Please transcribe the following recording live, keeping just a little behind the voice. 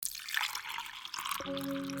We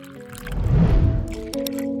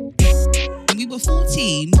were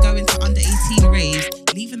 14, going to under 18 raves,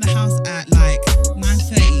 leaving the house at like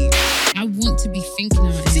 9:30. I want to be thinking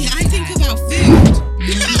about it. See, I think about food.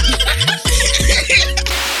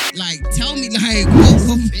 Like, tell me, like,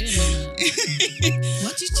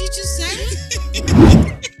 what did you just say?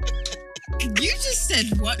 You just said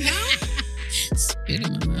what now? Spit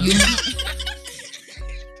in my mouth.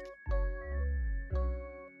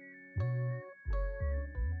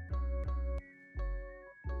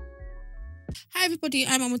 Hi everybody,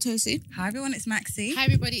 I'm Amatosi. Hi everyone, it's Maxi. Hi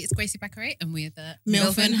everybody, it's Gracie Bakare and we're the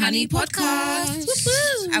Milf and Honey Podcast.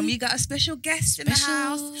 Woo-hoo. And we got a special guest in the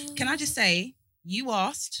house. Can I just say, you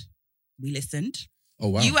asked, we listened. Oh,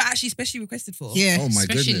 wow. You were actually specially requested for. Yeah. Oh, my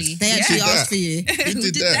Especially. goodness. They actually Who did asked that? for you.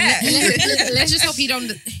 Who did that? Let's just hope he don't,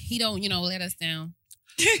 let us down.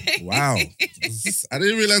 Wow. I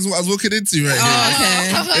didn't realize what I was walking into right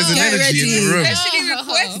Oh, okay. There's an Get energy in the ready. room. Especially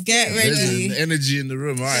requested. Get There's ready. an energy in the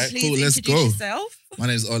room. All right, Please cool. Let's introduce go. yourself. My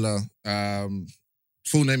name is Ola.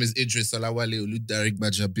 Full name is Idris Olawale Oludarik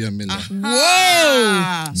Bajabia Miller.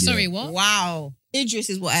 Whoa. Sorry, what? Wow. Idris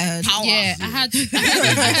is what I heard. Power. Yeah, I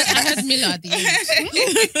had Miller at the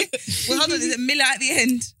end. Well, hold on. Is it Miller at the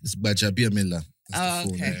end? It's Bajabia Miller. That's Oh, the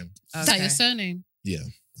full okay. name. Is that your surname? Yeah.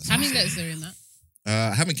 How many letters are in that?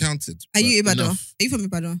 I haven't counted. Are you but Ibadan? enough. Are you from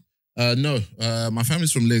Ibadan? No. My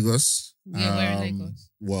family's from Lagos. Yeah, where in Lagos?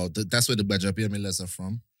 Well, that's where the Bajabia Millers are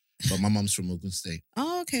from. But my mom's from Ogun State.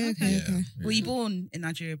 Oh, okay. Yeah. Were you born in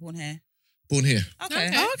Nigeria? Born here? Born here. Okay.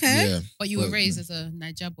 Okay. Oh, okay. Yeah. But you were Well, raised as a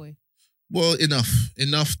Niger boy. Well,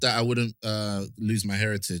 enough that I wouldn't lose my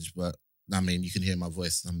heritage. But I mean, you can hear my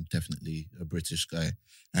voice. I'm definitely a British guy,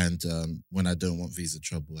 and when I don't want visa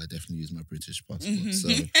trouble, I definitely use my British passport. So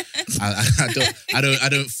I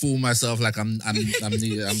don't fool myself like I'm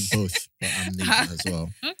neither. I'm both, but I'm neither as well.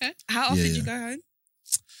 Okay. How often Yeah, did you yeah. go home?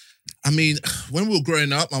 I mean, when we were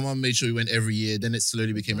growing up, my mum made sure we went every year. Then it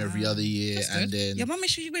slowly became every Wow. other year, That's and good. then Your mum made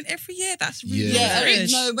sure you went every year. That's really Yeah.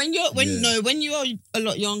 good. No, when you're a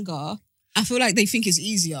lot younger, I feel like they think it's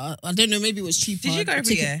easier. I don't know, maybe it was cheaper. Did you go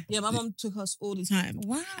every year? Yeah, my mum took us all the time.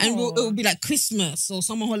 Wow. And it would be like Christmas or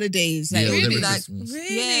summer holidays. Like, Yeah, it would every be like, Christmas.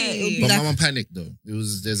 Really? Yeah, it would be But like- my mum panicked though.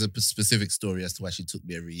 There's a specific story as to why she took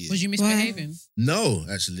me every year. Was you misbehaving? No,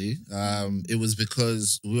 actually. It was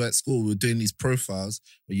because we were at school, we were doing these profiles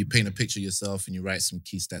where you paint a picture of yourself and you write some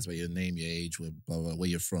key stats about your name, your age, where, blah, blah, where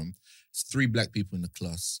you're from. It's 3 black people in the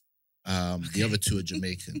class. The other 2 are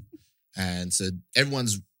Jamaican. And so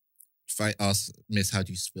everyone's asked, Miss, how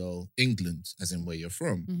do you spell England, as in where you're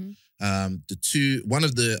from? Mhm. One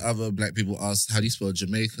of the other black people asked, how do you spell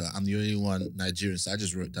Jamaica? I'm the only one Nigerian, so I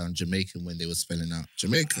just wrote down Jamaican when they were spelling out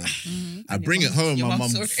Jamaica. Mhm. I bring it home, your my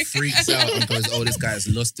mum's mum sorry. freaks out and goes, oh, this guy's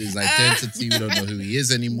lost his identity. We don't know who he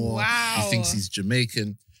is anymore. Wow. He thinks he's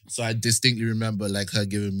Jamaican. So I distinctly remember like her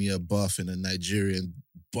giving me a bath in a Nigerian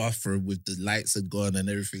bathroom with the lights had gone and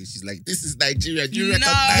everything. She's like, this is Nigeria. Do you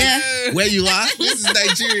recognize where you are? This is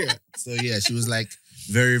Nigeria. So yeah, she was like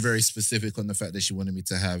very, very specific on the fact that she wanted me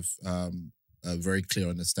to have a very clear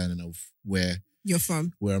understanding of where you're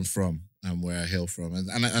from. I'm from and where I hail from. And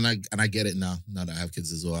I get it now that I have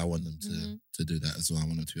kids as well. I want them to do that as well. I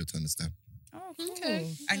want them to be able to understand. Oh, cool.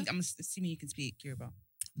 Okay. And I'm assuming you can speak Yoruba.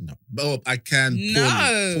 No. But I can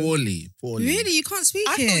No. poorly. Really? You can't speak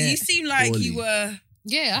I here? thought you seemed like Poorly. you were...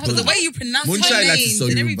 Yeah, I But The way you pronounce Munchai her like names so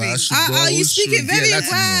and Yoruba. everything. You speak it very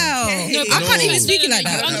well. Okay. No, No, I can't even no. speak it like You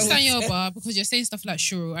that. understand Yoruba because you're saying stuff like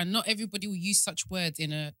shuru, and not everybody will use such words in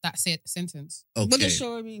that sentence. Okay. What does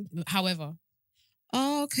show mean? However,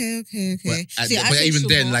 Oh, okay. But, See, I but say even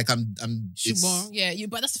then, Shubo. like I'm it's- shubon, yeah,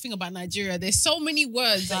 but that's the thing about Nigeria. There's so many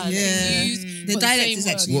words that Yeah. you use. The for dialect same is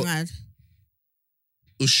word. actually What? mad.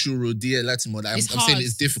 Ushuru, dear Latin word. I'm It's saying hard.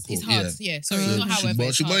 it's difficult. It's hard. Yeah. Yeah, sorry, So not however.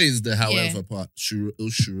 It's Shubo hard. is the however Yeah. part.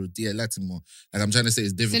 Ushuru, dear Latin more. Like I'm trying to say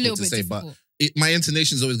it's It's a difficult little to bit say, difficult. but my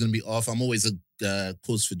intonation is always going to be off. I'm always a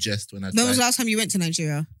cause for jest when I When try. was the last time you went to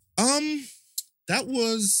Nigeria? That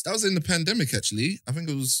was in the pandemic actually. I think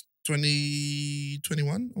it was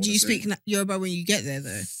 2021. Do you speak Yoruba when you get there,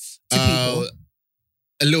 though? To people?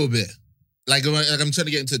 A little bit. Like I'm trying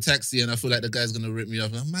to get into a taxi and I feel like the guy's gonna rip me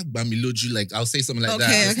off. I'm like, like I'll say something like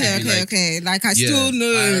that. Okay. Like I still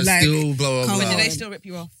know, I like still blah blah come blah. Did on. they still rip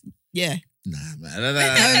you off? yeah. Nah, man. Don't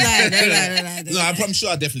lie. No, I'm sure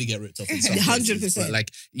I definitely get ripped off in some 100%. places, but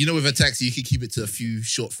like, you know, with a taxi, you can keep it to a few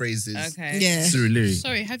short phrases. Okay. Yeah. Through lyric.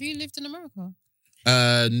 Sorry, have you lived in America?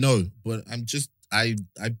 No, but I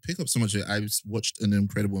pick up so much. I watched an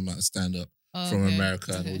incredible amount of stand-up from Okay,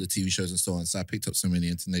 America and okay. all the TV shows and so on. So I picked up so many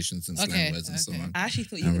intonations and slang words and so okay. on. I actually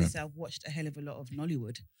thought you were going to say I've watched a hell of a lot of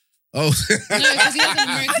Nollywood. Oh. No, because he has an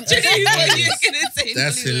American I genuinely thought you accent. were going to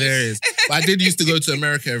That's Hollywood. hilarious. But I did used to go to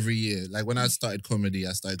America every year. Like when I started comedy,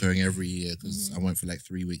 I started going every year because Mhm. I went for like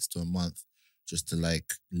 3 weeks to a month just to like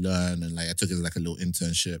learn, and like I took it as like a little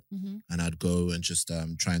internship, Mhm. and I'd go and just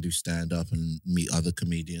try and do stand up and meet other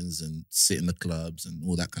comedians and sit in the clubs and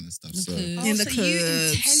all that kind of stuff. So Okay. Oh, In the so you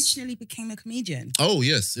clubs. intentionally became a comedian. oh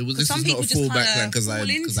yes, it was. 'Cause This some was not a people just fallback kinda plan because I fall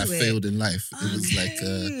into it. failed in life. It was like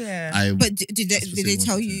Okay. I But did they specifically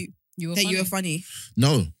tell wanted to. you You were that you were funny. funny?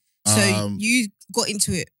 no. So you got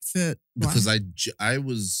into it for Because why? I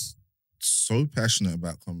was so passionate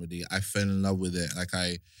about comedy. I fell in love with it. Like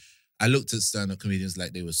I looked at stand-up comedians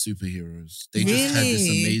like they were superheroes. They just had this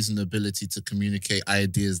Really? amazing ability to communicate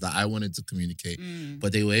ideas that I wanted to communicate. Mm,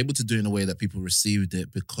 But they were able to do it in a way that people received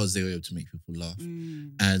it because they were able to make people laugh.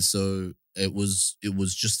 mm. And so it was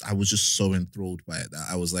just I was just so enthralled by it that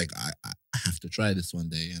I was like, I have to try this one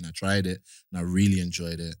day. And I tried it and I really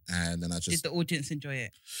enjoyed it. And then I Did just the audience enjoy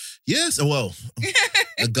it? yes, well,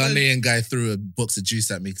 a Ghanaian guy threw a box of juice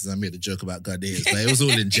at me because I made a joke about Ghanaians, but it was all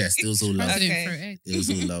in jest. It was all love. Probably Okay. didn't throw it. It was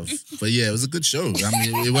all love. But yeah, it was a good show. I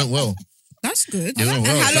mean, it went well. That's good. It went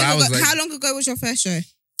well. And So I was like, how long ago was your first show?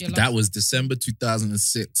 Your that last- was December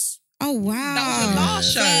 2006. Oh wow. That was your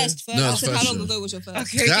last show. First. No, I it's said, first how long show. ago was your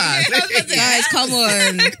first? Okay. God. I was about to say, Guys, come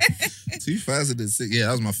on. 2006. Yeah,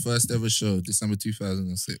 that was my first ever show, December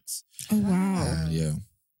 2006. Oh wow. Yeah.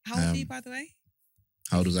 How old are you, by the way?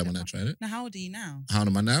 How old was I when I tried it? Now, how old are you now? How old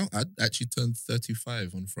am I now? I actually turned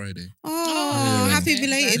 35 on Friday. Oh, Yeah. happy Okay,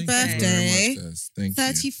 belated thank you birthday. very much, guys. Thank you.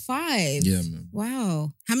 35. Yeah, man.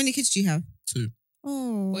 Wow. How many kids do you have? 2.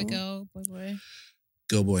 Oh. Boy, girl, boy.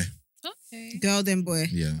 Girl, boy. Okay. Girl, then boy.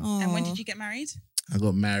 Yeah. Oh. And when did you get married? I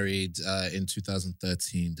got married in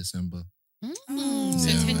 2013, December. Oh. So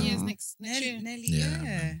Yeah, 10 man. years next year. Nearly, Yeah, yeah.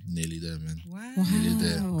 man. Nearly there, man. Wow. Nearly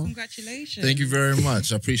there. Congratulations. Thank you very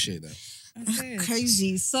much. I appreciate that. Okay.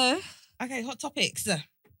 Crazy. So, Okay, hot topics.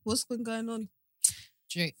 what's been going on?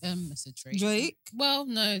 Drake, I said Drake. Drake? Well,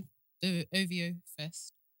 no, the OVO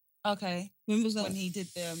Fest. Okay. When was that? When he did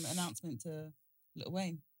the announcement to Lil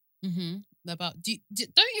Wayne. Mm-hmm. About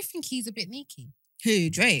don't you think he's a bit sneaky? Who?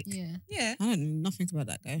 Drake? Yeah. Yeah. I don't know nothing about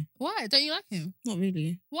that guy. Why? Don't you like him? Not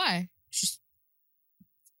really. Why? It's just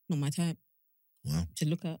not my type Wow. to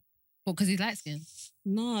look at. Well, because he's light skinned.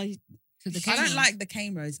 No, So the I don't cameras- like the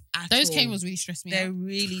cameras at those all. cameras really stress me They're out.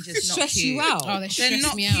 really just not stress cute. you out. Oh, they They're stress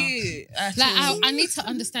not me out. cute at Like all. I need to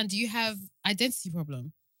understand. Do you have identity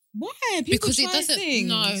problem? Why? People Because it try doesn't. things.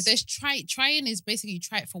 No, there's trying is basically you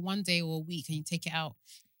try it for one day or a week and you take it out.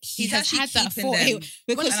 He He's has actually had that keeping for them.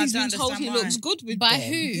 because And I he's don't been told understand he why. looks good with By them.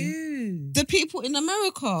 who? Ew. The people in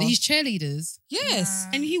America. These cheerleaders. Yes,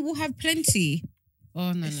 Nah. and he will have plenty.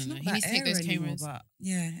 Oh no, It's no, no. not He that needs to take era those anymore, cameras. but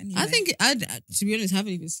yeah, anyway. I think to be honest, I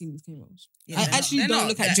haven't even seen his cameras. Yeah, I they're not- actually they're don't not-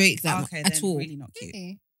 look at they're- Drake that okay, at they're all. really not cute.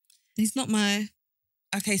 Really? He's not my.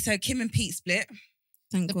 Okay, so Kim and Pete split.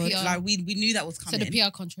 Thank The God. PR. Like we knew that was So coming. the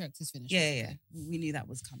PR contract is finished. Yeah. We knew that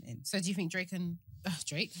was coming. So do you think Drake and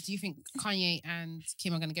Drake? Do you think Kanye and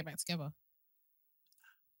Kim are going to get back together?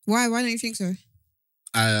 Why? Why don't you think so?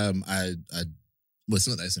 Well, it's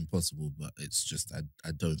not that it's impossible, but it's just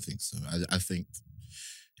I don't think so. I think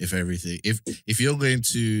if you're going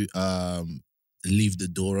to leave the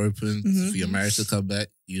door open Mhm. for your marriage to come back,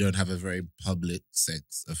 you don't have a very public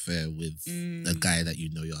sex affair with a Mm. guy that you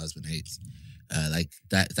know your husband hates. Like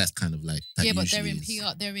that's kind of like that. Yeah, but they're in usually is-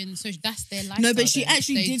 PR. They're in. So that's their life. No, but she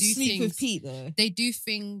actually did sleep with Pete though. They do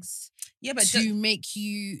things Yeah, but to make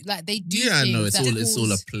you like they do. Yeah, I know things it's that all a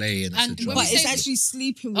cause- play and it's and a when drama. But we it's say- actually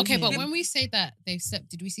sleeping with Okay, him. but when we say that they've slept,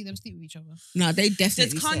 did we see them sleep with each other? No, they does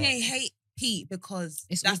definitely Kanye slept. hate Pete because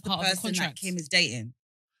It's that's all the part of the person that contract. Kim is dating?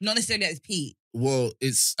 Not necessarily that it's Pete. Well,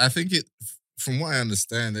 I think from what I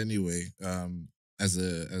understand anyway, as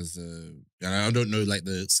a and I don't know like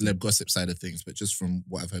the celeb gossip side of things, but just from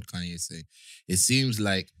what I've heard Kanye say, it seems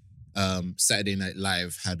like Saturday Night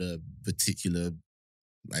Live had a particular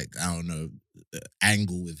like I don't know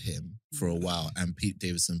angle with him for a while, and Pete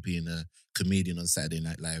Davidson being a comedian on Saturday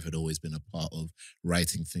Night Live had always been a part of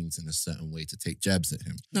writing things in a certain way to take jabs at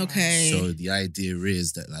him. Okay. So the idea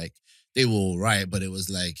is that like they were all right, but it was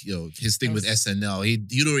like, his thing with SNL,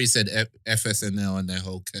 he'd already said FSNL and their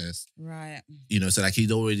whole cast, Right. so like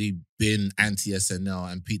he'd already been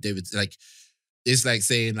anti-SNL, and Pete Davidson, like, it's like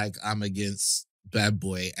saying like I'm against Bad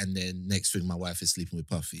Boy and then next thing my wife is sleeping with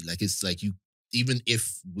Puffy. Like it's like even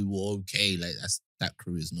if we were okay, like that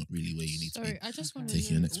crew is not really where you need to Sorry, be. I just want Taking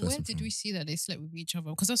to your know, next where person did from. we see that they slept with each other?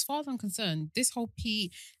 Because as far as I'm concerned, this whole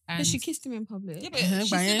Pete and But she kissed him in public. Yeah, but she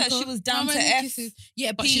said that she was down to F.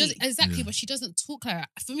 Yeah, but she doesn't Pete. exactly. Yeah. But she doesn't talk like that.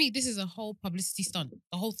 For me, this is a whole publicity stunt.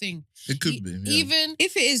 The whole thing. It could be. Yeah. Even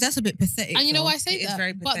If it is, that's a bit pathetic. and you know though. why I say It is that?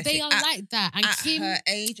 very But they pathetic. are like that. And At Kim, her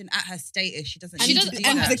age and at her status, she doesn't. And, she need doesn't- to do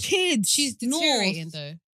and that. the kids. she's North. deteriorating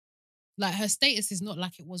though. Like her status is not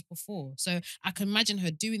like it was before. So I can imagine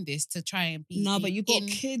her doing this to try and be. No, but you got in-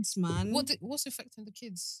 kids, man. What's affecting the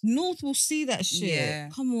kids? North will see that shit. Yeah.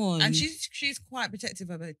 Come on. And she's quite protective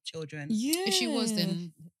of her children. yeah. If she was,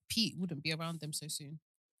 then Pete wouldn't be around them so soon.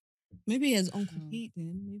 maybe he has Uncle Mm. Pete.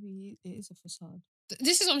 Then maybe it is a facade.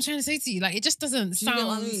 This is what I'm trying to say to you. Like, it just doesn't Do you get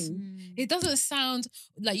what I sound. mean? It doesn't sound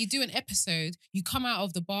like you do an episode. You come out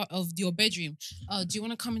of the bar of your bedroom. Oh, do you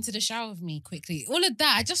want to come into the shower with me quickly? All of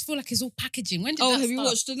that. I just feel like it's all packaging. When did Oh, that have you start?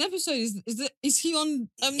 watched an episode? Is he on?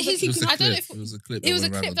 He's- It was a I don't know clip. if- It was a clip. It was a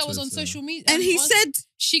went clip around that was on Twitter. social media, And he on- said,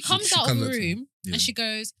 she comes she out of comes the up to him. room Yeah. and she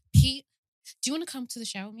goes, Pete, do you want to come to the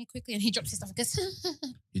shower with me quickly? And he drops his stuff and goes,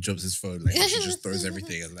 He drops his phone. Like she just throws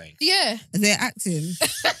everything and like. yeah. they're acting.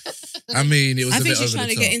 I mean, it was. I a think bit she's over trying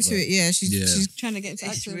the to get top, into but- it. Yeah, she's Yeah. she's trying to get into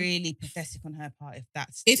It's acting. really pathetic on her part if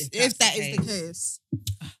that's If that is the case. case,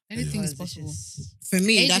 Anything is Because it's possible. just- for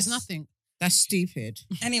me, Age that's is nothing. That's stupid.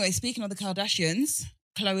 Anyway, speaking of the Kardashians,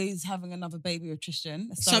 Khloe's having another baby with Tristan.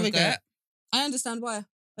 A Surrogate. surrogate. I understand why.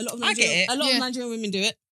 A lot of I get Nigerian, it. a lot Yeah. of Nigerian women do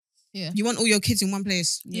it. Yeah. You want all your kids in one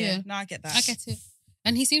place. Yeah. No, I get that. I get it.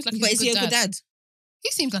 And he seems like he's But a is good he a dad. good dad?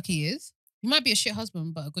 He seems like he is. He might be a shit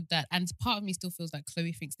husband, but a good dad. And part of me still feels like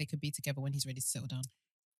Khloe thinks they could be together when he's ready to settle down.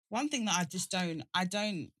 One thing that I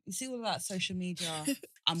don't, you see all that social media,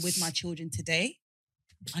 I'm with my children today.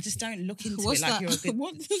 I just don't look into What's it like that? you're a good,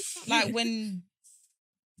 What? like when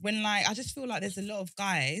like, I just feel like there's a lot of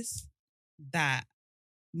guys that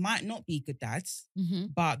might not be good dads, Mm-hmm.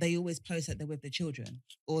 but they always post that they're with their children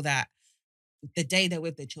or that the day they're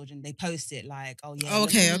with their children, they post it like, oh yeah, Oh,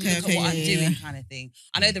 okay, look okay, at okay, what I'm yeah, doing yeah. kind of thing.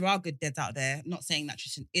 I know there are good dads out there, not saying that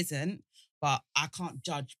Tristan isn't, but I can't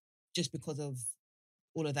judge just because of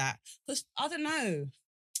all of that. Because I don't know,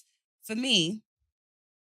 for me,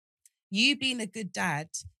 you being a good dad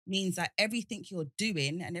means that everything you're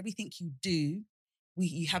doing and everything you do,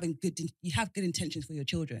 you have good intentions for your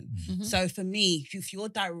children. Mhm. So for me, if you're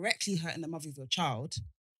directly hurting the mother of your child,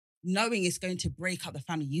 knowing it's going to break up the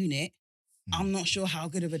family unit, I'm not sure how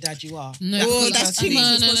good of a dad you are. No, Oh, Because that's too no,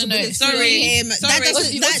 much no, no, no. responsibility. Sorry. Him. Sorry. That doesn't.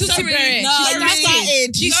 What's- That what's doesn't. separate? No, Sorry.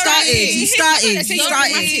 you Sorry. started. Sorry. You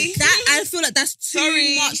started. That I feel like that's too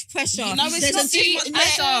Sorry. much pressure. No, it's There's not a too difference-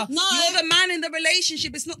 much pressure. No. You're the man in the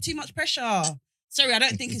relationship. It's not too much pressure. Sorry, I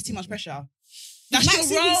don't think it's too much pressure. That's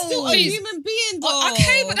Maxine your is still role. a human being, though. Oh,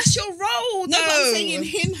 okay, but that's your role, No, though. but I'm saying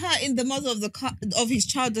him hurting the mother of his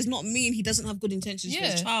child does not mean he doesn't have good intentions for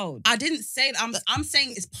his Yeah. child. I didn't say that. I'm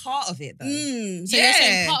saying it's part of it, though. So you're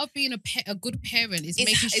saying Yeah. part of being a good parent is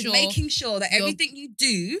It's making sure that you're- everything you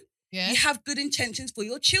do, yeah. you have good intentions for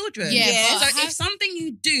your children. Yeah, Yeah. but So if something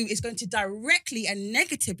you do is going to directly and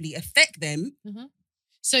negatively affect them,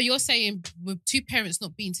 So you're saying with two parents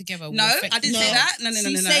not being together? will no, affect I didn't No. say that. No.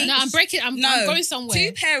 She's saying- No, I'm breaking. I'm going somewhere.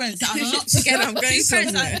 Two parents that are not together. I'm going Two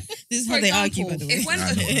parents somewhere. that- This is for how they argue, by example, the way. if when-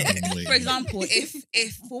 I know, anyway. For example,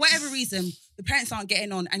 if for whatever reason the parents aren't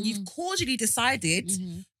getting on and you've cordially decided,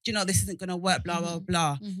 Mhm, you know, this isn't going to work, blah, blah,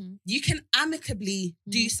 blah, mhm, you can amicably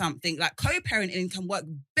do something. Like co-parenting can work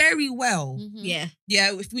very well. mhm. Yeah.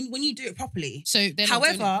 Yeah, when you do it properly. So they're not doing it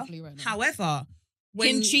However, properly right now. however,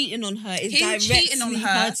 Him cheating on her is him directly cheating on her-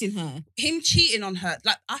 hurting her. him cheating on her,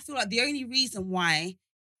 like I feel like the only reason why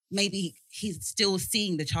maybe he's still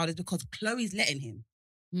seeing the child is because Chloe's letting him.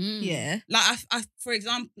 Mm. Yeah. Like I for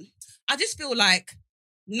example, I just feel like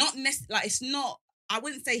like it's not. I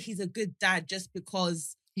wouldn't say he's a good dad just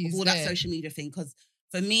because He's of all that there. social media thing. Because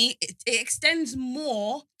for me, it extends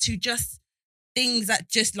more to just things that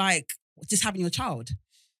just having your child.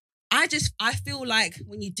 I feel like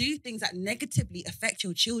when you do things that negatively affect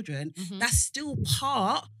your children, Mhm. that's still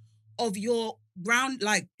part of your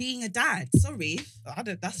like being a dad. Sorry,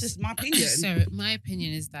 that's just my opinion. So my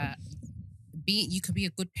opinion is that you could be a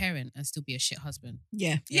good parent and still be a shit husband.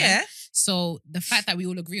 Yeah. yeah. So the fact that we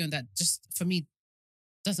all agree on that just for me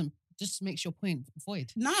just makes your point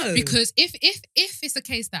void. No. Because if it's the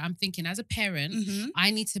case that I'm thinking as a parent, Mhm. I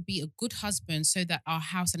need to be a good husband so that our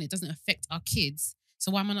house and it doesn't affect our kids.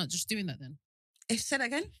 So why am I not just doing that then? Say that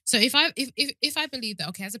again. So if I believe that,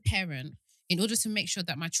 okay, as a parent, in order to make sure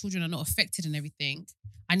that my children are not affected and everything,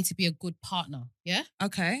 I need to be a good partner. Yeah?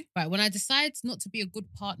 Okay. Right. When I decide not to be a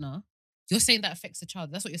good partner, you're saying that affects the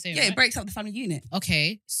child. That's what you're saying, Yeah, right? it breaks up the family unit.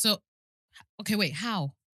 Okay. So, okay, wait,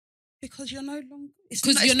 how? Because you're no longer.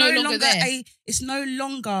 Because you're no longer there. It's no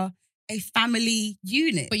longer a family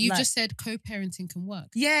unit. But you Like, just said co-parenting can work.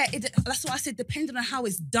 yeah. That's what I said. Depending on how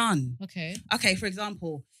it's done. Okay. Okay, for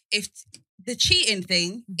example, if the cheating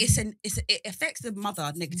thing, Mhm. it affects the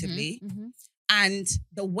mother negatively, Mm-hmm. and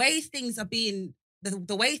the way things are being,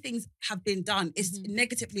 the way things have been done is Mhm.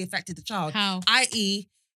 negatively affected the child. How? I.e.,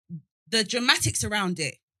 the dramatics around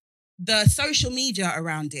it, the social media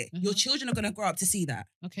around it. Your Mhm. children are going to grow up to see that.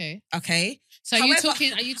 Okay. Okay. So are you However-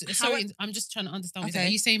 talking? Are you? Sorry, however- I'm just trying to understand. What you're Okay. saying.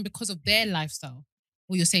 Are you saying because of their lifestyle,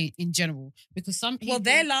 or you're saying in general? Because some people. Well,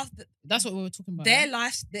 their life, That's what we were talking about. their right?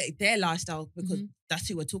 life, their lifestyle, because Mhm. that's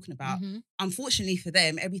who we're talking about. Mhm. Unfortunately for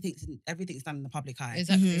them, everything's done in the public eye.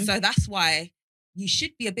 Exactly. Mhm. So that's why you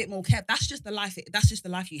should be a bit more careful. That's just the life. That's just the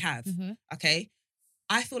life you have. Mhm. Okay.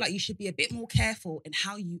 I feel like you should be a bit more careful in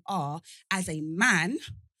how you are as a man,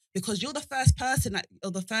 because you're the first person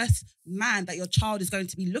or the first man that your child is going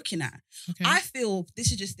to be looking at. Okay. I feel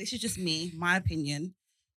this is just me, my opinion.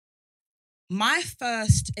 My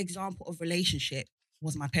first example of relationship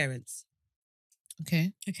was my parents.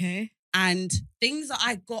 Okay. Okay. And things that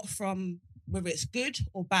I got from, whether it's good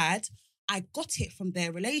or bad, I got it from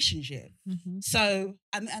their relationship. Mhm. So,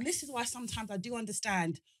 and this is why sometimes I do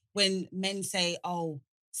understand when men say, oh,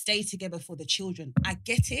 stay together for the children. I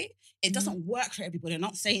get it. It doesn't work for everybody. I'm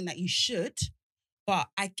not saying that you should, but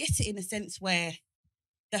I get it in a sense where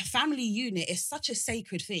the family unit is such a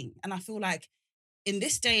sacred thing. And I feel like in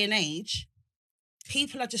this day and age,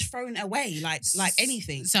 people are just throwing it away like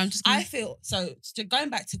anything. So I'm just. I feel, so going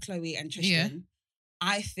back to Chloe and Tristan,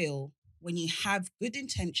 I feel when you have good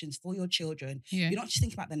intentions for your children, Yeah. you're not just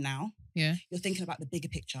thinking about the now, Yeah. you're thinking about the bigger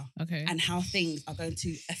picture Okay. and how things are going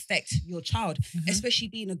to affect your child, Mhm. especially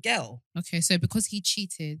being a girl. Okay. So because he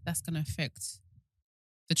cheated, that's gonna affect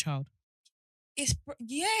the child.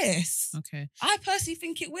 Yes. Okay. I personally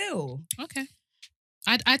think it will. Okay.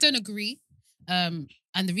 I don't agree.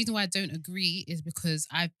 And the reason why I don't agree is because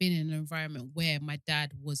I've been in an environment where my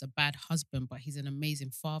dad was a bad husband, but he's an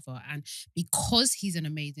amazing father. And because he's an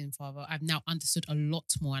amazing father, I've now understood a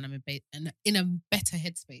lot more, and I'm in a better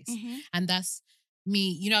headspace. And that's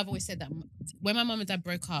me. You know, I've always said that when my mum and dad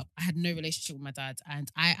broke up, I had no relationship with my dad,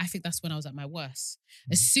 and I think that's when I was at my worst.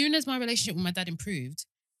 As soon as my relationship with my dad improved,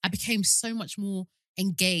 I became so much more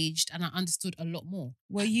engaged, and I understood a lot more.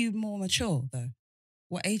 Were you more mature though?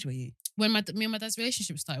 What age were you? When me and my dad's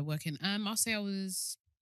relationship started working, I'll say I was.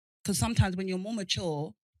 Because sometimes when you're more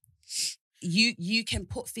mature, you can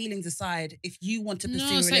put feelings aside if you want to pursue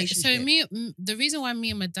a relationship. So the reason why me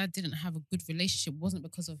and my dad didn't have a good relationship wasn't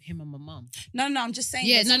because of him and my mum. No, I'm just saying.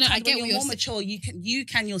 Yeah, that no, I sometimes get when what you're you're more mature, you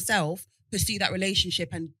can yourself pursue that relationship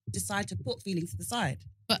and decide to put feelings to the side.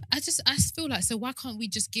 But I feel like, so why can't we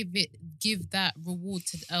just give that reward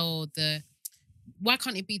to why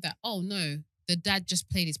can't it be that, oh no, the dad just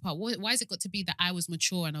played his part? Why has it got to be that I was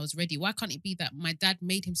mature and I was ready? Why can't it be that my dad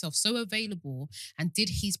made himself so available and did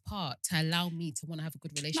his part to allow me to want to have a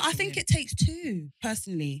good relationship? No, I think with him? it takes two,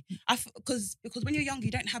 personally. Because when you're young,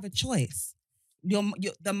 you don't have a choice.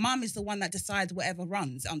 The mum is the one that decides whatever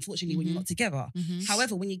runs, unfortunately, when you're not together. Mhm.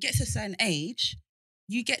 However, when you get to a certain age,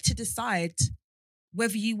 you get to decide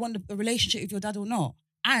whether you want a relationship with your dad or not.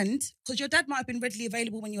 And because your dad might have been readily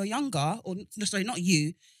available when you're younger, or no, sorry, not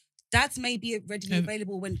you. Dads may be readily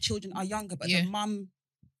available when children are younger, but Yeah. the mum,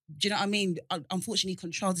 do you know what I mean? Unfortunately,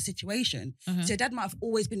 controls the situation. Uh-huh. So your dad might have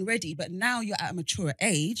always been ready, but now you're at a mature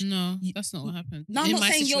age. No, that's not what happened. No, I'm In not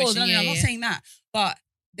my saying yours. situation, No, I'm yeah, not yeah. saying that. But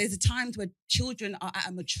there's a times where children are at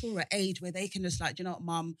a mature age where they can just like, do you know what,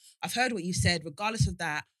 mum, I've heard what you said. Regardless of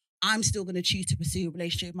that, I'm still going to choose to pursue a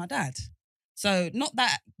relationship with my dad. So not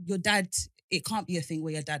that your dad, it can't be a thing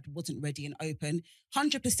where your dad wasn't ready and open,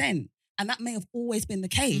 100%. And that may have always been the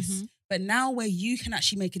case. Mhm. But now where you can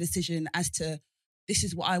actually make a decision as to this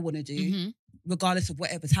is what I want to do, Mhm. regardless of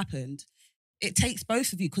whatever's happened, it takes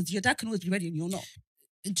both of you because your dad can always be ready and you're not.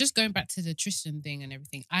 Just going back to the Tristan thing and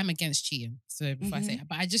everything, I'm against cheating. So before I say it,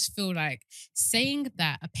 but I just feel like saying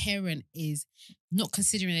that a parent is not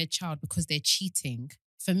considering their child because they're cheating,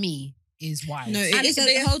 for me, is wild. No, it And is.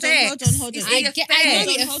 it Hold on. affects- Hold on. it's I the get. I know effect.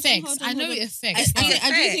 it Hold on, affects. hold on, I know hold it on. affects. I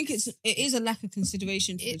but- do think it is a lack of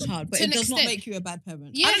consideration for the child, but to it an does not extent. make you a bad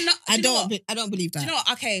parent. Yeah. I don't know. I do you know what? don't believe Do that you know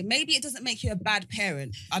what? Okay, maybe it doesn't make you a bad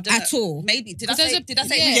parent. I don't at know. all. Maybe did I Because say? as a- Did I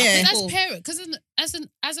say? yeah, okay, Yeah. because cool. as parent, because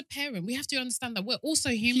as a parent, we have to understand that we're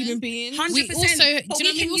also human. Human beings. 100%. We also- do you but know we what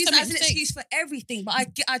I mean? can We use also that make as an mistakes. excuse for everything. But I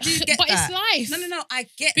do get but that. it's life. No, I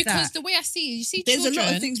get Because that. the way I see it, you see, There's children, a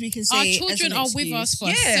lot of things we can say. our as children an are with excuse. us for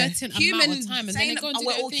a certain amount of time, and then saying they go and do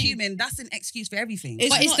we're their all thing. human. That's an excuse for everything. It's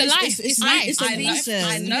But it's not- the life. It's life. It's a I know, reason.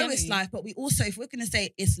 I know it's Reality. life, but we also, if we're going to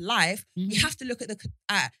say it's life, we Mhm. have to look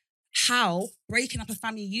at how breaking up a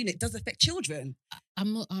family unit does affect children.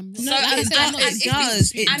 I'm not. No, like I said, I'm not it disputing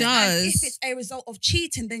does. It And does. if it's a result of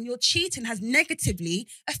cheating, then your cheating has negatively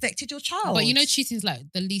affected your child. But you know, cheating is like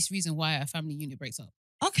the least reason why a family unit breaks up.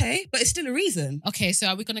 Okay, but it's still a reason. Okay, so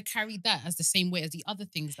are we going to carry that as the same way as the other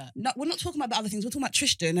things that? No, we're not talking about the other things. We're talking about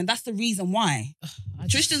Tristan, and that's the reason why. I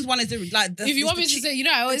just- Tristan's one is the like. if you want me to say, you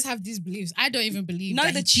know, I always have these beliefs. I don't even believe. no,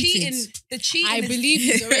 that the he cheated. cheating, the cheating. I is- believe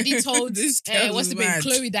he's already told This girl what's is the name, mad.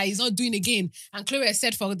 Chloe, that he's not doing again. And Chloe has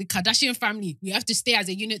said for the Kardashian family, we have to stay as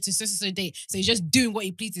a unit to so day. So he's just doing what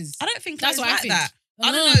he pleases. I don't think That's Chloe's what I like think. that.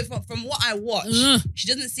 I don't know. From what I watch, she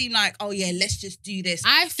doesn't seem like, oh yeah, let's just do this.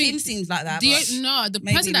 I Kim think seems like that. the but person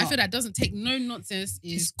maybe that I not. feel that doesn't take no nonsense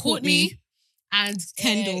is It's Courtney Courtney. and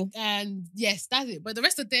Kendall. and yes, that's it. But the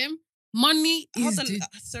rest of them, money is Hold on,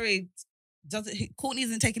 sorry, Courtney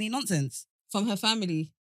isn't taking any nonsense. From her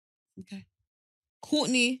family. Okay.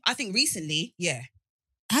 Courtney, I think recently, yeah.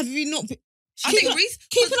 have you not been... I Keep think it-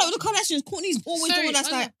 Keeping up with the Kardashians, Courtney's always Sorry, the one that's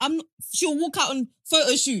oh, like, I'm not, she'll walk out on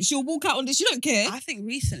photo shoots, she'll walk out on this, she don't care. I think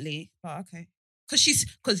recently, but okay.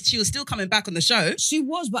 Because she was still coming back on the show, She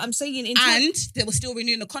was, but I'm saying in and they were still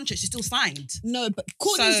renewing the contract. She still signed. no, but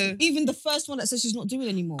Courtney's So- even the first one that says she's not doing it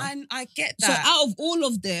anymore. And I get So that. out of all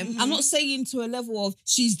of them, I'm Mhm. not saying to a level of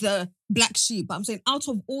she's the black sheep, but I'm saying out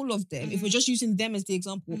of all of them, if we're Mhm. just using them as the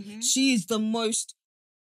example, Mhm. she is the most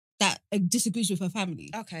that disagrees with her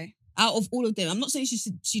family. Okay. Out of all of them, I'm not saying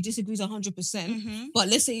she disagrees 100%, Mhm. but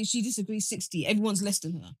let's say she disagrees 60, everyone's less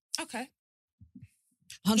than her. Okay.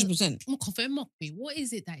 100%. confirm Mokbe, what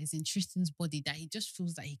is it that is in Tristan's body that he just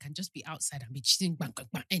feels that he can just be outside and be cheating bang, bang,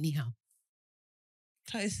 bang, anyhow?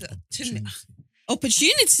 Close to me.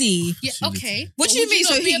 Opportunity. Yeah, okay. What But do you would mean?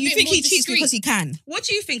 not So be a you bit think more he cheats discreet? because he can? What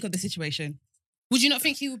do you think of the situation? Would you not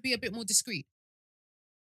think he would be a bit more discreet?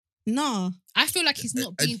 No. I feel like he's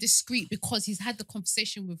not I- being discreet because he's had the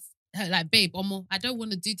conversation with her, like, babe, Omo, I don't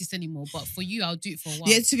want to do this anymore, but for you, I'll do it for a while.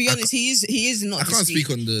 Yeah, to be honest, he is not. I can't discreet. speak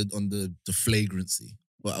on the flagrancy,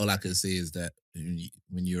 but all I can say is that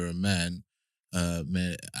when you're a man,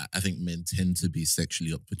 I think men tend to be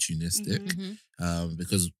sexually opportunistic Mhm.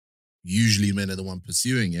 because usually men are the one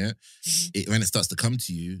pursuing it. Mhm. When it starts to come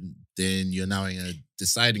to you, then you're now in a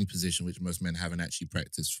deciding position which most men haven't actually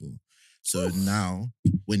practiced for. So now,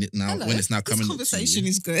 when it's now This coming up to conversation you,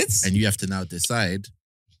 is good. and you have to now decide,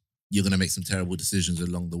 you're gonna make some terrible decisions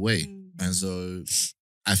along the way. Mm. And so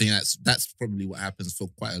I think that's probably what happens for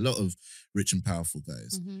quite a lot of rich and powerful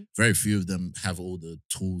guys. Mhm. Very few of them have all the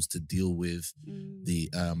tools to deal with Mm.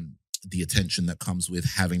 the attention that comes with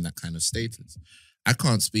having that kind of status. I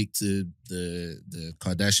can't speak to the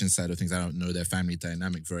Kardashian side of things. I don't know their family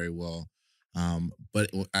dynamic very well.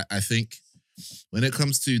 But I think when it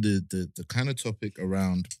comes to the kind of topic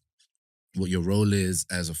around what your role is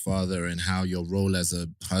as a father and how your role as a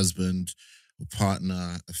husband or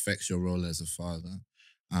partner affects your role as a father,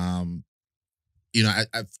 I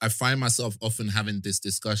find myself often having this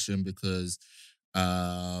discussion because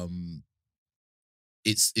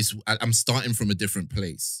I'm starting from a different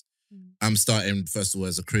place. I'm starting, first of all,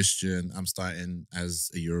 as a Christian. I'm starting as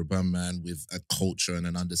a Yoruba man with a culture and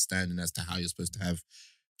an understanding as to how you're supposed to have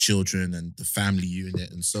children and the family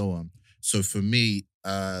unit and so on. So for me,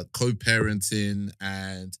 co-parenting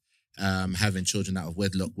and having children out of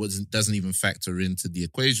wedlock doesn't even factor into the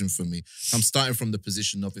equation for me. I'm starting from the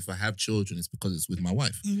position of if I have children, it's because it's with my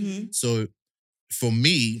wife. Mm-hmm. So for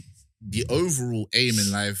me, the overall aim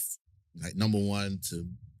in life, like number one, to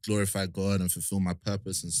glorify God and fulfill my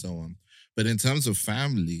purpose and so on. But in terms of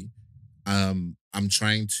family, I'm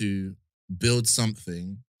trying to build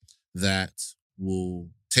something that will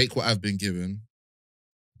take what I've been given,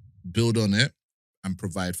 build on it, and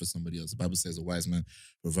provide for somebody else. The Bible says a wise man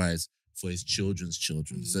provides for his children's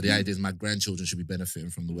children. So the idea is my grandchildren should be benefiting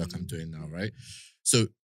from the work I'm doing now, right? So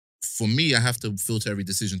for me, I have to filter every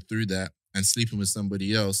decision through that, and sleeping with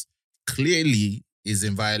somebody else clearly is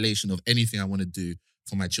in violation of anything I want to do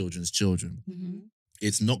for my children's children. Mm-hmm.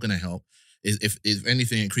 It's not going to help. If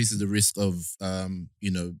anything, it increases the risk of,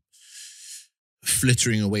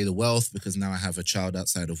 flittering away the wealth, because now I have a child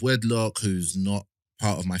outside of wedlock who's not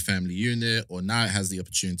part of my family unit, or now it has the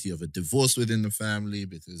opportunity of a divorce within the family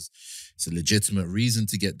because it's a legitimate reason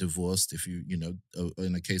to get divorced if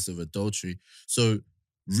in a case of adultery. So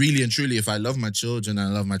really and truly, if I love my children and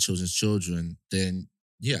I love my children's children, then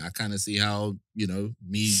yeah, I kind of see how,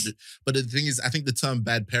 me. But the thing is, I think the term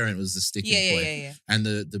bad parent was the sticking point. Yeah. And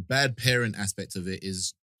the bad parent aspect of it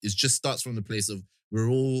is just starts from the place of we're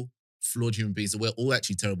all flawed human beings. So we're all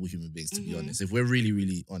actually terrible human beings, to be Mhm. honest. If we're really,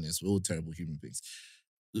 really honest, we're all terrible human beings.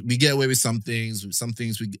 We get away with some things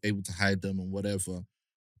we're able to hide them and whatever.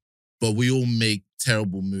 but we all make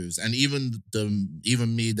terrible moves. And even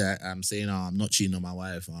me that I'm saying, oh, I'm not cheating on my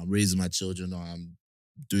wife, or I'm raising my children, or I'm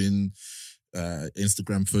doing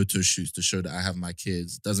Instagram photo shoots to show that I have my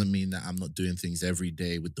kids, doesn't mean that I'm not doing things every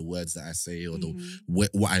day with the words that I say or the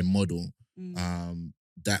what I model.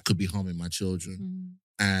 That could be harming my children.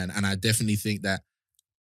 And I definitely think that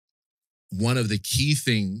one of the key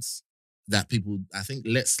things that people, I think,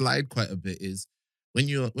 let slide quite a bit is when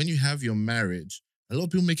you have your marriage, a lot of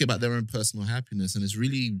people make it about their own personal happiness, and it's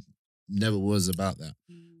really never was about that.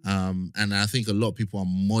 And I think a lot of people are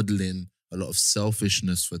modeling a lot of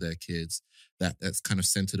selfishness for their kids that's kind of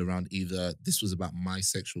centered around either this was about my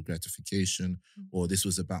sexual gratification, or this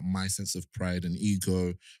was about my sense of pride and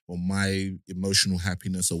ego, or my emotional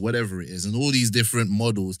happiness, or whatever it is. And all these different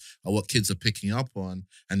models are what kids are picking up on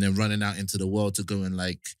and then running out into the world to go and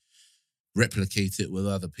like replicate it with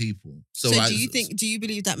other people. So do you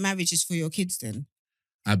believe that marriage is for your kids then?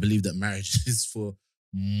 I believe that marriage is for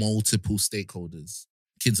multiple stakeholders.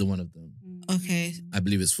 Kids are one of them. Okay. I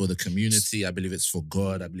believe it's for the community. I believe it's for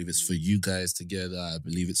God. I believe it's for you guys together. I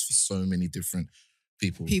believe it's for so many different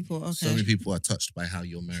people. Okay. So many people are touched by how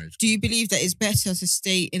your marriage Do you believe that it's better to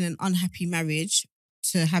stay in an unhappy marriage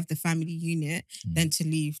to have the family unit than to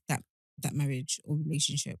leave that marriage or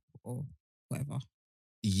relationship or whatever?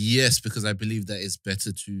 Yes, because I believe that it's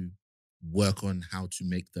better to work on how to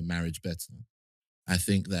make the marriage better. I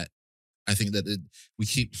think that we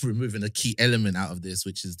keep removing a key element out of this,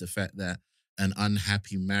 which is the fact that an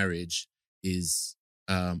unhappy marriage is,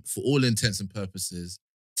 for all intents and purposes,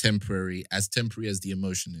 temporary as the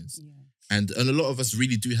emotion is. Yeah. And a lot of us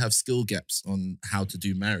really do have skill gaps on how to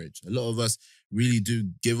do marriage. A lot of us really do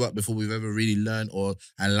give up before we've ever really learned or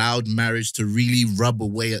allowed marriage to really rub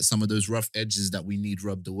away at some of those rough edges that we need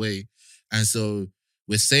rubbed away. And so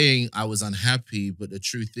we're saying I was unhappy, but the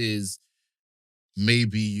truth is,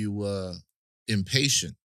 maybe you were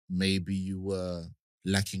impatient. Maybe you were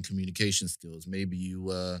lacking communication skills. Maybe you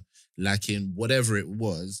were lacking whatever it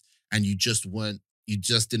was, and you just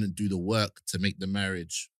didn't do the work to make the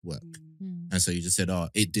marriage work. And so you just said, oh,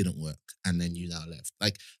 it didn't work. And then you now left.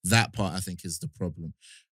 Like that part, I think, is the problem.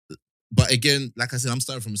 But again, like I said, I'm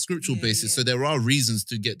starting from a scriptural basis. So there are reasons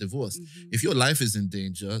to get divorced. If your life is in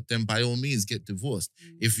danger, then by all means get divorced.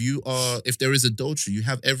 If there is adultery, you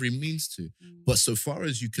have every means to. But so far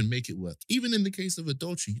as you can make it work, even in the case of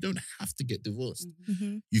adultery, you don't have to get divorced.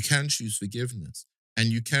 You can choose forgiveness, and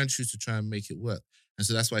you can choose to try and make it work. And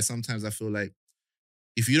so that's why sometimes I feel like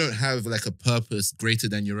if you don't have like a purpose greater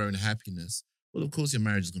than your own happiness, well, of course your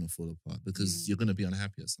marriage is going to fall apart because you're going to be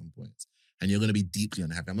unhappy at some point. And you're going to be deeply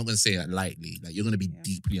unhappy. I'm not going to say that lightly. Like, you're going to be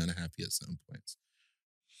deeply unhappy at certain points.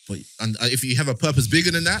 But if you have a purpose bigger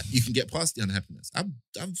than that, you can get past the unhappiness. I've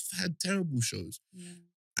had terrible shows.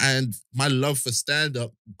 And my love for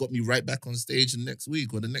stand-up got me right back on stage the next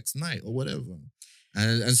week or the next night or whatever.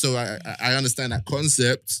 And so I understand that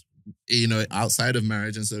concept, you know, outside of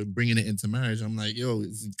marriage. And so bringing it into marriage, I'm like, yo,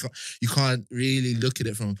 you can't really look at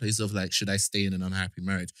it from a place of like, should I stay in an unhappy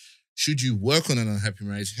marriage? Should you work on an unhappy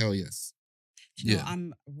marriage? Hell yes. You know,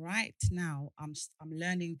 I'm right now. I'm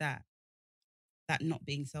learning that not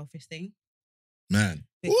being selfish thing, man.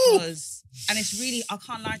 Because and it's really, I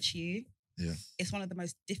can't lie to you. Yeah, it's one of the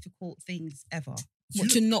most difficult things ever.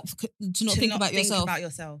 To not think about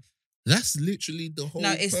yourself. That's literally the whole.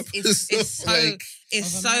 No, it's so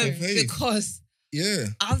because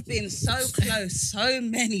I've been so close so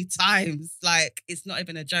many times. Like, it's not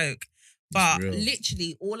even a joke. But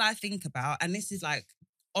literally, all I think about, and this is like,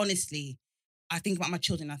 honestly, I think about my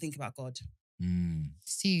children, I think about God.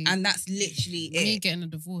 See, and that's literally it. Me getting a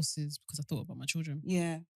divorce is because I thought about my children.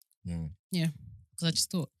 Yeah. Because I just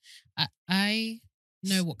thought, I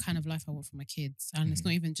know what kind of life I want for my kids. And it's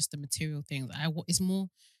not even just the material things. It's more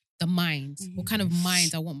the mind. What kind of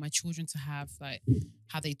mind I want my children to have. Like,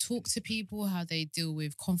 how they talk to people, how they deal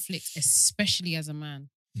with conflict, especially as a man.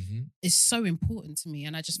 Is so important to me.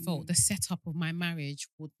 And I just felt the setup of my marriage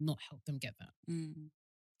would not help them get that.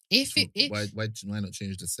 Why not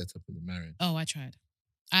change the setup of the marriage? Oh, I tried.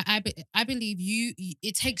 I believe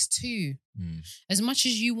it takes two. As much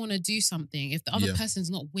as you want to do something, if the other person's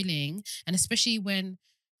not willing, and especially when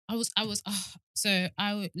I would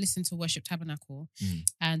listen to Worship Tabernacle,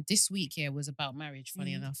 and this week was about marriage,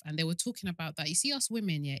 funny enough, and they were talking about that. You see, us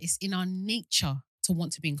women, it's in our nature to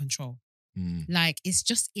want to be in control. Like, it's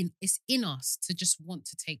in us to just want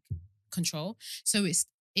to take control. So it's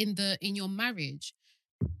in your marriage,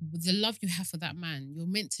 the love you have for that man, you're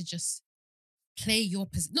meant to just play your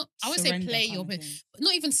position. Not, I would say Surrender play kind your of position, thing. but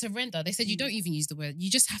not even surrender. They said you don't even use the word. You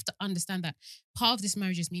just have to understand that part of this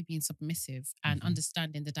marriage is me being submissive and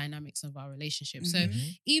understanding the dynamics of our relationship. So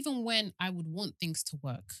even when I would want things to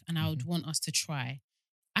work and I would want us to try,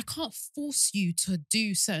 I can't force you to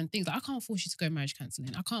do certain things. Like, I can't force you to go marriage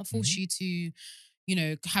counseling. I can't force you to, you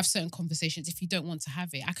know, have certain conversations if you don't want to have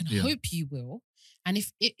it. I can hope you will. And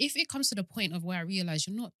if it comes to the point of where I realize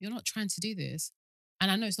you're not trying to do this, and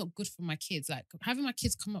I know it's not good for my kids, like having my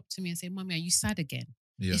kids come up to me and say, "Mommy, are you sad again?"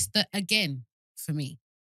 Yeah. It's the again for me.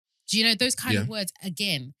 Do you know those kind of words,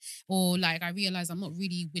 again? Or like, I realize I'm not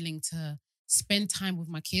really willing to spend time with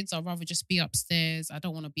my kids. I'd rather just be upstairs. I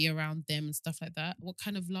don't want to be around them and stuff like that. What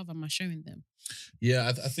kind of love am I showing them? Yeah,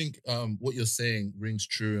 I think what you're saying rings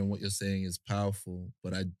true, and what you're saying is powerful.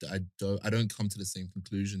 But I don't come to the same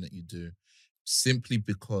conclusion that you do, simply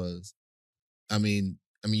because, I mean,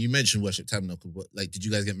 you mentioned Worship Tabernacle, but like, did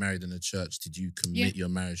you guys get married in a church? Did you commit your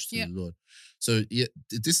marriage to the Lord? So yeah,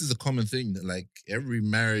 this is a common thing that like every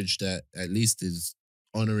marriage that at least is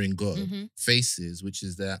honoring God faces, which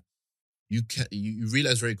is that you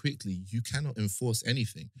realize very quickly you cannot enforce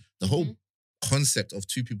anything. The whole concept of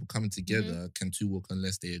two people coming together, can two walk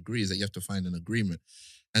unless they agree, is that you have to find an agreement.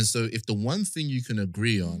 And so if the one thing you can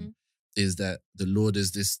agree on is that the Lord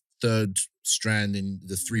is this third strand in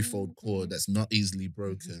the threefold cord that's not easily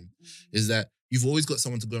broken, is that you've always got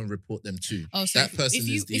someone to go and report them to. Oh, so that person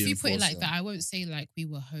is the if you put it like enforcer. that, I won't say like we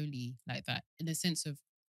were holy like that, in the sense of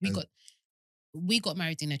we got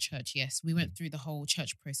married in a church, yes. We went through the whole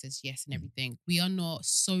church process, yes, and everything. We are not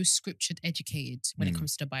so scripture educated when it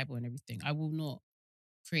comes to the Bible and everything. I will not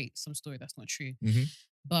create some story that's not true.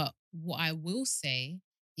 But what I will say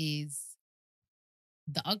is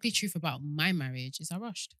the ugly truth about my marriage is I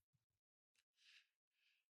rushed.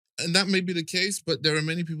 And that may be the case, but there are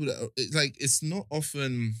many people that like, it's not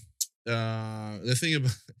often the thing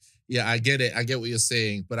about, I get it. I get what you're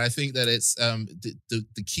saying, but I think that it's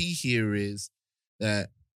the key here is that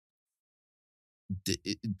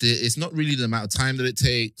it's not really the amount of time that it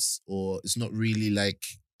takes, or it's not really like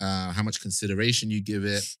how much consideration you give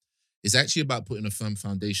it. It's actually about putting a firm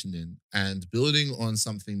foundation in and building on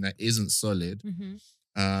something that isn't solid.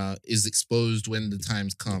 Is exposed when the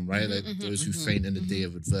times come, right? Like those who faint in the day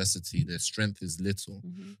of adversity, their strength is little.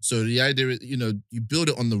 So the idea is, you know, you build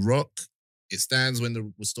it on the rock, it stands when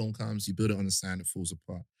the storm comes. You build it on the sand, it falls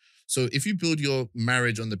apart. So if you build your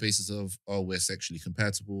marriage on the basis of, oh, we're sexually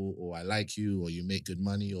compatible, or I like you, or you make good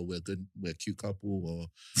money, or we're a cute couple, or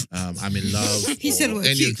I'm in love, He said we're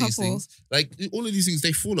a cute couple. Things, like all of these things,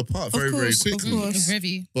 they fall apart very quickly. Of course.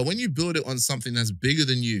 But when you build it on something that's bigger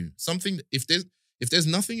than you, if there's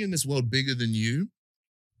nothing in this world bigger than you,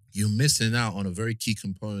 you're missing out on a very key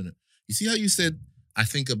component. You see how you said, I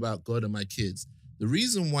think about God and my kids? The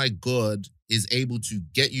reason why God is able to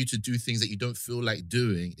get you to do things that you don't feel like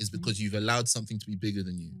doing is because you've allowed something to be bigger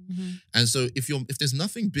than you. And so if there's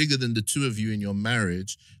nothing bigger than the two of you in your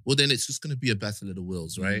marriage, well, then it's just going to be a battle of the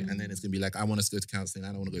wills, right? And then it's going to be like, I want us to go to counseling, I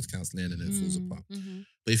don't want to go to counseling, and then it falls apart.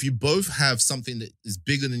 But if you both have something that is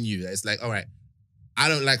bigger than you, it's like, all right, I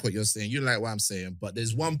don't like what you're saying, you don't like what I'm saying, but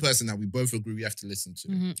there's one person that we both agree we have to listen to.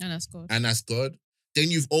 And that's God. And that's God. Then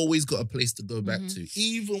you've always got a place to go back to,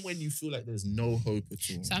 even when you feel like there's no hope at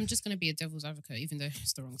all. So I'm just going to be a devil's advocate, even though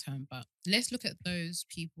it's the wrong term, but let's look at those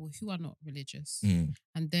people who are not religious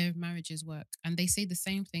and their marriages work. And they say the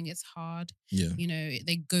same thing, it's hard. You know,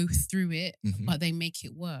 they go through it, but they make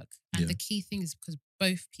it work. And the key thing is because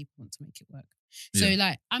both people want to make it work. So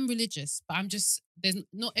like, I'm religious, but there's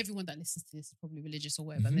not everyone that listens to this is probably religious or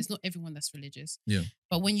whatever. And there's not everyone that's religious.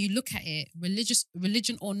 But when you look at it,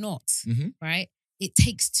 religion or not, right? It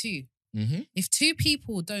takes two. If two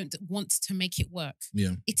people don't want to make it work,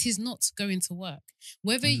 it is not going to work.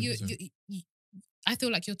 Whether you I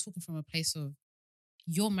feel like you're talking from a place of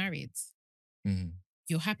you're married.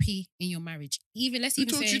 You're happy in your marriage. Let's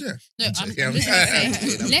even say, you that? No, I'm I'm joking. just gonna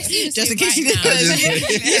say, let's even Just say in case you right didn't now. know.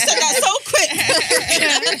 You said that so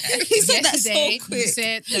quick. He said that Yesterday, so you quick.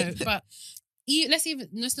 said no, but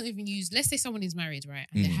let's not even use. Let's say someone is married, right,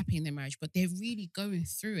 and they're happy in their marriage, but they're really going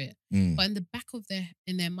through it. But in the back of their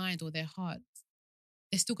mind or their heart,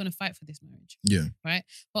 they're still going to fight for this marriage. Right.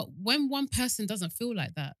 But when one person doesn't feel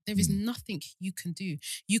like that, there is nothing you can do.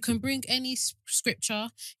 You can bring any scripture,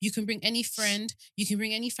 you can bring any friend, you can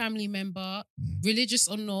bring any family member, religious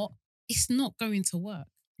or not. It's not going to work.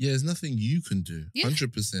 Yeah, there's nothing you can do.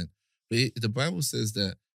 100%. But the Bible says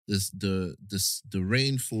that the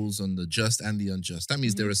rain falls on the just and the unjust. That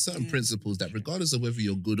means there are certain principles that, regardless of whether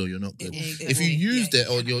you're good or you're not good, if you used it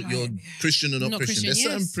or you're Christian or not Christian, there's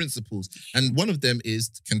certain principles, and one of them is,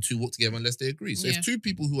 can two walk together unless they agree? So if two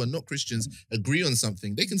people who are not Christians agree on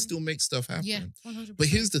something, they can still make stuff happen. Yeah, 100%. But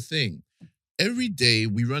here's the thing. Every day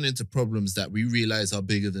we run into problems that we realize are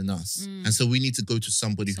bigger than us. And so we need to go to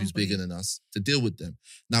somebody who's bigger than us to deal with them.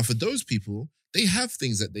 Now, for those people, they have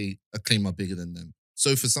things that they claim are bigger than them.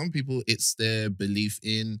 So for some people, it's their belief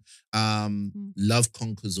in love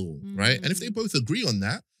conquers all, right? And if they both agree on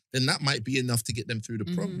that, then that might be enough to get them through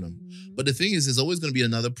the problem. But the thing is, there's always going to be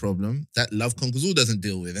another problem that love conquers all doesn't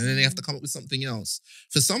deal with. And then they have to come up with something else.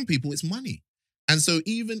 For some people, it's money. And so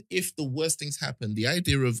even if the worst things happen, the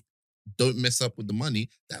idea of don't mess up with the money,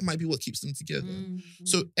 that might be what keeps them together.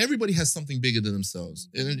 So everybody has something bigger than themselves.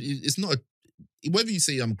 And it's not, whether you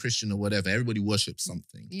say I'm Christian or whatever, everybody worships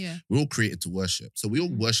something. Yeah. We're all created to worship. So we all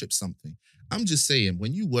worship something. I'm just saying,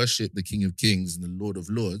 when you worship the King of Kings and the Lord of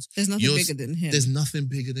Lords, There's nothing bigger than him. There's nothing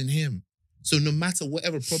bigger than him. So no matter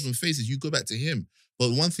whatever problem faces, you go back to him.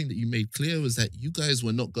 But one thing that you made clear was that you guys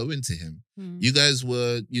were not going to him. You guys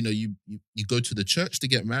were, you go to the church to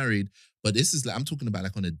get married, but this is like, I'm talking about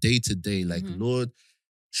like on a day-to-day, like, Lord,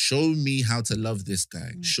 show me how to love this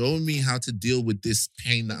guy. Show me how to deal with this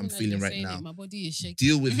pain that I'm feeling right now. My body is shaking.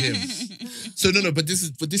 Deal with him. So no, but this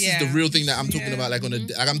is the real thing that I'm talking about. Like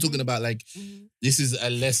I'm talking about like, this is a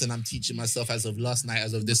lesson I'm teaching myself as of last night,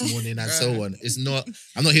 as of this morning, and so on. It's not,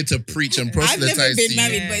 I'm not here to preach and proselytize. I've never been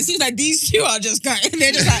married, but it seems like these two are just going,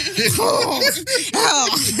 they're just like, oh.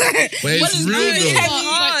 But it's real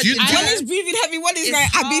though. One is breathing heavy, one is like,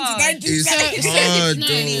 I've been to It's hard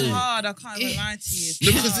It's though. hard. I can't even lie to you.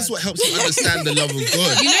 No, because this is what helps you understand the love of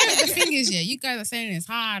God. You know, the thing is, you guys are saying it's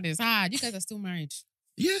hard. You guys are still married.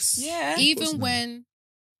 Yes. Yeah. Even when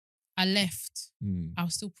I left, I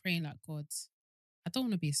was still praying like, God, I don't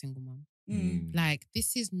want to be a single mom. Like,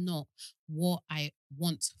 this is not what I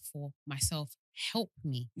want for myself. Help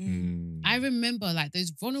me. I remember like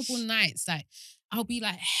those vulnerable nights, like I'll be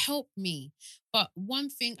like, help me. But one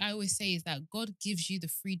thing I always say is that God gives you the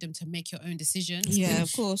freedom to make your own decisions. Yeah,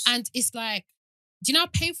 of course. And it's like, do you know how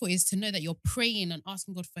painful it is to know that you're praying and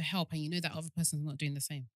asking God for help and you know that other person's not doing the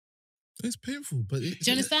same? It's painful, but do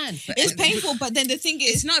you understand? It's painful, but then the thing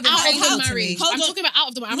is, it's not even out of painful the to marriage. me. I'm talking about out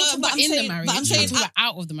of the marriage. I'm not talking about in the marriage. But I'm saying talking about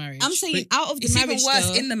out of the marriage. I'm saying out of the It's marriage. even worse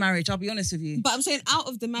though, in the marriage, I'll be honest with you. But I'm saying out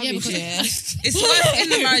of the marriage, because It's worse in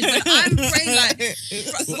the marriage when I'm praying like,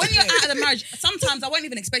 when you're out of the marriage, sometimes I won't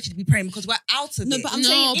even expect you to be praying because we're out of it. But I'm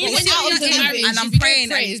saying but even when out you're of the in marriage, and I'm if you don't praying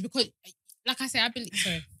pray, and- it's because, like I said, I believe.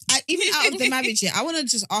 Sorry. even out of the marriage, I want to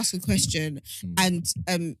just ask a question, and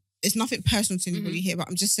it's nothing personal to anybody here, but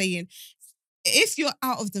I'm just saying, if you're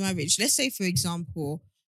out of the marriage, let's say for example,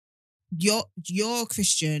 you're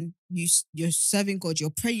Christian, you're serving God,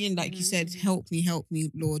 you're praying like you said, help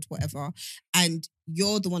me, Lord, whatever, and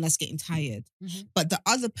you're the one that's getting tired, but the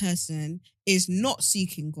other person is not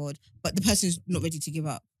seeking God, but the person's not ready to give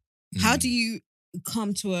up. How do you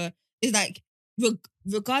come to it's like,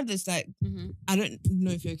 regardless, like, I don't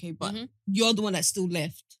know if you're okay, but you're the one that's still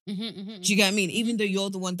left. Do you get what I mean? Even though you're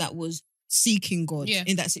the one that was seeking God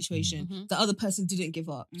in that situation, the other person didn't give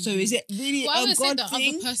up. So is it really a God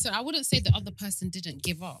thing? I wouldn't say the other person didn't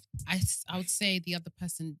give up. I would say the other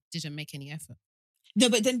person didn't make any effort. No,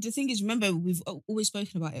 but then the thing is, remember, we've always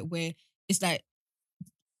spoken about it where it's like,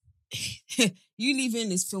 you leaving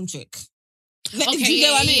this film trick. Okay, do you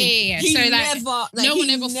get what I mean? Yeah. He So, like, never, no one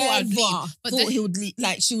ever thought I'd leave. But thought he would leave,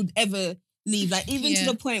 like she would ever leave. Like even to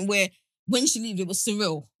the point where when she leave, it was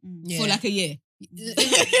surreal for like a year.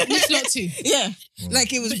 It's not too. Yeah.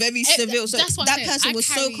 Like it was very surreal. So that's what that I'm saying. person was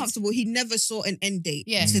so comfortable. He never saw an end date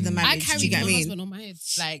to the I marriage. Do you carried get my what I mean? husband on my head.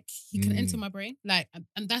 Like he can enter my brain. Like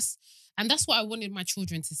and that's what I wanted my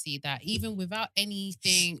children to see, that even without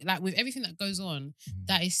anything, like with everything that goes on,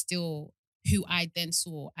 that is still who I then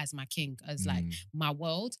saw as my king, as like my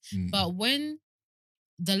world. But when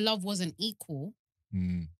the love wasn't equal,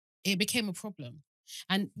 it became a problem.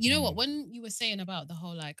 And you know what? When you were saying about the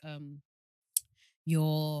whole like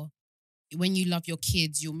when you love your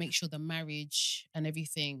kids, you'll make sure the marriage and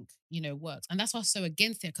everything, works. And that's why I'm so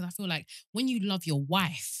against it, because I feel like when you love your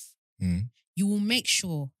wife, you will make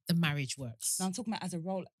sure the marriage works. No, I'm talking about as a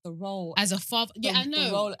role, the role as a father. Yeah, I know.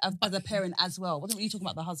 The role as a parent as well. Wasn't really talking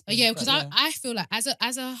about the husband. Yeah, because I feel like as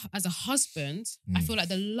a husband, I feel like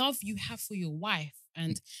the love you have for your wife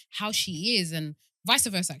and how she is, and vice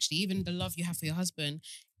versa. Actually, even the love you have for your husband,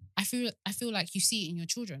 I feel like you see it in your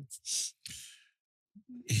children.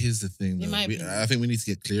 Here's the thing, though. I think we need to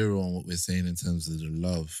get clearer on what we're saying in terms of the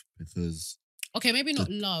love, because okay, maybe not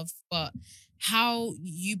love, but how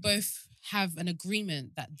you both have an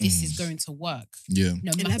agreement that this is going to work, Yeah.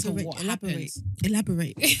 no matter what happens.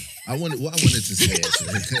 Elaborate. What I wanted to say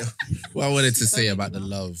actually, what I wanted to say about the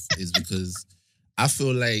love is because I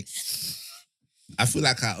feel like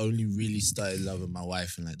I only really started loving my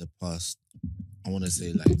wife in like the past, I want to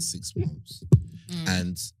say like 6 months.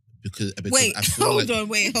 And because Wait, I feel hold like,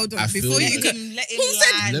 on. I feel Before like- you Let go. him Who land.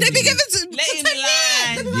 said Let they've been me- given to Let for him 10 years?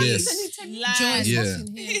 land. They've been married Yes. 10 years. Joy is Yeah.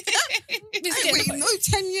 watching here. Let's get Wait, the- no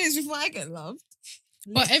 10 years before I get loved.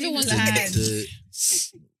 But everyone's Let him like- land.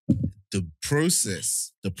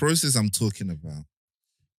 the process I'm talking about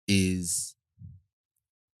is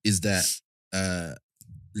that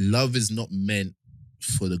love is not meant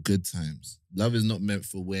for the good times. Love is not meant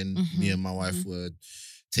for when me and my wife were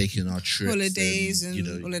taking our trips, Holidays and you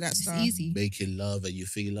know, all of that It's stuff. easy. making love, and you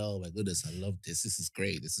feel, oh my goodness, I love this. This is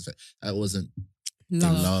great. That wasn't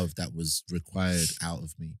Love. the love that was required out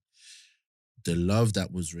of me. The love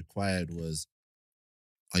that was required was,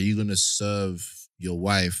 are you going to serve your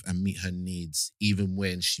wife and meet her needs even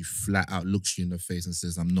when she flat out looks you in the face and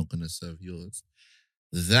says, I'm not going to serve yours?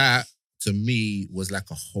 That, to me, was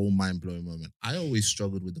like a whole mind-blowing moment. I always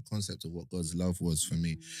struggled with the concept of what God's love was for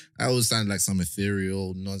me. I always sounded like some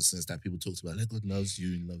ethereal nonsense that people talked about, like God loves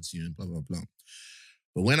you and blah, blah, blah.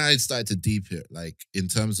 But when I started to deep it, like in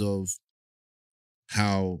terms of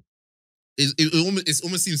how it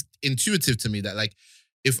almost seems intuitive to me that like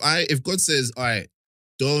if God says, all right,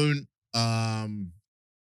 don't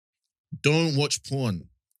watch porn,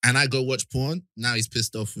 and I go watch porn, now he's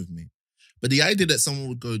pissed off with me. But the idea that someone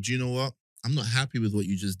would go, do you know what? I'm not happy with what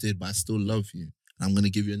you just did, but I still love you. And I'm going to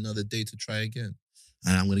give you another day to try again.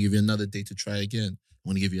 And I'm going to give you another day to try again. I'm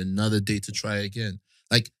going to give you another day to try again.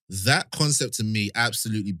 Like that concept to me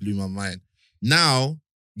absolutely blew my mind. Now,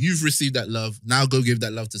 you've received that love. Now go give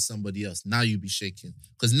that love to somebody else. Now you be shaking.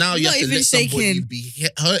 Because now you Not have to even let somebody shaking. be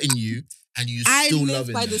hurting you and you I still live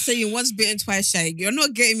loving by them. the saying, once bitten, twice shy. You're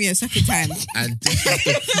not getting me a second time. And this is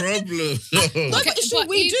the problem. No, Okay, but it's true, but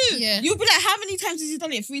we if- do. yeah. You'll be like, how many times has he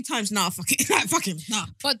done it? 3 times? Nah, fuck it. Like, fuck him. Nah.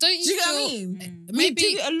 But don't Do you you know feel what I mean? We maybe do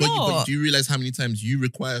it a But lot. do you realize how many times you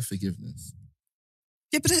require forgiveness?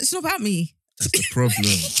 Yeah, but it's not about me. That's the problem.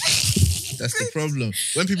 That's the problem.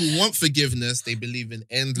 When people want forgiveness, they believe in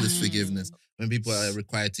endless forgiveness. When people are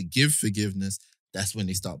required to give forgiveness, that's when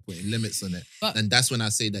they start putting limits on it. But- And that's when I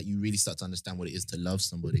say that you really start to understand what it is to love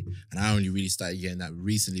somebody. And I only really started getting that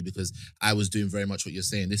recently because I was doing very much what you're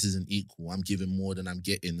saying. This isn't equal. I'm giving more than I'm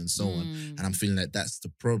getting and so on. And I'm feeling like that's the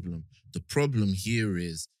problem. The problem here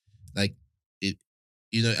is like, it.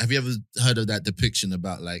 You know, have you ever heard of that depiction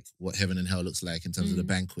about like what heaven and hell looks like in terms of the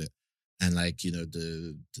banquet? And like, you know,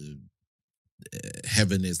 the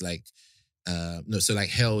heaven is like, so like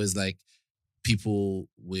hell is like people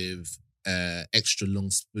with extra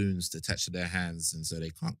long spoons attached to their hands, and so they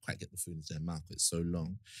can't quite get the food into their mouth. It's so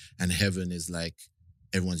long. And heaven is like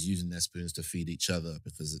everyone's using their spoons to feed each other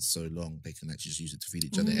because it's so long. They can actually just use it to feed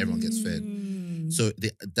each other. Everyone gets fed. So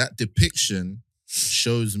that depiction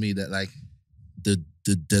shows me that like the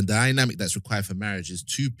dynamic that's required for marriage is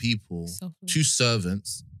 2 people, Selfless. 2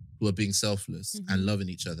 servants who are being selfless and loving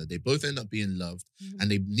each other. They both end up being loved, and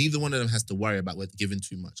neither one of them has to worry about giving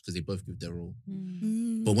too much because they both give their all.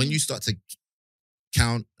 But when you start to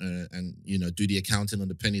count and you know do the accounting on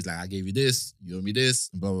the pennies, like I gave you this, you owe me this,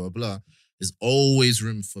 and blah blah blah, there's always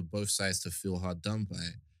room for both sides to feel hard done by.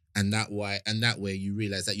 And that way you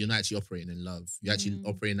realize that you're not actually operating in love. You're actually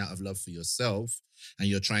operating out of love for yourself, and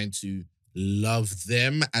you're trying to love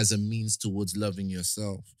them as a means towards loving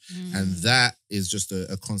yourself. And that is just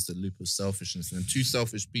a constant loop of selfishness. And 2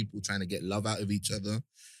 selfish people trying to get love out of each other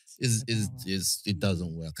is it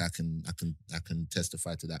doesn't work. I can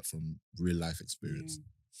testify to that from real life experience.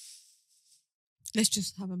 Let's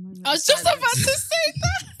just have a moment. I was just about to say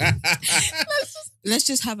that. Let's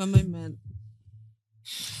just have a moment.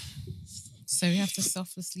 So we have to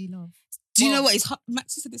selflessly love. Do you know what? It's hard.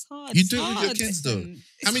 Max said it's hard. You It's do it with your hard. kids though. It's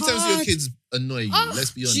How many times do your hard. kids annoy you? Oh,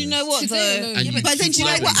 Let's be honest. Do you know what Today though? alone. And you But then do you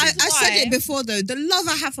know treat what? them. I said Why? it before though. The love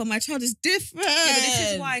I have for my child is different. Yeah, but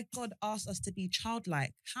this is why God asked us to be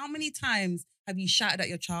childlike. How many times have you shouted at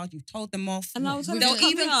your child? You've told them off. And I was They'll having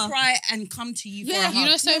even come here. cry and come to you for a Yeah, hug. You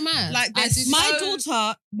know, so mad. Like, I there's do- My so-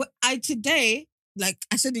 daughter, today, like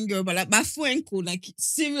I said in Yoruba, like my phone call, like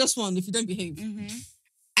serious one if you don't behave. Mhm.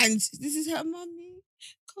 And this is her mommy,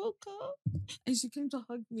 Coco. And she came to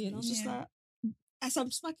hug me. And I was just Yeah. like, as I'm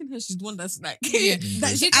smacking her, she's the one that's like, Yeah.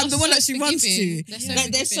 that Kids I'm are the one so that she runs to. forgiving. They're so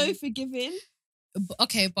Like they're so forgiving. forgiving.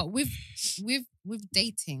 Okay, but with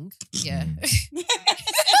dating, yeah.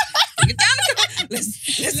 Let's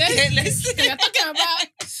We're talking about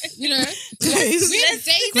You know, Grace, we're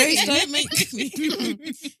dating. Grace, don't make me.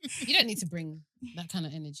 You don't need to bring that kind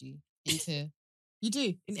of energy into You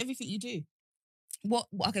do in everything you do. What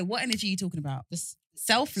energy are you talking about? this.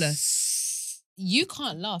 Selfless. You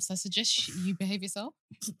can't laugh, so I suggest you behave yourself.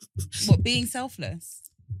 What, being selfless?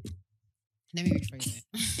 Let me rephrase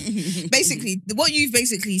it. Basically, what you've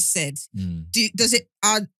basically said. Is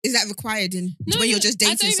that required in when you're just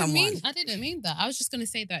dating someone? I didn't mean that. I was just gonna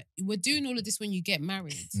say that we're doing all of this when you get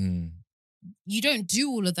married. You don't do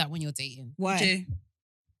all of that when you're dating. Why?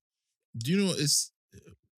 Do you know what it's?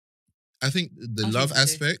 I think the love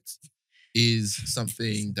aspect is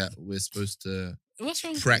something that we're supposed to What's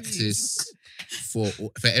wrong practice for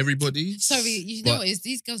everybody. Sorry, you know what it is?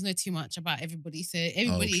 These girls know too much about everybody, so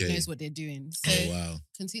everybody knows what they're doing. So wow.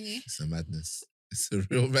 Continue. It's a madness. It's a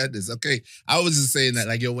real madness. Okay. I was just saying that,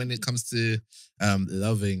 like, when it comes to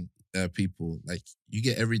loving people, like, you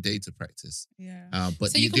get every day to practice. Yeah.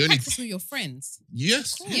 But so you can practice with your friends.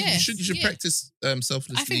 Yes. You should practice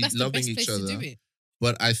selflessly I think that's loving the best each place other. to do it.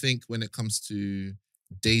 But I think when it comes to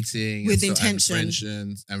dating with and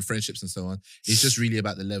intention and friendships and so on, it's just really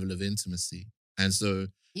about the level of intimacy. And so,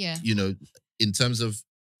 you know, in terms of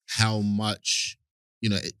how much, you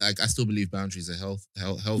know, like, I still believe boundaries are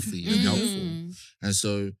healthy and helpful. And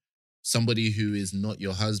so somebody who is not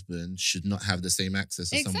your husband should not have the same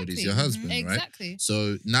access as somebody who's your husband, right? Exactly.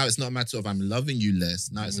 So now it's not a matter of I'm loving you less.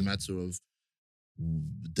 Now it's a matter of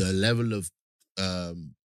the level of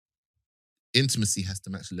intimacy has to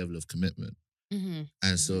match the level of commitment.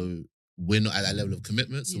 And so we're not at that level of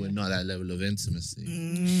commitment, so we're not at that level of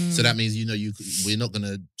intimacy. So that means, you know, we're not going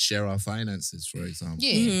to share our finances, for example.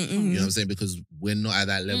 You know what I'm saying? Because we're not at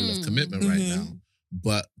that level of commitment right now.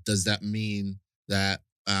 But does that mean that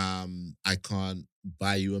I can't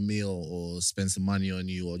buy you a meal or spend some money on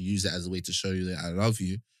you or use it as a way to show you that I love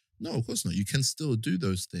you? No, of course not. You can still do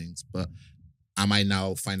those things, but am I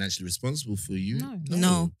now financially responsible for you?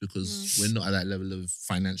 No. Because we're not at that level of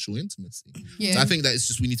financial intimacy. Yeah. So I think that it's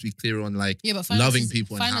just we need to be clear on, like, but loving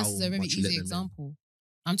people and how finance is a very much you let easy them example.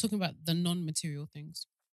 I'm talking about the non-material things.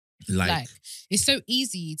 in. Like, it's so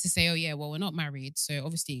easy to say, oh yeah, well, we're not married, so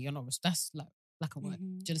obviously you're not. That's like a word. Do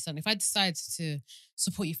you understand? If I decide to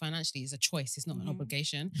support you financially, it's a choice. It's not an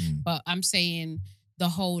obligation. But I'm saying the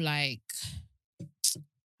whole, like,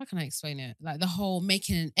 how can I explain it? Like, the whole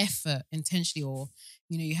making an effort intentionally, or,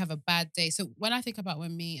 you know, you have a bad day. So when I think about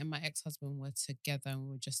when me and my ex-husband were together and we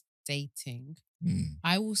were just dating,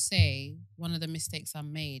 I will say one of the mistakes I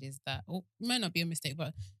made is that, or it might not be a mistake,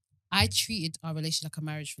 but I treated our relationship like a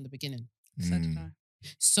marriage from the beginning. So did I.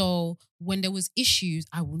 So when there was issues,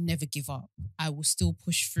 I will never give up. I will still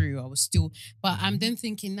push through. But I'm then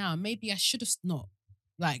thinking now, maybe I should have not.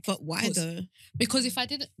 Like, but why though? Because if I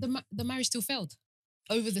did, the marriage still failed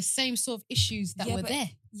over the same sort of issues that were there.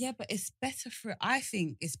 Yeah, but it's better I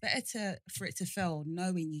think it's better for it to fail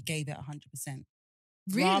knowing you gave it 100%.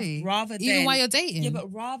 Really? Rather than, even while you're dating? Yeah,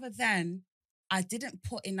 but rather than I didn't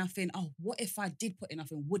put enough in. Oh, what if I did put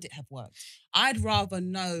enough in? Would it have worked? I'd rather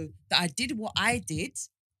know that I did what I did,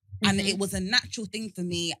 and it was a natural thing for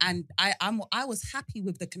me, and I was happy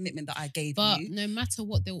with the commitment that I gave you. But no matter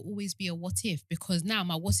what, there will always be a what if, because now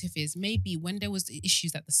my what if is maybe when there was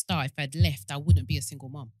issues at the start, if I'd left, I wouldn't be a single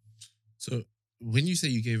mom. So when you say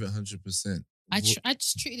you gave it 100%, I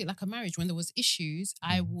just treated it like a marriage. When there was issues,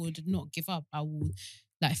 I would not give up. I would,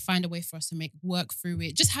 like, find a way for us to work through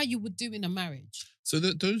it, just how you would do in a marriage. So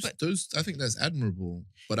those, I think that's admirable.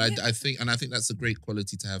 But I think that's a great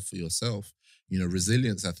quality to have for yourself. You know,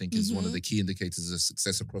 resilience, I think, is one of the key indicators of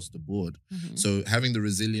success across the board. So having the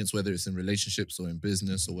resilience, whether it's in relationships or in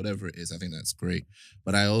business or whatever it is, I think that's great.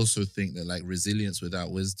 But I also think that, like, resilience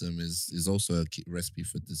without wisdom is also a key recipe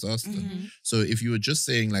for disaster. So if you were just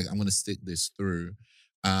saying, like, I'm going to stick this through,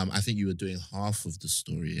 I think you were doing half of the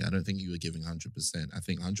story. I don't think you were giving 100%. I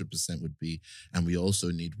think 100% would be, and we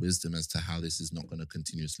also need wisdom as to how this is not going to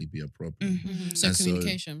continuously be a problem. So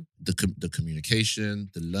communication. So the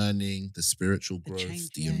communication, the learning, the spiritual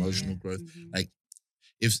growth, the emotional growth. Like,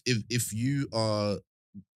 if you are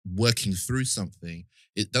working through something,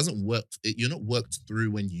 it doesn't work. You're not worked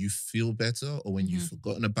through when you feel better or when you've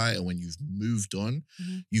forgotten about it or when you've moved on.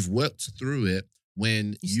 You've worked through it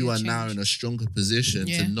when you are now in a stronger position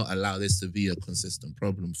to not allow this to be a consistent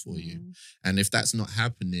problem for you. And if that's not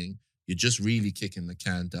happening, you're just really kicking the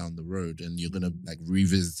can down the road, and you're going to, like,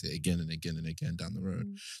 revisit it again and again and again down the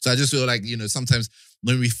road. So I just feel like, you know, sometimes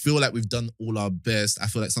when we feel like we've done all our best, I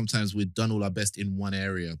feel like sometimes we've done all our best in one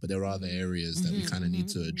area, but there are other areas that we kind of need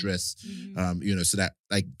to address, you know, so that,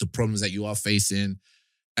 like, the problems that you are facing,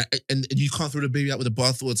 and you can't throw the baby out with the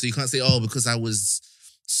bathwater. So you can't say, oh, because I was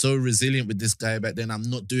so resilient with this guy back then. I'm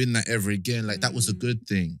not doing that ever again. Like that was a good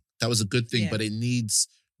thing. That was a good thing, but it needs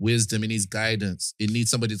wisdom. It needs guidance. It needs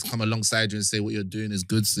somebody to come alongside you and say, what you're doing is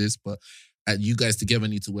good, sis, but you guys together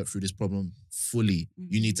need to work through this problem fully.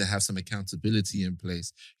 You need to have some accountability in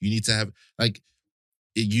place. You need to have,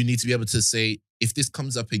 you need to be able to say, if this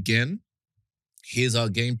comes up again, here's our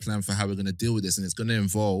game plan for how we're going to deal with this. And it's going to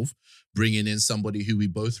involve bringing in somebody who we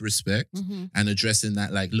both respect and addressing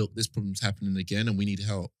that, like, look, this problem's happening again and we need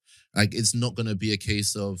help. Like, it's not going to be a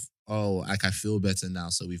case of, oh, like, I feel better now,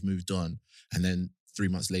 so we've moved on. And then 3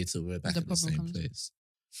 months later, we're back at the same place.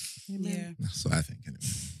 Amen. Yeah. That's what I think, anyway.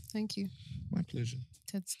 Thank you. My pleasure.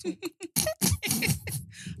 Ted's talk.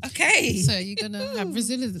 Okay. So you're gonna have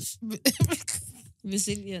resilience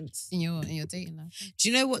Resilience. in your dating life. Do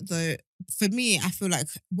you know what though? For me, I feel like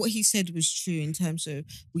what he said was true in terms of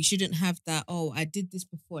we shouldn't have that, oh, I did this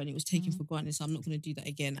before and it was taken for granted, so I'm not going to do that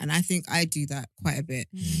again. And I think I do that quite a bit.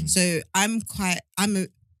 So I'm quite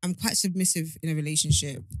submissive in a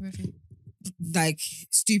relationship. Like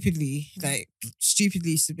stupidly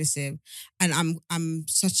submissive. And I'm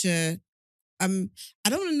such a I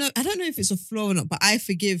don't know if it's a flaw or not, but I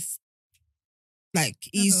forgive like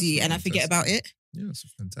easy and I forget about it. Yeah, that's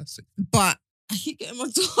fantastic. But I keep getting my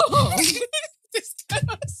door.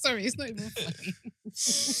 Sorry, it's not even funny.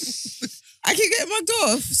 I keep getting my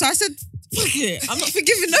door. So I said, fuck it. I'm not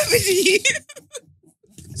forgiving nobody.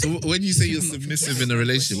 So when you say you're submissive in a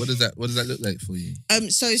relationship, what does that look like for you?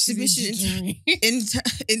 So submission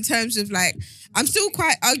in terms of like, I'm still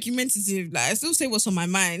quite argumentative. Like I still say what's on my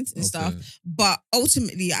mind and stuff. But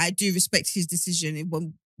ultimately, I do respect his decision.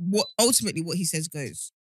 What he says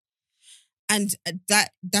goes. And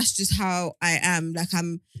that's just how I am. Like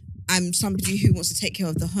I'm somebody who wants to take care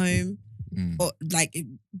of the home. Or like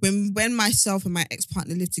when myself and my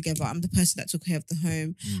ex-partner lived together, I'm the person that took care of the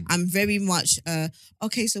home. I'm very much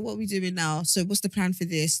okay, so what are we doing now? So what's the plan for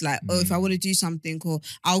this? Like, oh, if I want to do something, or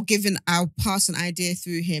I'll pass an idea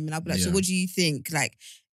through him and I'll be like, so what do you think? Like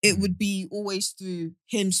it would be always through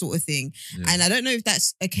him sort of thing. And I don't know if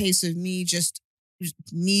that's a case of me just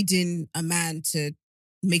needing a man to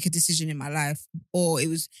make a decision in my life, or it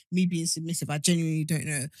was me being submissive. I genuinely don't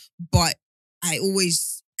know. But I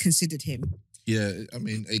always considered him. Yeah, I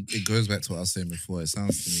mean, it goes back to what I was saying before. It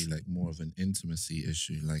sounds to me like more of an intimacy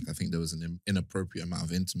issue. Like, I think there was an inappropriate amount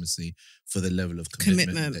of intimacy for the level of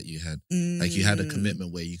commitment that you had. Like, you had a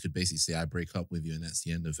commitment where you could basically say, I break up with you and that's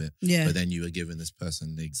the end of it. Yeah. But then you were giving this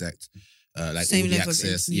person the exact, like, same all the level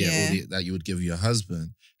access, of, that you would give your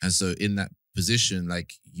husband. And so in that position,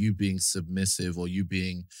 like, you being submissive or you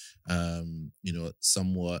being,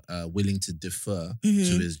 somewhat willing to defer to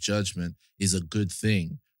his judgment is a good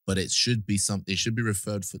thing. But it should be it should be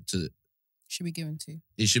referred to. Should be given to.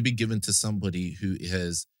 It should be given to somebody who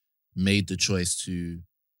has made the choice to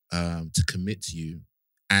commit to you,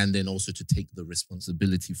 and then also to take the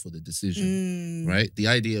responsibility for the decision. Right? The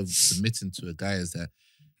idea of submitting to a guy is that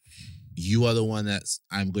you are the one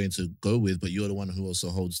I'm going to go with, but you're the one who also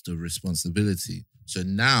holds the responsibility. So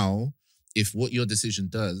now, if what your decision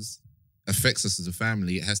does affects us as a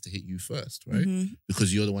family, it has to hit you first, right?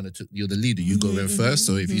 Because you're the one you're the leader. You go in first.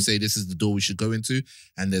 So if you say this is the door we should go into,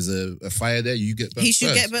 and there's a fire there, you get burnt He should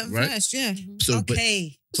first, get burnt right? first, yeah. So,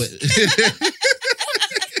 okay. But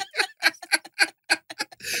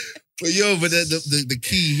the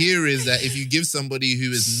key here is that if you give somebody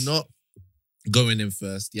who is not going in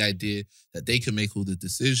first, the idea that they can make all the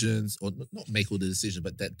decisions, or not make all the decisions,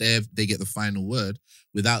 but that they get the final word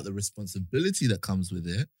without the responsibility that comes with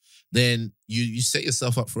it, then you set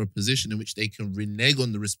yourself up for a position in which they can renege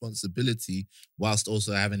on the responsibility whilst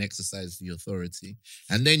also having exercised the authority.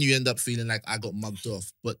 And then you end up feeling like I got mugged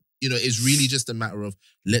off. But, it's really just a matter of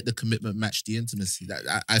let the commitment match the intimacy.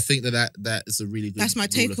 I think that is a really good. That's my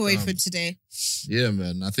rule of takeaway thumb. for today. Yeah,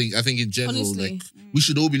 man. I think in general, Honestly. like, we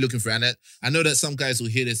should all be looking for it. And I know that some guys will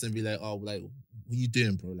hear this and be like, oh, like, what are you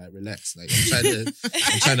doing, bro? Like, relax. Like,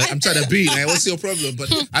 I'm trying to be. Like, what's your problem?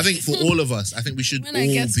 But I think for all of us, I think we should all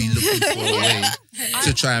be looking for a way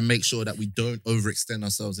to try and make sure that we don't overextend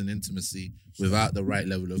ourselves in intimacy without the right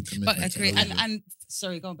level of commitment. But agree. And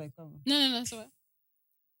sorry, go on, babe. Go on. No, it's all right.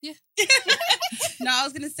 Yeah. No, I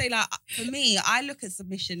was gonna say, like, for me, I look at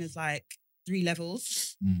submission as like 3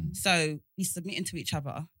 levels. So we submitting to each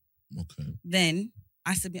other. Okay. Then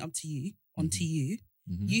I submit onto you.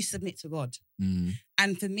 You submit to God.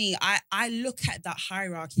 And for me, I look at that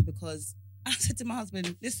hierarchy because I said to my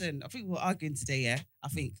husband, listen, I think we're arguing today, yeah? I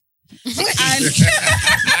think.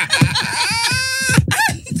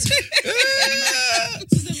 And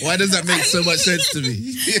Why does that make so much sense to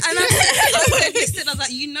me? And I said, listen, I was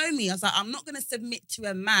like, you know me. I was like, I'm not going to submit to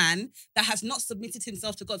a man that has not submitted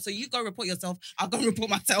himself to God. So you go report yourself. I'll go report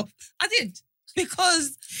myself. I did.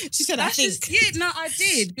 Because She said, I think. I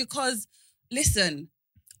did. Because, listen,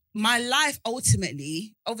 my life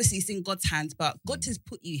ultimately, obviously it's in God's hands, but God has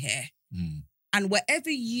put you here. Mm. And whatever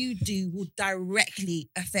you do will directly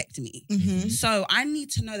affect me. Mm-hmm. So I need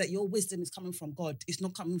to know that your wisdom is coming from God. It's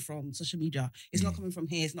not coming from social media. It's not coming from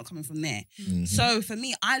here. It's not coming from there. Mhm. So for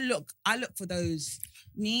me, I look for those.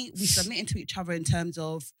 We submit into each other in terms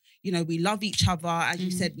of, we love each other. As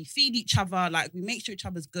you said, we feed each other. Like, we make sure each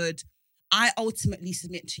other's good. I ultimately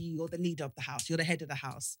submit to you. You're the leader of the house. You're the head of the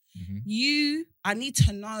house. Mhm. I need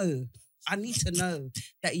to know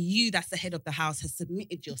that that's the head of the house, has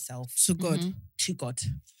submitted yourself To God. Mhm. to God.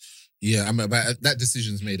 Yeah, I mean, but that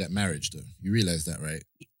decision's made at marriage, though. You realize that, right?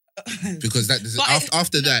 Because But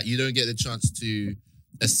after that, you don't get the chance to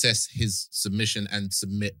assess his submission and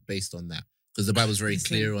submit based on that. Because the Bible's very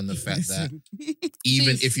clear on the fact that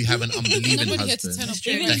even if you have an unbelieving Nobody here to husband, turn up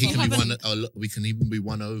Even that if he you can be haven't- we can even be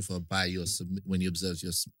won over by when he observes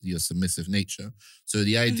your submissive nature. So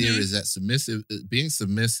the idea is that being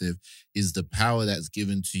submissive is the power that's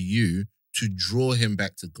given to you to draw him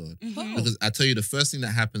back to God. Mhm. Because I tell you, the first thing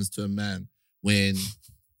that happens to a man when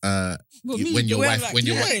Well, me, when the your way wife I'm like, when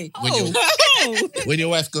your hey. when your Oh. when your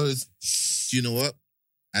wife goes, do you know what?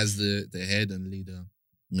 As the head and leader,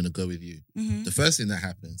 I'm gonna go with you. Mhm. The first thing that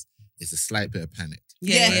happens is a slight bit of panic.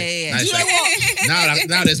 Yeah. Now Do it's you know like, what?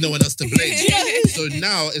 now there's no one else to blame. Yeah. So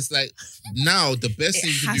now it's like, now the best It thing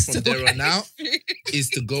you can do has from to there on work. out is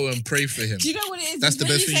to go and pray for him. Do you know what it is? That's It's the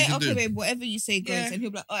when best thing you say, can okay, do. babe, whatever you say goes. Yeah. And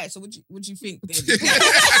he'll be like, all right, so what do you think? Then?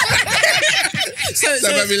 So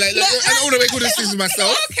I might be like, look, I don't want to make all these things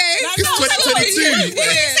myself. Okay. It's 2022. What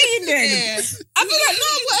are you saying then? Yeah. I'll be like, no,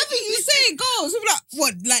 whatever you say goes. He'll be like,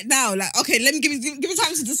 what? Like now? Like, okay, let me give me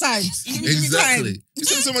time to decide. Give me time. Exactly. You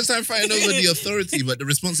spend so much time fighting over the authority, but the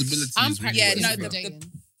responsibility I'm is really practicing Yeah, what no, it's through about.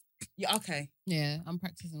 dating. Yeah. Okay. Yeah, I'm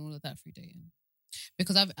practicing all of that through dating.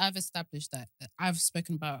 Because I've established that I've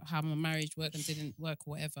spoken about how my marriage worked and didn't work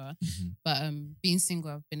or whatever. Mhm. But being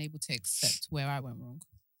single, I've been able to accept where I went wrong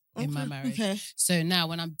in my marriage. Okay. So now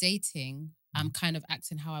when I'm dating, I'm kind of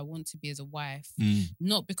acting how I want to be as a wife,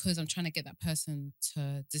 not because I'm trying to get that person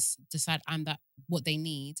to decide I'm that what they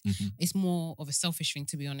need. Mhm. It's more of a selfish thing,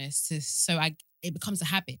 to be honest. It becomes a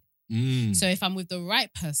habit. Mm. So if I'm with the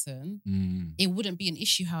right person, Mm. it wouldn't be an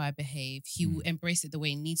issue how I behave. He will embrace it the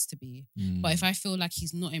way it needs to be. Mm. But if I feel like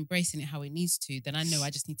he's not embracing it how it needs to, then I know I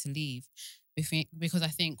just need to leave. Because I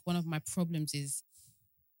think one of my problems is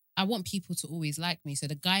I want people to always like me. So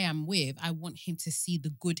the guy I'm with, I want him to see the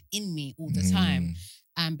good in me all the time.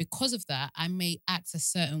 And because of that, I may act a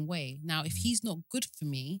certain way. Now, if he's not good for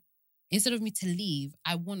me, instead of me to leave,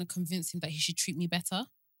 I want to convince him that he should treat me better,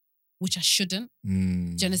 which I shouldn't.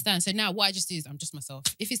 Mm. Do you understand? So now what I just do is I'm just myself.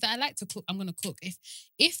 If it's that I like to cook, I'm going to cook.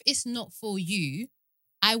 If it's not for you,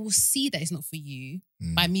 I will see that it's not for you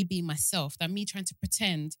by me being myself, than me trying to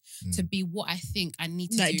pretend to be what I think I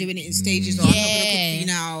need to Like do. doing it in stages. Or I'm not gonna cook for Yeah. you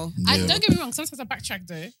now. Yeah. Don't get me wrong. Sometimes I backtrack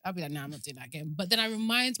though. I'll be like, nah, I'm not doing that again. But then I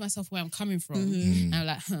remind myself where I'm coming from. Mhm. And I'm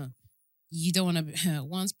like, you don't want to,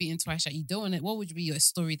 once beaten, twice shot. You don't want to, what would be your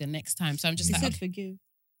story the next time? So I'm just He like, said okay, forgive.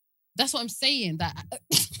 that's what I'm saying.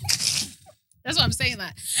 That's what I'm saying.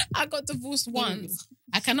 That I got divorced once.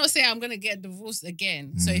 I cannot say I'm going to get divorced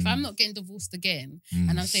again. So if I'm not getting divorced again,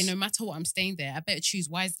 and I'm saying no matter what, I'm staying there, I better choose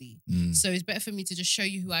wisely. So it's better for me to just show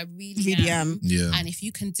you who I really am. Yeah. And if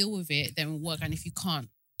you can deal with it, then we'll work. And if you can't,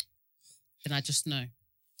 then I just know.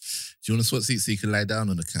 Do you want to swap seats so you can lie down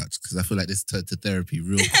on the couch? Because I feel like this turned to therapy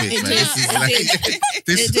real quick. It Like, this did. is like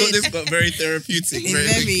It this got very therapeutic very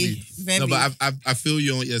quickly. Very. No, but I feel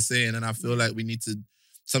you on what you're saying, and I feel like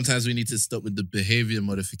sometimes we need to stop with the behavior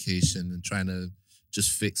modification and trying to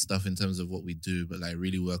just fix stuff in terms of what we do, but like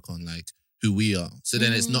really work on like who we are. So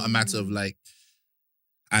then it's not a matter of like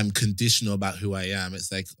I'm conditional about who I am.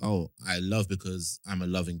 It's like, oh, I love because I'm a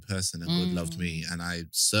loving person and God loved me, and I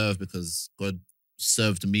serve because God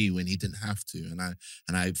served me when he didn't have to,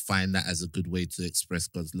 and I find that as a good way to express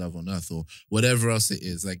God's love on earth, or whatever else it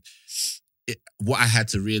is. Like what I had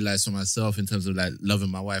to realize for myself in terms of like loving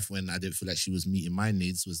my wife when I didn't feel like she was meeting my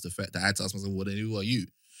needs was the fact that I had to ask myself, well, then who are you?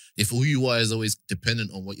 If who you are is always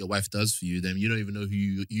dependent on what your wife does for you, then you don't even know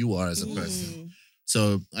who you are as a person.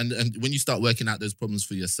 So, and when you start working out those problems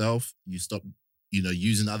for yourself, you stop,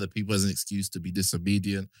 using other people as an excuse to be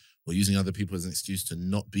disobedient or using other people as an excuse to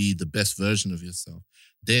not be the best version of yourself,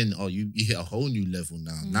 then you hit a whole new level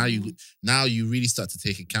now. Now you really start to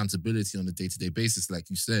take accountability on a day-to-day basis,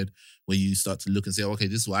 like you said, where you start to look and say, okay,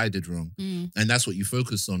 this is what I did wrong. And that's what you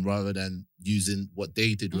focus on rather than using what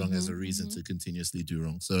they did wrong as a reason to continuously do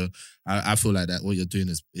wrong. So I feel like that what you're doing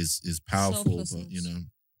is powerful, but you know,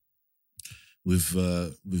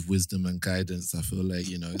 with wisdom and guidance, I feel like,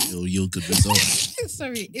 you know, it'll yield good results.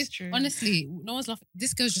 Sorry, it's true. Honestly, no one's laughing.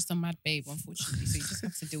 This girl's just a mad babe, unfortunately. So you just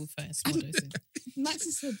have to deal with her in small doses.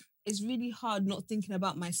 Maxi said it's really hard not thinking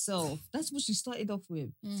about myself. That's what she started off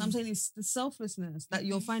with. So I'm saying it's the selflessness that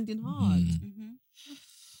you're finding hard.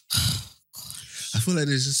 I feel like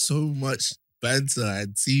there's just so much banter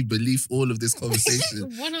and belief all of this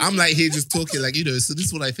conversation. I'm like here just talking like, you know, so this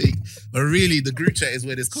is what I think. But really the group chat is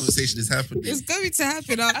where this conversation is happening. It's going to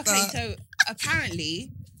happen after. Okay, so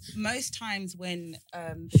apparently most times when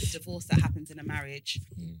divorce that happens in a marriage,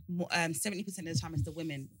 70% of the time it's the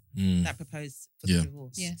women that propose for the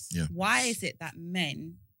divorce. Yes. Yeah. Why is it that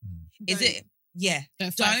men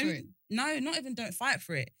Don't fight for it. No, not even don't fight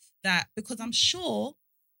for it. That because I'm sure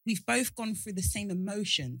we've both gone through the same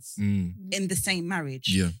emotions in the same marriage.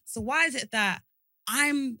 Yeah. So why is it that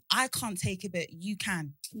I can't take it, but you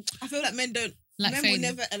can? I feel like men don't. Like Men will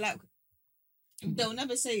never allow. They'll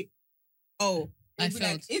never say, "Oh, I they'll be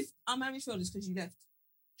like, failed." if our marriage failed, it's because you left."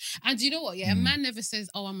 And do you know what? Yeah, a man never says,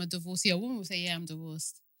 "Oh, I'm a divorcee." A woman will say, "Yeah, I'm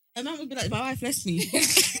divorced." A man would be like, "My wife left me."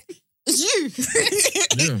 It's you.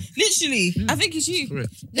 Yeah. Literally, Yeah. I think it's you.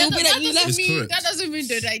 Correct. They'll be like, "You left." It's correct. That doesn't mean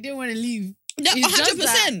that they didn't want to leave. No, It's just 100%.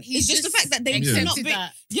 that It's just the fact that they accepted cannot be.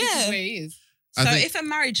 that this is Yeah. where he is. So I think, if a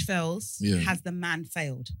marriage fails, Yeah. has the man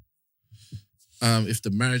failed? if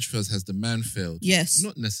the marriage fails, has the man failed? Yes.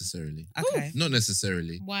 Not necessarily. Okay. Not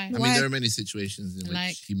necessarily. Why? I mean, there are many situations in which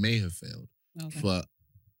Like- he may have failed, Okay. but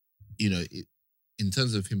you know, in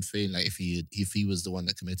terms of him failing, like if he was the one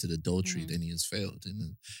that committed adultery, then he has failed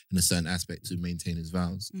in a certain aspect to maintain his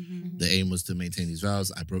vows. Mm-hmm. The aim was to maintain his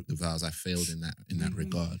vows. I broke the vows. I failed in that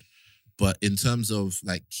regard. But in terms of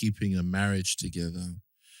like keeping a marriage together,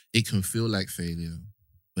 it can feel like failure,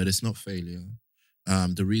 but it's not failure.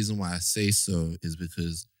 The reason why I say so is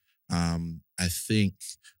because I think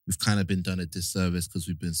we've kind of been done a disservice because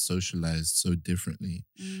we've been socialized so differently.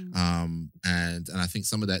 And I think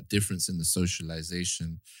some of that difference in the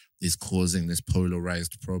socialization is causing this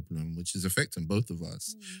polarized problem, which is affecting both of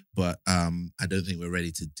us. But I don't think we're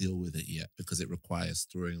ready to deal with it yet because it requires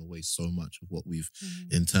throwing away so much of what we've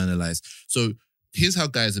internalized. So here's how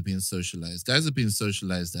guys are being socialized. Guys are being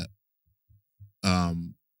socialized that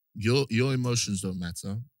your emotions don't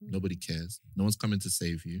matter. Nobody cares. No one's coming to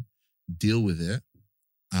save you. Deal with it.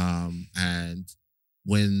 And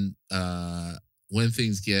when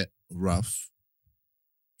things get rough,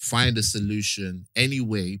 find a solution any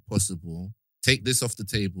way possible. Take this off the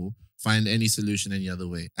table. Find any solution any other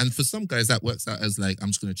way. And for some guys, that works out as like, I'm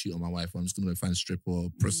just going to cheat on my wife, or I'm just going to go find a stripper or a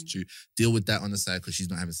prostitute. Deal with that on the side because she's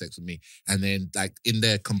not having sex with me. And then like in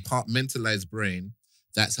their compartmentalized brain,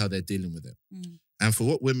 that's how they're dealing with it. And for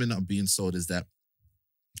what women are being sold is that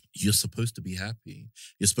you're supposed to be happy.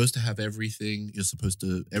 You're supposed to have everything.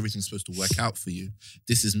 Everything's supposed to work out for you.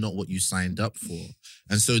 This is not what you signed up for.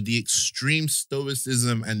 And so the extreme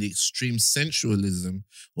stoicism and the extreme sensualism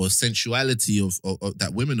or sensuality of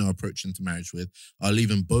that women are approaching to marriage with are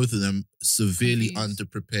leaving both of them severely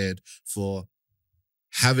underprepared for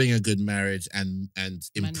having a good marriage and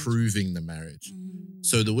improving the marriage.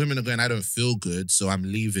 So the women are going, I don't feel good, so I'm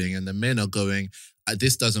leaving. And the men are going,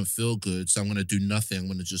 this doesn't feel good, so I'm going to do nothing. I'm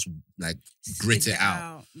going to just like grit it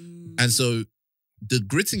out. And so the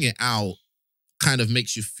gritting it out kind of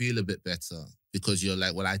makes you feel a bit better because you're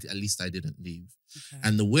like, well, at least I didn't leave. Okay.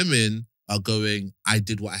 And the women are going, I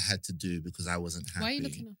did what I had to do because I wasn't happy. Why are you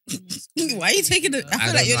looking up? Why are you taking it? I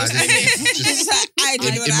feel like you're just like, I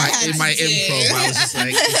did what I had in my to do. improv, I was just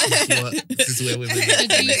like, this is where women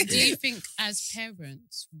So do you think as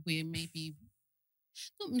parents, we're maybe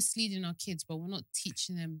not misleading our kids, but we're not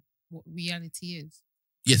teaching them what reality is?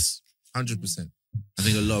 Yes, 100%. I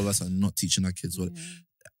think a lot of us are not teaching our kids what...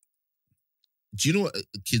 Do you know what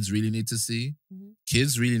kids really need to see?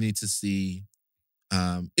 Kids really need to see,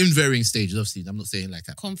 in varying stages, obviously, I'm not saying like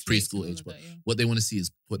at preschool age, but what they want to see is,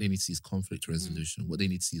 what they need to see is conflict resolution. What they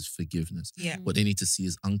need to see is forgiveness. What they need to see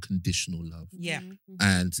is unconditional love.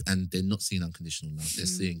 And they're not seeing unconditional love. They're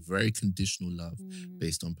seeing very conditional love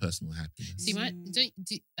based on personal happiness. See,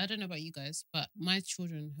 I don't know about you guys, but my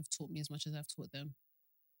children have taught me as much as I've taught them.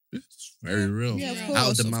 It's very real. Yeah, of course,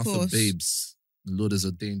 out of the mouth of babes, the Lord has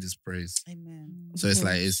ordained this praise. Amen. So it's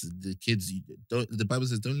like, it's the kids, the Bible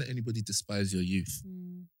says, don't let anybody despise your youth.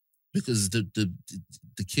 because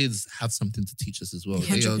the kids have something to teach us as well.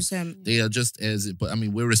 They are 100%. they are just as, but I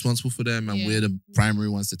mean, we're responsible for them, and Yeah. we're the primary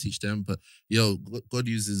ones to teach them. But God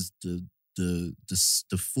uses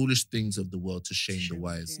the foolish things of the world to shame the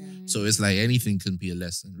wise. Yeah. So it's like anything can be a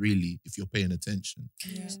lesson, really, if you're paying attention.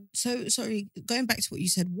 Yeah. So sorry, going back to what you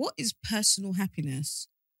said, what is personal happiness?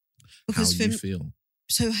 How Because you feel.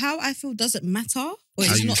 so how I feel doesn't matter, or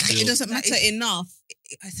How it's you not. feel. It doesn't That matter is- enough.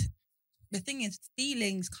 The thing is,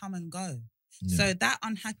 feelings come and go. Yeah. So that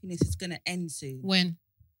unhappiness is going to end soon. When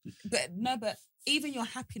But even your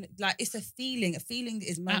happiness, like it's a feeling. A feeling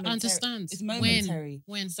is I momentary. understand. It's momentary.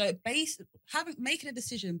 When? So making a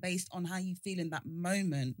decision based on how you feel in that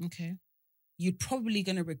moment, Okay. you're probably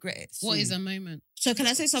going to regret it. What is soon. a moment? So can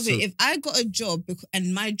I say something? So- If I got a job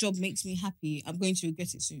and my job makes me happy, I'm going to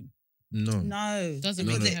regret it soon. No. No, Doesn't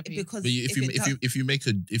make because you happy. Because But if you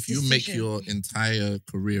make decision. your entire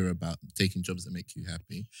career about taking jobs that make you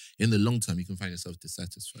happy, in the long term you can find yourself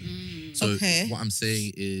dissatisfied. Mm. So Okay. what I'm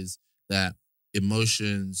saying is that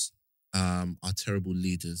emotions are terrible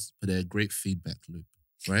leaders, but they're a great feedback loop,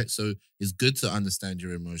 right? So it's good to understand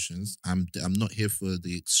your emotions. I'm not here for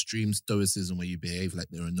the extreme stoicism where you behave like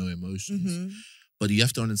there are no emotions, Mhm. but you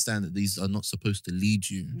have to understand that these are not supposed to lead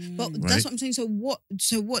you. But Mm. Right. that's what I'm saying. So what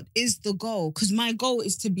is the goal? Because my goal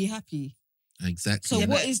is to be happy. Exactly. So Yeah,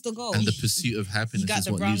 what but- is the goal? And the pursuit of happiness got is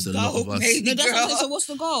the what wrong leaves a lot of goal, us. maybe. no, that's what I'm saying. girl. So what's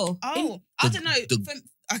the goal? I the- don't know. the-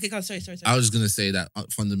 Okay, go on. Sorry. I was going to say that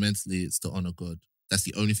fundamentally it's to honor God. That's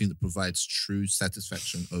the only thing that provides true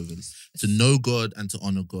satisfaction over this. To know God and to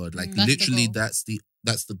honor God. Like That's the literally goal.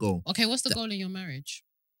 that's the goal. Okay, what's the goal in your marriage?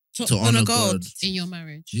 To honor God. In your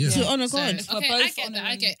marriage? Yeah. To honor So, God. If we're okay, both I get that. I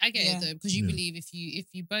honouring- get yeah. it though, because you Yeah. believe if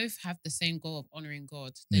you both have the same goal of honoring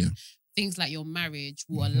God, then Yeah. things like your marriage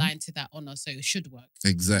will Mhm. align to that honor, so it should work.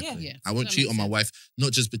 Exactly. Yeah. I won't That cheat makes on my sense. wife,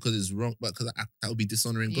 not just because it's wrong, but because that would be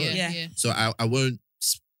dishonoring God. Yeah, Yeah. yeah. So I won't,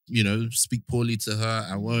 speak poorly to her.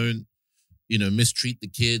 I won't, mistreat the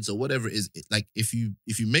kids or whatever it is. Like if you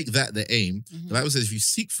make that the aim, Mhm. the Bible says if you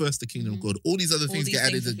seek first the kingdom of Mhm. God, all these other All things these get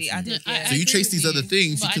added things will to be you. added, No, yeah. So you agree chase with these other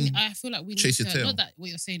things, but you can I feel like we chase need your to, tail. not that what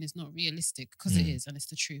you're saying is not realistic, because it Mm. is and it's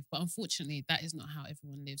the truth. But unfortunately, that is not how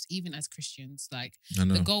everyone lives, even as Christians. Like I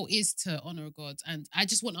know. the goal is to honor God, and I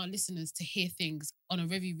just want our listeners to hear things on a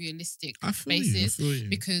very realistic I feel basis, you.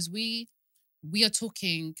 because we are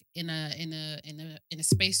talking in a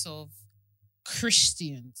space of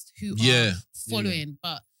Christians who Yeah, are following,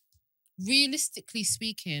 but realistically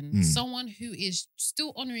speaking, Mm. someone who is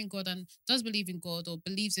still honoring God and does believe in God or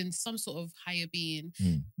believes in some sort of higher being,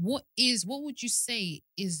 Mm. what would you say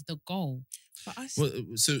is the goal? But I, Well,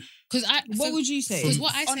 so Because What would you say? Because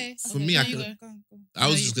what I on- say for me, I you can- go. I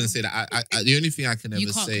was No, just you gonna go. say that I the only thing I can You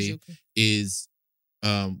ever can't 'cause say you're is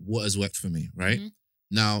what has worked for me, right? Mhm.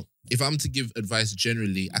 Now, if I'm to give advice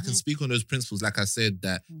generally, I can Mhm. speak on those principles, like I said,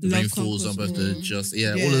 that the Love rain falls on both the conquers just, all.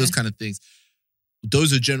 all of Yeah. those kind of things.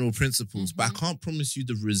 Those are general principles, but I Mhm. can't promise you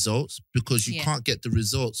the results because you Yeah. can't get the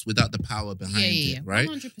results without the power behind it, right?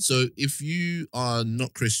 100%. So if you are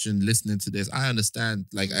not Christian listening to this, I understand.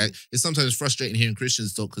 Like, it's sometimes frustrating hearing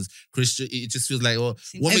Christians talk because Christian, it just feels like, what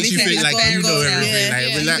makes you Everything feel is like going you know well. everything? Yeah. Like,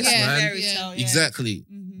 Yeah. relax, Yeah. man. Fairy Yeah. tale, yeah. Exactly.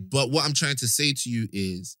 Mhm. But what I'm trying to say to you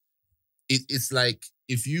is, it's like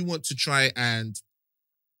if you want to try and,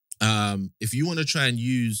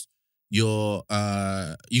 use your,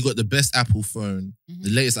 you got the best Apple phone, Mhm. the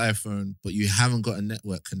latest iPhone, but you haven't got a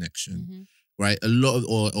network connection, Mhm. right? A lot of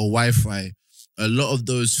or Wi-Fi, a lot of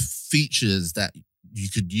those features that you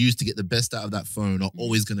could use to get the best out of that phone are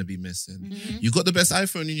always going to be missing. Mhm. You got the best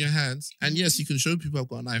iPhone in your hands, and yes, you can show people I've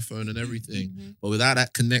got an iPhone and everything, Mhm. but without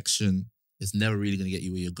that connection, it's never really going to get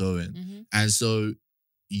you where you're going. Mhm. And so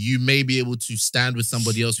you may be able to stand with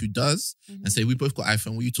somebody else who does Mhm. and say, we both got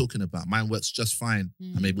iPhone. What are you talking about? Mine works just fine.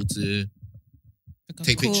 I'm Mhm. able to Pick up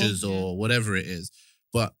take on- pictures or whatever it is.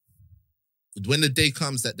 But when the day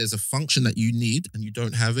comes that there's a function that you need and you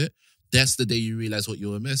don't have it, that's the day you realize what you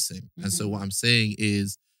were missing. And so Mhm. what I'm saying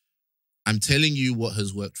is, I'm telling you what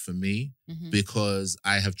has worked for me Mhm. because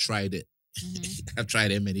I have tried it. Mhm. I've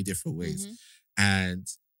tried it in many different ways. Mhm. And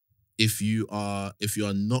if you are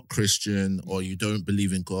not Christian or you don't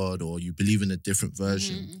believe in God or you believe in a different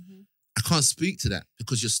version, Mhm. I can't speak to that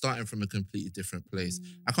because you're starting from a completely different place. Mhm.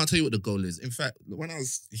 I can't tell you what the goal is. In fact, when I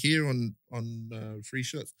was here on Free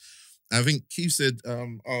Shots, I think Keith said,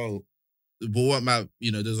 but what about,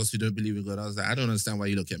 those of us who don't believe in God? I was like, I don't understand why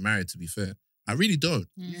you don't get married, to be fair. I really don't.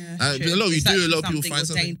 Yeah, A true. lot of you It's do, a actually lot of people something find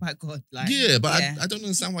something. ordained by God. Like, Yeah, but yeah. I don't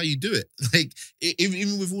understand why you do it. Like,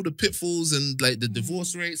 even with all the pitfalls and like the Mm.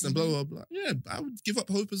 divorce rates and blah, blah, blah. Yeah, I would give up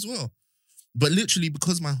hope as well. But literally,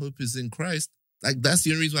 because my hope is in Christ, Like that's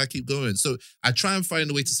the only reason why I keep going. So I try and find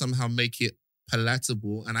a way to somehow make it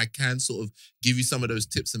palatable, and I can sort of give you some of those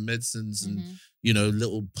tips and medicines and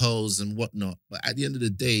little pearls and whatnot. But at the end of the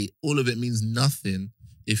day, all of it means nothing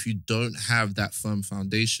if you don't have that firm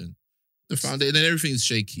foundation. The foundation, and everything's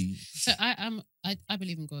shaky. So I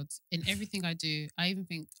believe in God. In everything I do, I even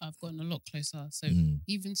think I've gotten a lot closer. So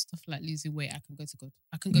even stuff like losing weight, I can go to God.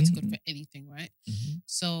 I can go to God for anything, right?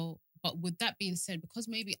 So, but with that being said, because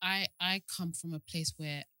maybe I come from a place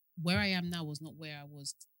where I am now was not where I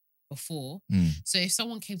was before. So if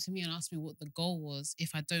someone came to me and asked me what the goal was,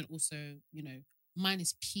 if I don't also, mine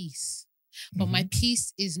is peace. But my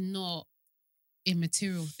peace is not in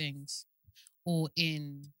material things or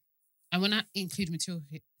in... And when I include material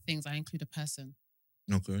things, I include a person.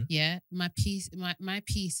 Okay. Yeah. My peace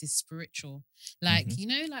is spiritual. Like,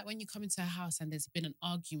 like when you come into a house and there's been an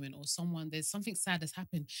argument or there's something sad that's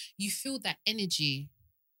happened, you feel that energy.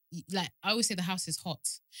 Like I always say the house is hot.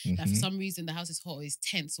 Like for some reason the house is hot or is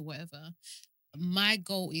tense or whatever. My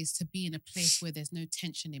goal is to be in a place where there's no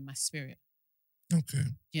tension in my spirit. Okay.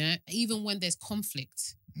 Yeah. Even when there's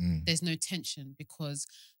conflict, there's no tension because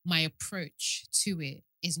my approach to it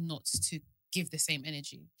is not to give the same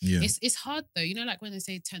energy. Yeah. It's hard though. Like when they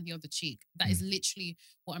say turn the other cheek, that is literally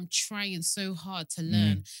what I'm trying so hard to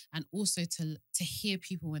learn and also to hear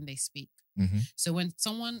people when they speak. So when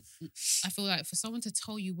I feel like for someone to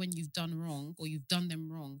tell you when you've done wrong or you've done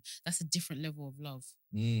them wrong, that's a different level of love.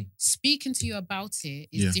 Speaking to you about it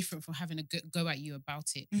is different from having a go at you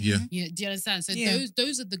about it. Yeah. Do you understand? So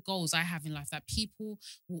those are the goals I have in life, that people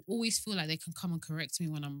will always feel like they can come and correct me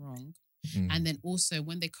when I'm wrong. And then also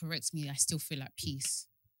when they correct me, I still feel at peace.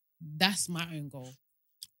 That's my own goal.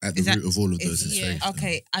 At the root of all of those is faith.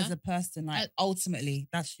 Okay, as a person, like ultimately,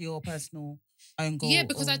 that's your personal own goal. Yeah,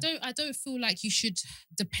 because I don't feel like you should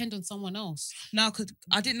depend on someone else. No, because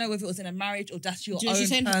I didn't know if it was in a marriage or that's your own She's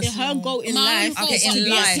saying personal... her goal in My life. own goal, Okay, in but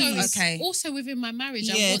life. Okay. Also within my marriage,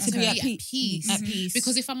 I want to be at peace. At peace.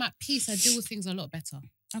 Because if I'm at peace, I deal with things a lot better.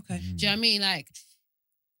 Okay. Do you know what I mean? Like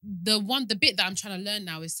the bit that I'm trying to learn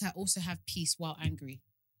now is to also have peace while angry.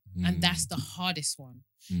 And that's the hardest one.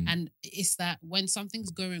 And it's that when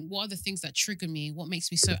something's going, what are the things that trigger me? What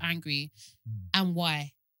makes me so angry? And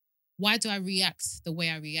why? Why do I react the way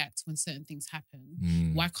I react when certain things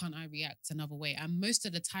happen? Why can't I react another way? And most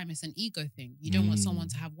of the time, it's an ego thing. You don't want someone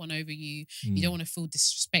to have one over you. You don't want to feel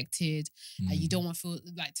disrespected. You don't want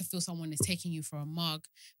to feel someone is taking you for a mug.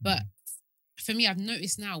 But for me, I've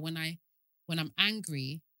noticed now when I'm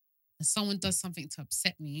angry and someone does something to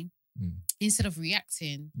upset me, instead of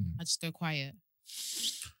reacting, I just go quiet.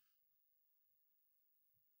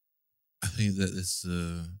 I think that it's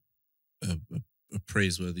a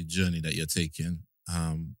praiseworthy journey that you're taking.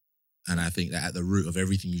 And I think that at the root of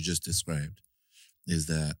everything you just described is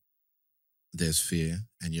that there's fear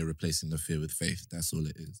and you're replacing the fear with faith. That's all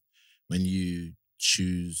it is. When you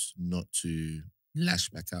choose not to lash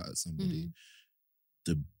back out at somebody,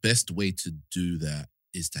 the best way to do that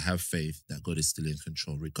is to have faith that God is still in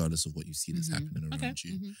control, regardless of what you see that's happening around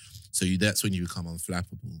you. So that's when you become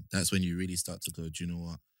unflappable. That's when you really start to go, do you know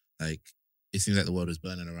what? Like, it seems like the world is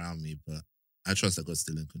burning around me, but I trust that God's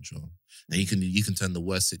still in control. And you can turn the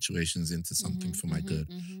worst situations into something for my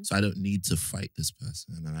good. So I don't need to fight this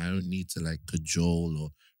person. And I don't need to like cajole or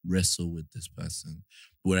wrestle with this person.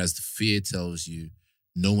 Whereas the fear tells you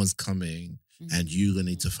no one's coming and you're going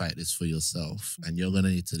to need to fight this for yourself. And you're going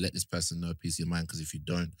to need to let this person know a piece of your mind, because if you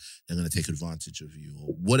don't, they're going to take advantage of you,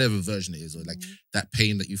 or whatever version it is. Or like that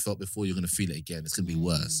pain that you felt before, you're going to feel it again. It's going to be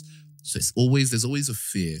worse. So there's always a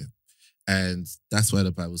fear. And that's why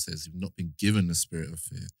the Bible says you've not been given the spirit of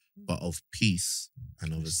fear, but of peace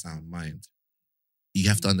and of a sound mind. You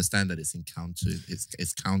have to understand that it's encountered.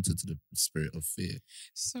 It's counter to the spirit of fear.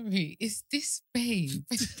 Sorry, is this babe?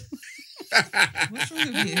 What's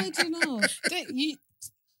wrong with you? I don't know.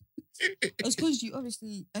 It's because you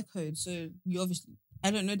obviously echoed, so you obviously...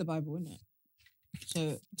 I don't know the Bible, innit?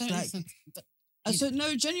 So Don't like... listen. So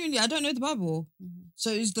no, genuinely, I don't know the Bible.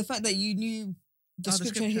 So it's the fact that you knew the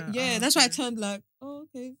scripture. Yeah, that's why I turned like, oh,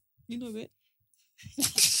 okay, you know it.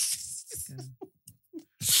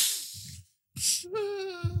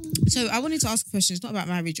 So I wanted to ask a question. It's not about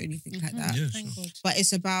marriage or anything like that. Yeah, Thank God. But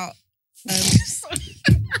it's about...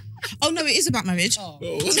 oh, no, it is about marriage. Oh.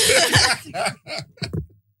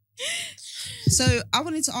 So I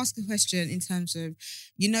wanted to ask a question in terms of,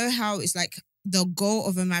 you know how it's like the goal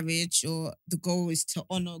of a marriage, or the goal is to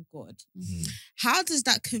honor God. How does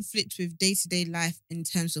that conflict with day-to-day life in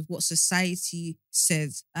terms of what society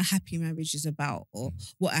says a happy marriage is about, or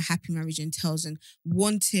what a happy marriage entails, and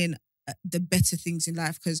wanting the better things in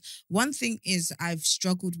life. Because one thing is I've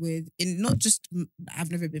struggled with in not just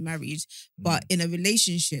I've never been married, but in a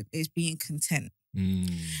relationship is being content. And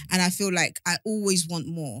I feel like I always want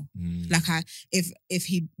more. Like if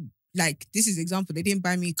he like this is example, they didn't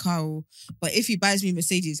buy me a car, but if he buys me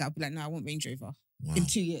Mercedes, I'll be like, no, I want Range Rover in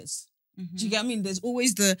 2 years. Do you get what I mean? There's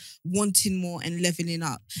always the wanting more and leveling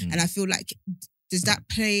up. And I feel like does that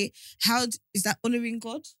play? How is that honoring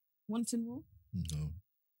God? Wanting more?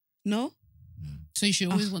 No. So you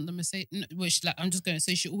should always want the Mercedes. No, which like I'm just going.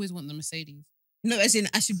 So you should always want the Mercedes. No, as in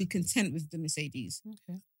I should be content with the Mercedes.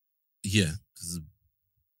 Okay. Yeah, because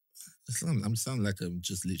I'm sounding like I'm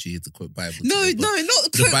just literally here to quote Bible. No, today, but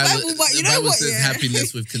not the quote Bible, Bible, but you the know Bible what? says Yeah.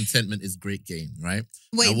 happiness with contentment is great gain, right?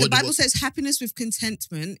 Wait, Now, the Bible says happiness with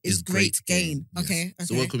contentment is great gain. Yes. Okay.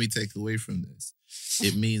 So what can we take away from this?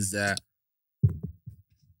 It means that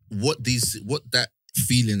what that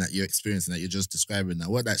feeling that you're experiencing, that you're just describing now,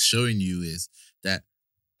 what that's showing you is that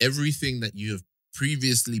everything that you have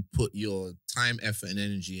previously put your time, effort, and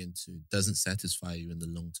energy into doesn't satisfy you in the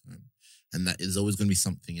long term. And that is always going to be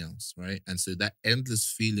something else, right? And so that endless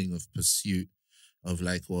feeling of pursuit of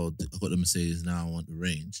like, well, I've got the Mercedes now, I want the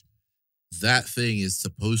Range. That thing is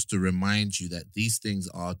supposed to remind you that these things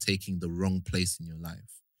are taking the wrong place in your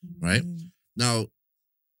life, right? Now,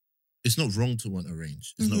 it's not wrong to want a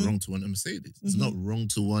Range. It's not wrong to want a Mercedes. It's not wrong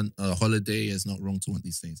to want a holiday. It's not wrong to want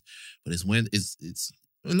these things. But it's when it's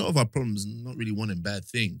a lot of our problems not really wanting bad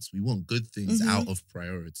things. We want good things out of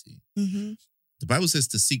priority. The Bible says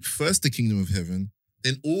to seek first the kingdom of heaven,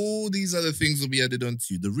 then all these other things will be added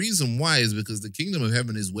onto you. The reason why is because the kingdom of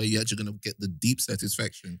heaven is where you're actually going to get the deep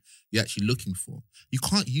satisfaction you're actually looking for. You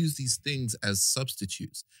can't use these things as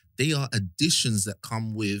substitutes. They are additions that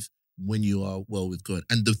come with when you are well with God.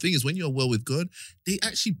 And the thing is, when you're well with God, they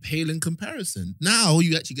actually pale in comparison. Now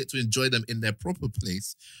you actually get to enjoy them in their proper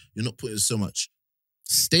place. You're not putting so much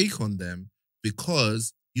stake on them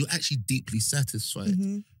because you're actually deeply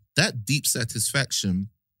satisfied. That deep satisfaction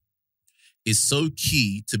is so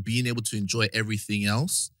key to being able to enjoy everything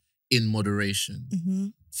else in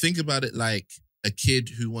moderation. Think about it like a kid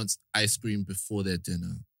who wants ice cream before their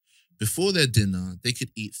dinner. Before their dinner, they could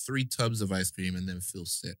eat 3 tubs of ice cream and then feel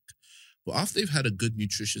sick. But after they've had a good,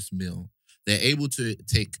 nutritious meal, they're able to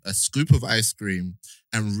take a scoop of ice cream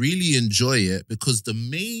and really enjoy it because the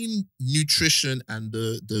main nutrition and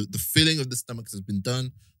the filling of the stomach has been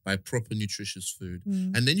done by proper nutritious food.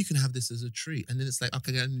 And then you can have this as a treat. And then it's like,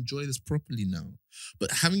 okay, I can enjoy this properly now. But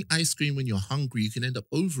having ice cream when you're hungry, you can end up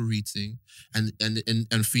overeating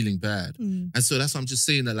and feeling bad. And so that's why I'm just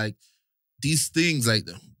saying that like these things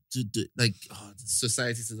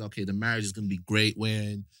society says, okay, the marriage is going to be great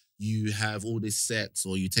when you have all this sex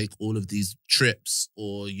or you take all of these trips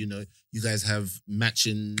or, you know, you guys have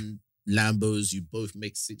matching Lambos, you both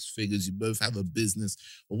make 6 figures, you both have a business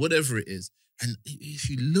or whatever it is. And if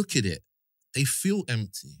you look at it, they feel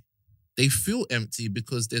empty. They feel empty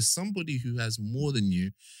because there's somebody who has more than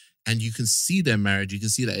you and you can see their marriage. You can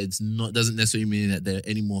see that doesn't necessarily mean that they're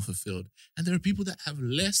any more fulfilled. And there are people that have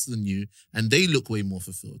less than you and they look way more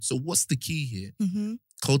fulfilled. So what's the key here?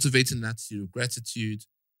 Cultivating an attitude of gratitude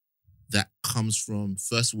that comes from,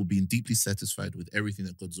 first of all, being deeply satisfied with everything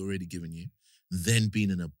that God's already given you, then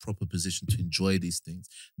being in a proper position to enjoy these things.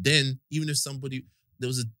 Then, even if there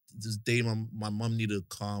was this day my mum needed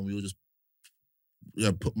a car and we all just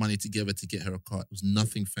put money together to get her a car. It was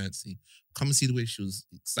nothing fancy. Come and see the way she was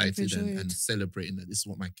excited and celebrating that this is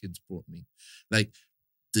what my kids brought me. Like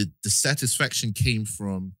the satisfaction came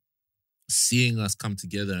from seeing us come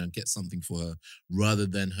together and get something for her rather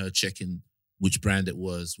than her checking which brand it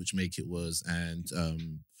was, which make it was, and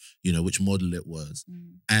which model it was.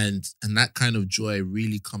 And that kind of joy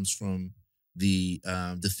really comes from the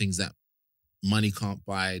things that money can't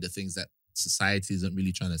buy, the things that society isn't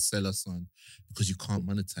really trying to sell us on because you can't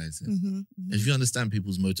monetize it. And if you understand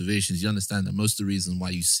people's motivations, you understand that most of the reason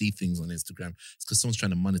why you see things on Instagram is because someone's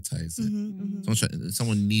trying to monetize it.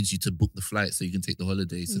 Someone needs you to book the flight so you can take the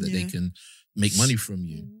holiday so that they can make money from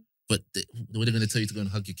you. But what are they going to tell you to go and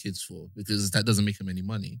hug your kids for? Because that doesn't make them any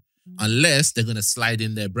money. Unless they're going to slide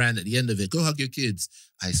in their brand at the end of it. Go hug your kids.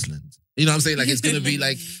 Iceland. You know what I'm saying? Like it's going to be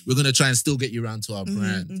like, we're going to try and still get you around to our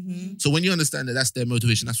brand. So when you understand that that's their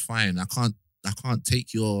motivation, that's fine. I can't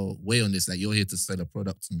take your way on this. Like you're here to sell a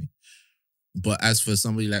product to me. But as for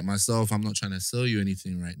somebody like myself, I'm not trying to sell you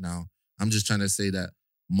anything right now. I'm just trying to say that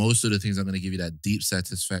most of the things are going to give you that deep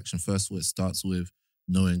satisfaction. First of all, it starts with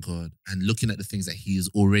knowing God and looking at the things that He has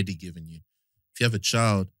already given you. If you have a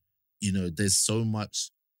child, you know, there's so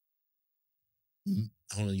much,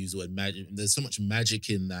 I want to use the word magic. There's so much magic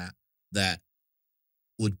in that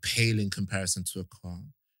would pale in comparison to a car.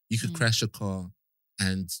 You could crash a car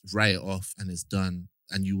and write it off and it's done,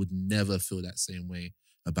 and you would never feel that same way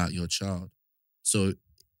about your child. So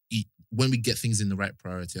when we get things in the right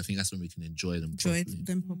priority, I think that's when we can enjoy them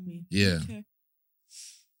properly. Yeah. Okay.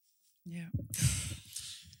 Yeah.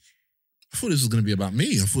 I thought this was going to be about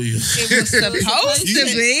me. I thought you... It was supposed to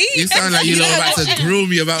be. You sound like you lot about to grill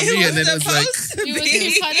me about me, and then it's like... It was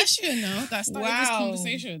Kim Kardashian now that started this Wow.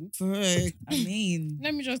 conversation. Bro, I mean,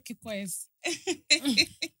 Let me just keep quiet.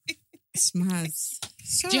 it's mad.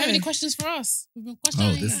 Do you have any questions for us? We've been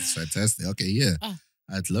questioning. Oh, this is fantastic. Okay, yeah. Ah.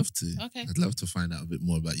 I'd love to. Okay. I'd love to find out a bit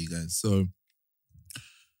more about you guys. So,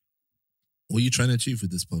 what are you trying to achieve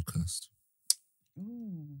with this podcast?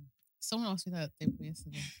 ooh. Someone asked me that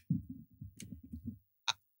yesterday.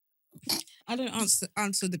 I don't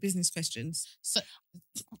answer the business questions. So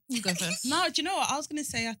you go first. No, do you know what? I was going to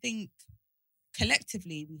say, I think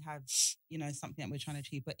collectively we have, something that we're trying to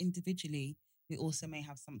achieve, but individually we also may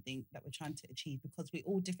have something that we're trying to achieve because we're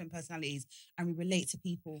all different personalities and we relate to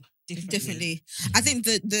people differently. I think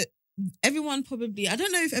that everyone probably, I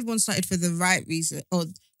don't know if everyone started for the right reason or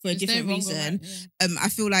for a There's no different wrong or reason. right, I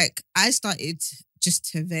feel like I started just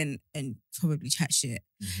to vent and probably chat shit.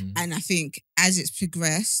 Mhm. And I think as it's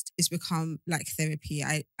progressed, it's become like therapy.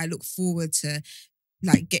 I look forward to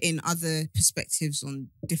like getting other perspectives on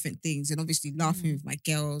different things and obviously laughing with my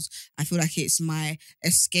girls. I feel like it's my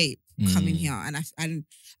escape coming here. And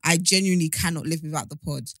I genuinely cannot live without the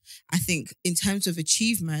pod. I think in terms of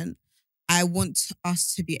achievement, I want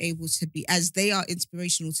us to be able to be, as they are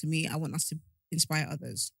inspirational to me, I want us to inspire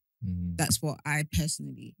others. Mhm. That's what I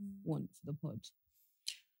personally want for the pod.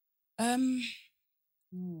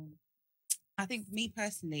 I think me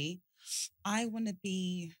personally, I want to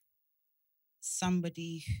be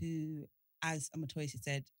somebody who, as Amatosi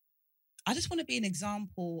said, I just want to be an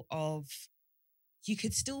example of you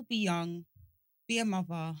could still be young, be a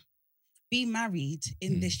mother, be married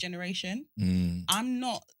in this generation. Mm. I'm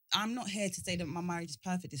not here to say that my marriage is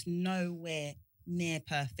perfect. It's nowhere near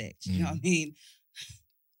perfect. You know what I mean?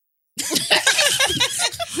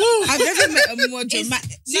 I've never met a more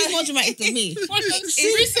dramatic. She's more dramatic than me.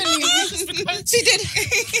 Recently, She did.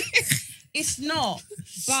 It's not,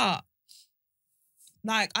 but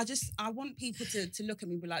like I want people to look at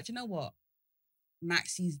me and be like, do you know what?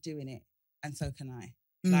 Maxie's doing it, and so can I.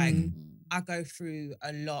 Like, I go through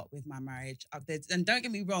a lot with my marriage. And don't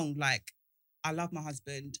get me wrong, like, I love my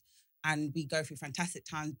husband and we go through fantastic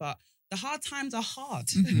times, but the hard times are hard.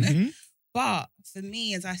 Mhm. But for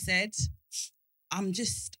me, as I said, I'm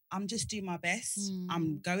just doing my best.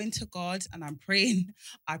 I'm going to God and I'm praying.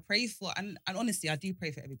 I pray for, and honestly, I do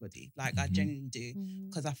pray for everybody. Like, I genuinely do,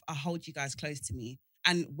 because I hold you guys close to me.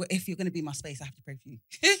 And if you're going to be in my space, I have to pray for you.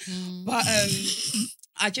 But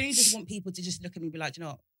I genuinely just want people to just look at me and be like, you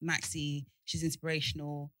know what, Maxie, she's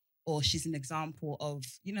inspirational, or she's an example of,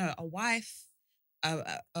 a wife,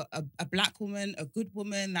 a black woman, a good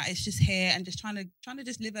woman that is just here and just trying to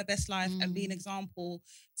just live her best life and be an example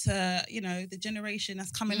to, the generation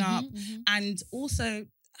that's coming up. And also,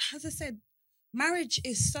 as I said, marriage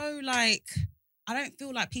is so like, I don't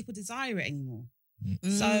feel like people desire it anymore.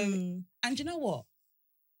 So, and you know what?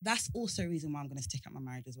 That's also a reason why I'm going to stick at my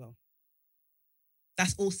marriage as well.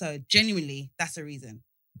 That's also, genuinely, that's a reason.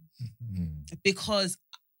 Because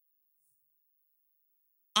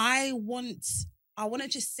I want to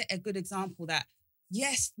just set a good example that,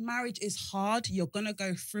 yes, marriage is hard. You're going to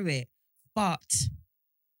go through it. But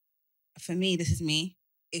for me, this is me.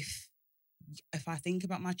 If I think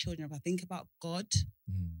about my children, if I think about God,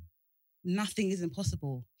 nothing is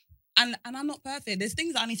impossible. And I'm not perfect. There's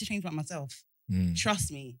things that I need to change about myself.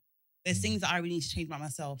 Trust me. There's things that I really need to change about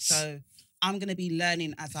myself. So I'm going to be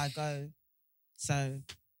learning as I go. So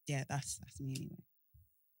yeah, that's me anyway.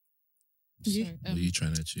 Sorry, What are you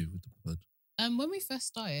trying to achieve with the pod? when we first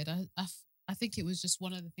started, I think it was just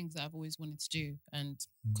one of the things that I've always wanted to do. And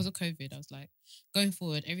because of COVID, I was like, going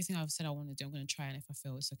forward, everything I've said I want to do, I'm going to try. And if I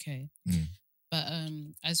fail, it's okay. But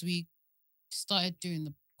as we started doing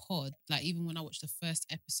the pod, like even when I watched the first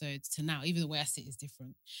episodes to now, even the way I sit is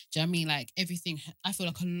different. Do you know what I mean? Like everything, I feel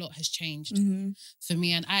like a lot has changed for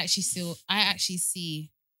me. And I actually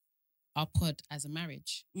see our pod as a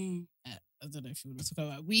marriage. I don't know if you want to talk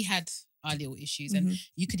about it. We had our little issues and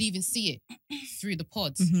you could even see it through the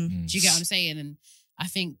pods. Do you get what I'm saying? And I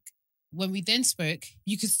think when we then spoke,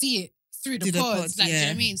 you could see it through the pods. Like, do you know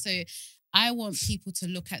what I mean? So I want people to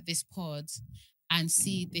look at this pod and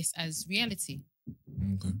see this as reality.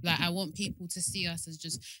 Okay. Like, I want people to see us as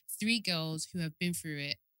just three girls who have been through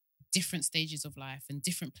it, different stages of life and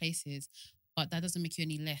different places, but that doesn't make you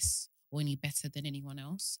any less or any better than anyone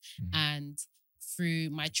else. And through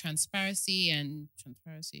my transparency, and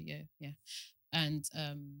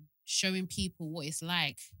showing people what it's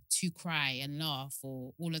like to cry and laugh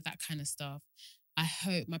or all of that kind of stuff. I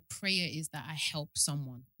hope, my prayer is that I help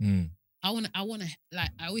someone. I want to,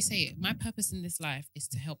 like I always say it, my purpose in this life is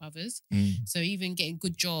to help others. So even getting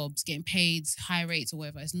good jobs, getting paid high rates or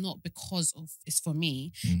whatever, it's not because of, it's for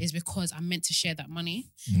me, it's because I'm meant to share that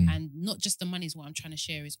money. And not just the money is what I'm trying to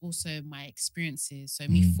share, is also my experiences. So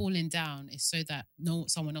me falling down is so that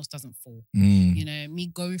someone else doesn't fall. You know, me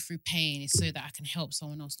going through pain is so that I can help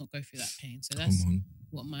someone else not go through that pain. So that's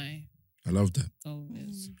what my I love that. goal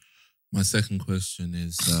is. My second question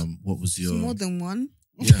is, what was your... More than one.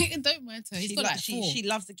 Yeah. Don't mind her. He's She, got like four. she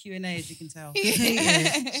loves the Q&A, as you can tell.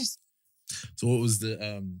 So what was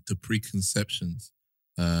the preconceptions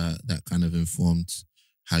that kind of informed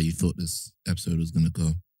how you thought this episode was going to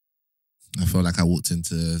go? I felt like I walked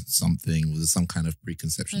into something with some kind of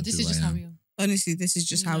preconception. No, of this who is just I how am. we are. Honestly, this is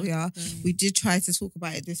just how we are. Mm. We did try to talk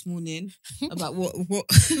about it this morning about what What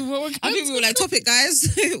we're I think we were like, topic,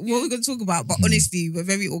 guys, what we're going to talk about. But honestly, we're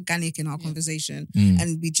very organic in our conversation,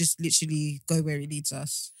 and we just literally go where it leads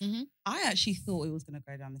us. I actually thought it was going to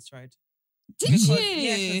go down this road. Did Because, you?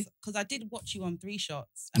 Yeah, because I did watch you on 3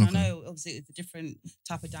 Shots, and Okay. I know obviously it's a different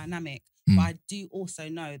type of dynamic, but I do also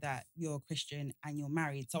know that you're a Christian and you're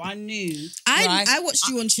married. So I knew. right? I watched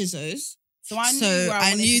you on Chizo's. So I knew, So where I I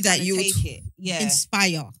wanted knew to that kinda you would take it. Yeah.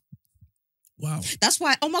 Inspire. Wow. That's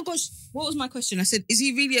why, oh my gosh, what was my question? I said, is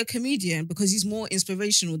he really a comedian? Because he's more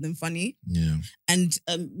inspirational than funny. Yeah. And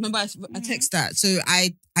remember, I text that. So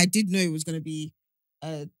I did know it was going to be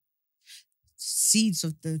seeds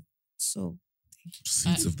of the soul.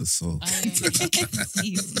 Seeds of the soul. I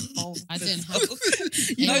didn't have.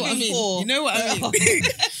 You know Maybe what I mean? before. You know what I mean?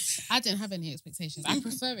 I didn't have any expectations. I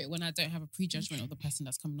prefer it when I don't have a prejudgment of the person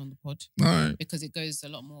that's coming on the pod, All right. because it goes a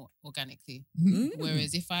lot more organically. Mm.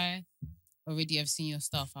 Whereas if I already have seen your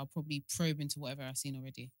stuff, I'll probably probe into whatever I've seen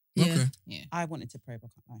already. Yeah. Okay. Yeah, I wanted to probe, I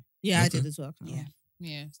can't lie. Yeah, I Okay. did as well. Yeah.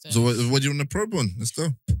 yeah. So what do you want to probe on? Let's go.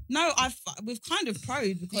 No, we've kind of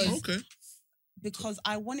probed Okay. because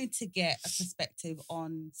I wanted to get a perspective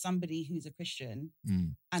on somebody who's a Christian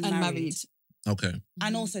Mm. and And married, married. Okay.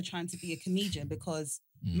 and also trying to be a comedian, because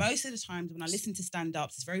most of the times when I listen to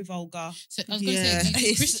stand-ups, it's very vulgar. So I was going to Yeah. say, do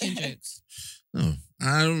you do Christian jokes? No,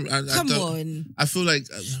 I don't. I Come don't, on. I feel like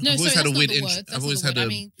No, I've always sorry, had a that's weird. not the word. That's I've not always the had word. I an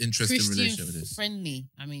mean, interesting Christian relationship with this. friendly.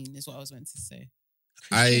 I mean, is what I was meant to say.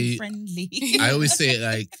 Christian friendly. I always say it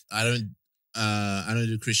like I don't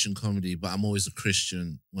do Christian comedy, but I'm always a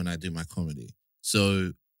Christian when I do my comedy.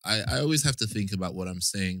 So I always have to think about what I'm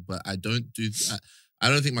saying, but I don't do. I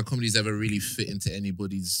don't think my comedies ever really fit into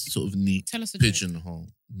anybody's sort of neat Tell us a joke. pigeonhole.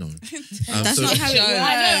 No, That's so- not how it Joke. works.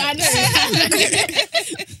 I know.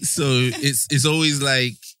 So it's always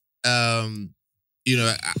like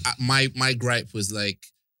my gripe was like,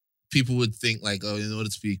 people would think like, oh, in order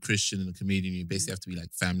to be a Christian and a comedian, you basically have to be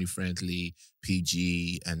like family friendly,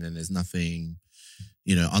 PG, and then there's nothing,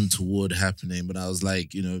 untoward happening. But I was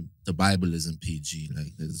like, the Bible isn't PG.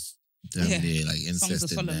 Like there's definitely like Songs of incest in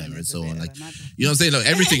Solomon there and is a so bit on. of Like, a mad one. you know what I'm saying? Like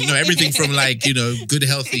everything from like, good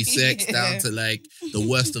healthy sex down Yeah. to like the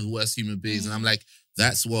worst of the worst human beings. And I'm like,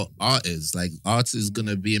 that's what art is. Like art is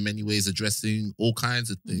gonna be in many ways addressing all kinds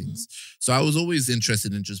of things. So I was always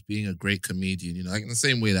interested in just being a great comedian, like in the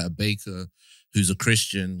same way that a baker who's a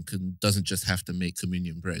Christian doesn't just have to make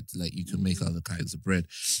communion bread. Like you can make other kinds of bread.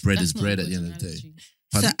 Bread That's is not a bread at the good end of the day. analogy.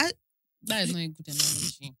 So Pardon? That is not a good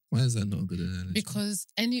analogy. Why is that not a good analogy? Because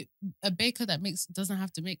a baker that doesn't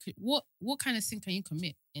have to make what kind of sin can you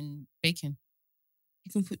commit in baking?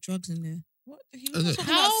 you can put drugs in there. What? He Oh, no. wasn't talking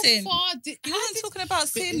about sin. He how wasn't did- talking about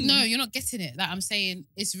sin. No, you're not getting it. Like I'm saying,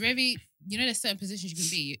 it's very. There's certain positions you can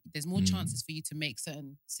be. There's more chances for you to make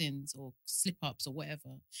certain sins or slip ups or whatever.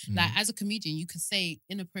 Like as a comedian, you can say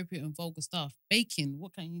inappropriate and vulgar stuff. Baking,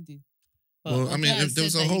 what can you do? But Well, I mean, Guy there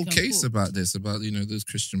was said a that he whole can case cook. about this, about, those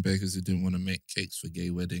Christian bakers who didn't want to make cakes for gay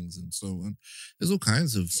weddings and so on. There's all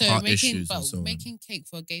kinds of So heart making, issues and so on. making cake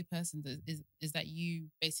for a gay person is that you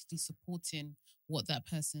basically supporting what that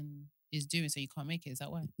person is doing, so you can't make it. Is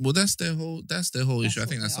that why? Well, that's their whole That's issue. I what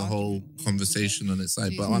think that's a their whole argument is, conversation on its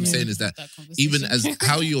side. But what I'm Yeah. saying is that even as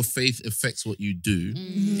how your faith affects what you do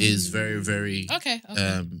is very, very okay.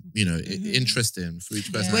 interesting for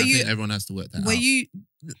each person. Were I you- think everyone has to work that Were out. you,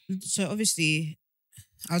 so obviously,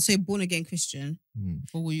 I would say born again Christian,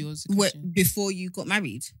 Or were yours? before you got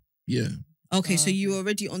married? Yeah. Okay, so Oh, you okay. were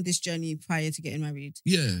already on this journey prior to getting married?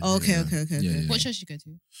 Yeah. Oh, okay, yeah. okay. Yeah. What church did you go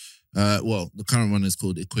to? Well, the current one is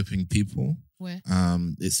called Equipping People. Where?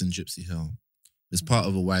 It's in Gypsy Hill. It's part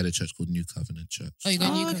of a wider church called New Covenant Church. Oh, you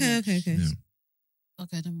got New Oh, Covenant. okay. Yeah.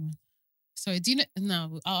 Okay, never mind. Sorry, do you know?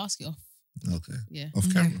 No, I'll ask you off. Okay. Yeah. Off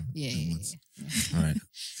Okay. camera. Yeah. Then Yeah. what's- yeah. All right.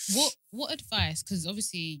 What advice? Because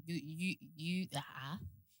obviously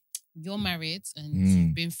you're married and Mm.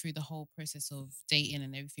 you've been through the whole process of dating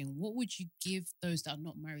and everything. What would you give those that are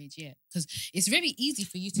not married yet? Because it's very easy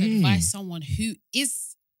for you to advise someone who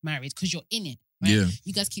is married because you're in it. Right? Yeah.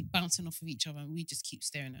 You guys keep bouncing off of each other and we just keep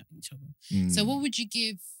staring at each other. Mm. So what would you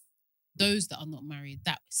give those that are not married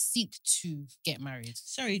that seek to get married?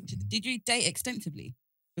 Sorry, did you date extensively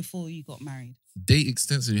before you got married? Date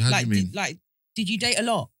extensively. How like, do you mean? did you date a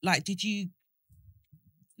lot? Like, did you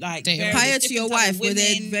like Date a lot. various Prior to your different type wife, of were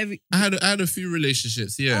they women? very? I had a few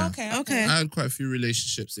relationships. Yeah. Okay. Okay. I had quite a few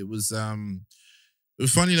relationships. It was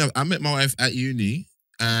funny enough. I met my wife at uni,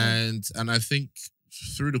 and I think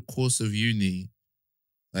through the course of uni,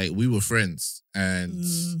 like we were friends, and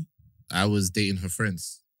I was dating her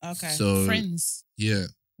friends. Okay. So Friends. yeah,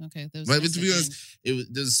 Okay. There was but no to be such honest, thing.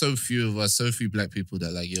 there's so few of us, so few black people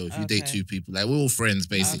that like, yo, if you date Okay. two people, like we're all friends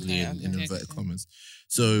basically Okay, in okay. inverted Okay. commas.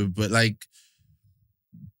 So, but like,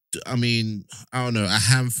 I mean, I don't know, a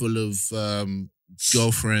handful of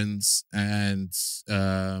girlfriends, and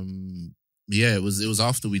yeah, it was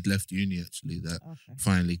after we'd left uni actually that Okay.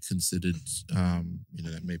 finally considered,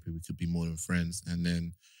 that maybe we could be more than friends, and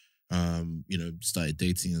then, started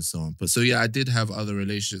dating and so on. But so yeah, I did have other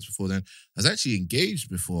relationships before then. I was actually engaged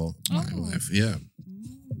before my Oh. wife. Yeah,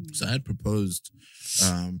 Mm. so I had proposed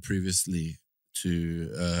previously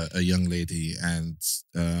to a young lady, and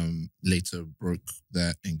later broke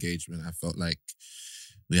that engagement. I felt like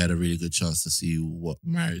we had a really good chance to see what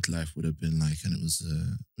married life would have been like, and it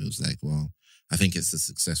was like, well, I think it's a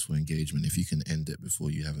successful engagement if you can end it before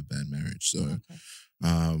you have a bad marriage. So Okay.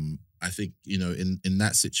 I think in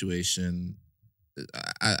that situation,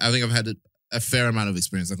 I think I've had a fair amount of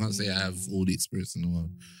experience. I can't say I have all the experience in the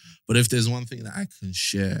world, but if there's one thing that I can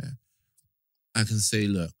share, I can say,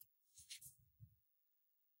 look,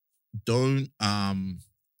 don't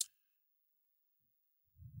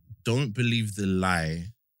believe the lie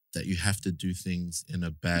that you have to do things in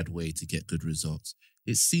a bad way to get good results.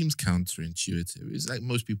 It seems counterintuitive. It's like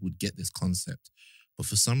most people would get this concept, but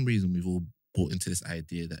for some reason we've all bought into this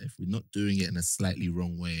idea that if we're not doing it in a slightly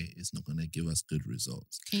wrong way, it's not going to give us good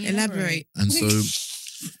results. Can you Elaborate.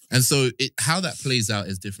 And so how that plays out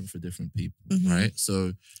is different for different people, Mhm. right?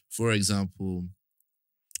 So, for example,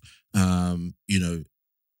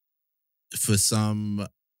 for some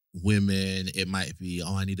women, it might be,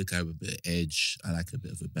 I need a guy with a bit of edge. I like a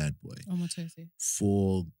bit of a bad boy. Oh, my toasty.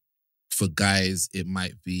 For guys, it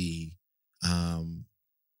might be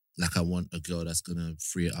like I want a girl that's gonna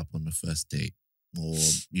free it up on the first date, or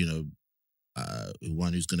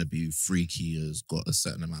one who's gonna be freaky, has got a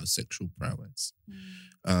certain amount of sexual prowess.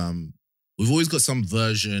 We've always got some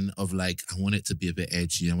version of like, I want it to be a bit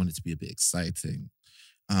edgy, I want it to be a bit exciting.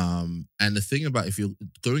 And the thing about if you're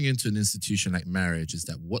going into an institution like marriage is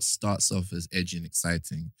that what starts off as edgy and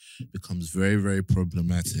exciting becomes very, very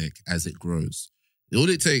problematic as it grows. All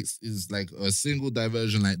it takes is like a single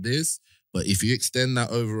diversion like this, but if you extend that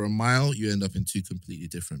over a mile, you end up in two completely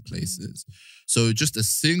different places. So just a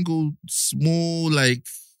single small like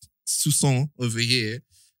soupçon over here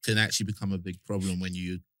can actually become a big problem when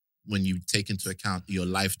you take into account your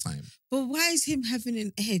lifetime. But why is him having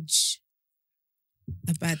an edge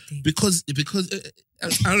a bad thing? Because I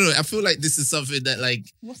don't know. I feel like this is something that like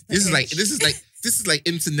What's the this is edge? like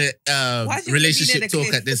internet Why do you want to be relationship near the talk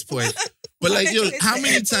cliff? at this point. But like, Why yo, is how it-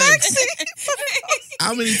 many times?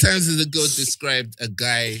 How many times has a girl described a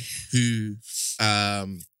guy who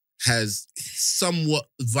has somewhat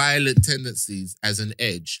violent tendencies as an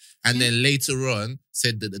edge, and then later on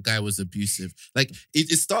said that the guy was abusive? Like it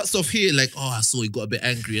starts off here like, oh, I saw he got a bit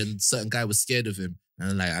angry and certain guy was scared of him,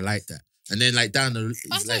 and I'm like, I like that. And then like down the,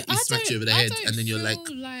 it's like he smacked you over the head, and then you're like,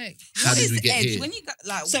 how What did is we get edge? here? When you got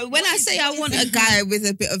like, So when what I is- say what I is want it? a guy with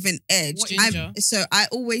a bit of an edge, What I ginger?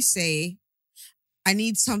 always say I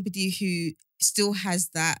need somebody who still has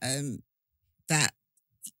that that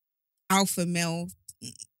alpha male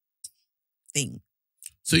thing.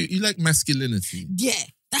 So you like masculinity? Yeah,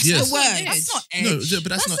 that's Yes. the word. That's not edge. No, yeah, but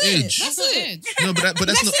that's not it. edge. That's not it. No, but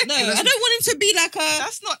that's not. No, I don't want him to be like a.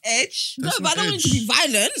 That's not edge. No, That's but I not don't want him to be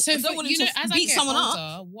violent. So I don't want him to as I beat get someone older,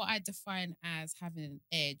 up. what I define as having an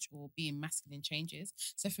edge or being masculine changes.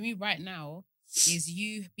 So for me right now is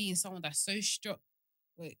you being someone that's so strong.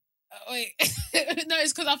 Wait. No,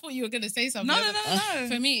 it's because I thought you were gonna say something. No.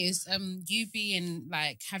 For me, it's you being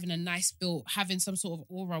like having a nice build, having some sort of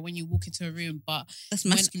aura when you walk into a room, but That's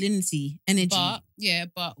when- masculinity, energy.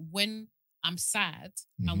 but when I'm sad,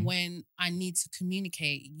 Mhm. and when I need to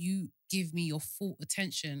communicate, you give me your full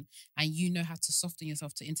attention and you know how to soften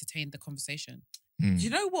yourself to entertain the conversation. Mm. Do you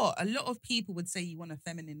know what? A lot of people would say you want a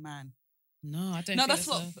feminine man. No, I don't No, think that's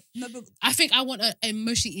what. No, but I think I want an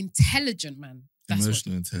emotionally intelligent man. That's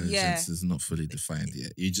Emotional intelligence Yeah. is not fully defined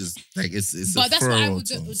yet. You just like it's but a that's what I throw would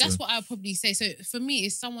do. term, That's so- what I would probably say. So for me,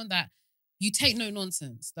 it's someone that you take no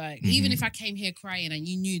nonsense. Like even Mhm. if I came here crying and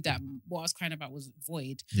you knew that what I was crying about was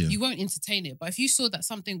void, Yeah. you won't entertain it. But if you saw that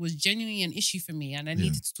something was genuinely an issue for me and I Yeah.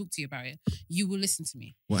 needed to talk to you about it, you will listen to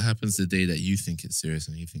me. What happens the day that you think it's serious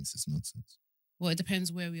and he thinks it's nonsense? Well, it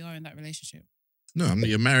depends where we are in that relationship. No, I mean,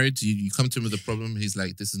 you're married. You come to him with a problem. He's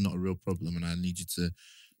like, "This is not a real problem, and I need you to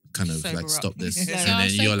kind of Sober like up. stop this." Yeah. And then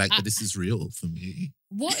So you're like, I- "But this is real for me."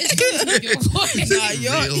 What is wrong with your voice? This Nah, is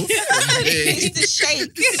you're- real for me. it's the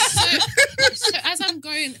shake. So as I'm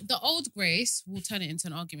going, the old Grace will turn it into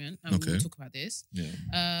an argument, and Okay. we'll talk about this.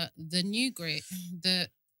 Yeah. The new Grace, the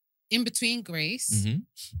in between Grace, Mhm.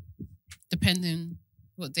 depending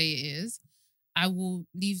what day it is, I will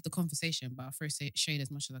leave the conversation, but I'll throw shade as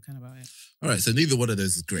much as I can about it. All right. So neither one of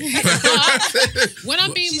those is great. When I'm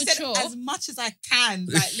But- being She mature, said as much as I can,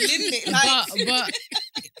 like limit, like. but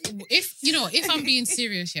if I'm being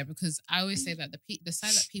serious, yeah, because I always say that the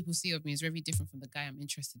side that people see of me is very different from the guy I'm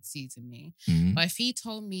interested to see in me. Mhm. But if he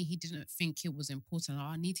told me he didn't think it was important,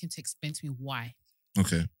 I need him to explain to me why.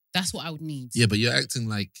 Okay. That's what I would need. Yeah, but you're acting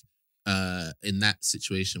like in that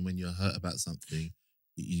situation when you're hurt about something,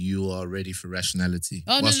 you are ready for rationality.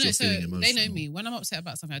 Oh whilst no, you're so feeling emotional. they know me. When I'm upset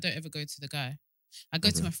about something, I don't ever go to the guy. I go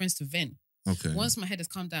to Okay. my friends to vent. Okay. Once my head has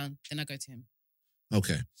calmed down, then I go to him.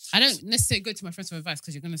 Okay. I don't necessarily go to my friends for advice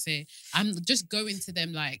because you're gonna say I'm just going to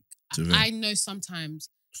them like To vent. I know sometimes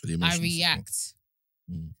For the I emotional react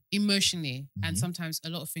Mm. emotionally, and Mhm. sometimes a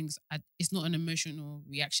lot of things it's not an emotional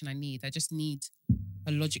reaction I need. I just need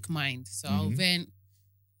a logic mind. So I'll Mhm. vent,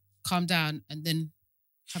 calm down, and then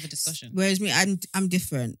have a discussion. Whereas me, I'm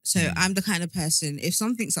different. So Mm. I'm the kind of person, if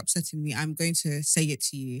something's upsetting me, I'm going to say it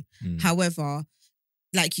to you. Mm. However,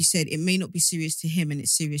 like you said, it may not be serious to him and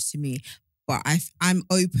it's serious to me, but I'm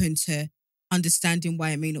open to understanding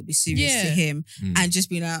why it may not be serious to Yeah. him Mm. and just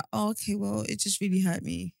be like, oh, okay, well, it just really hurt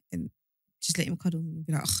me. And just let him cuddle me and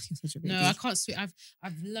be like, oh, you're such a baby. No, I can't sweep.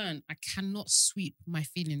 I've learned I cannot sweep my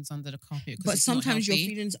feelings under the carpet. 'Cause But it's not sometimes your healthy.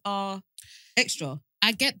 feelings are extra.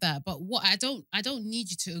 I get that, but what I don't need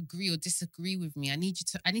you to agree or disagree with me. I need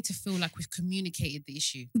to feel like we've communicated the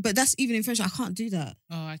issue. But that's even in friendship. I can't do that.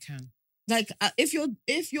 Oh, I can. Like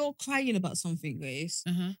if you're crying about something, Grace,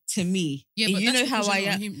 Uh-huh. to me, Yeah, and but you that's know how because I you're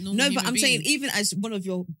not am. a normal No, but human I'm saying being. even as one of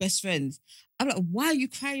your best friends, I'm like, why are you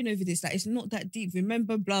crying over this? Like it's not that deep.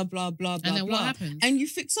 Remember, blah blah blah blah And then blah. what happens? And you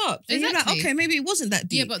fix up. So you're like, Exactly. okay, maybe it wasn't that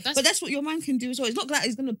deep. Yeah, but that's- but that's what your man can do as well. It's not that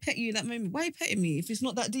he's gonna pet you in that moment. Why are you petting me if it's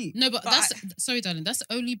not that deep? No, but But that's sorry, darling. That's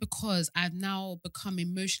only because I've now become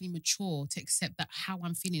emotionally mature to accept that how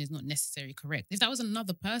I'm feeling is not necessarily correct. If that was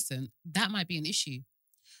another person, that might be an issue.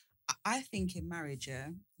 I think in marriage,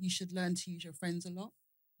 yeah, you should learn to use your friends a lot.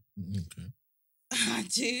 Okay. I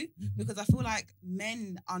do, Mhm. because I feel like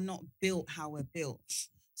men are not built how we're built.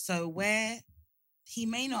 So where he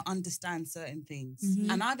may not understand certain things,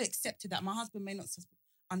 Mhm. and I've accepted that my husband may not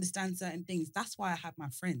understand certain things. That's why I have my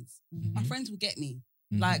friends. My Mhm. friends will get me.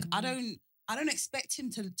 Mhm. Like I don't expect him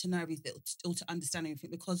to know everything or to understand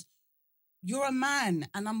everything, because you're a man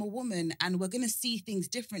and I'm a woman and we're gonna see things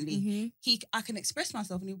differently. Mhm. I can express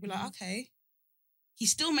myself and he'll be like, okay. He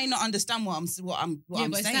still may not understand what I'm yeah, I'm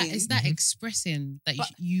but saying. it's that Mhm. expressing that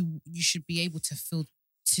But- you should be able to feel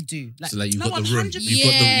to do. Like So like you've No, got the room. 100%. You've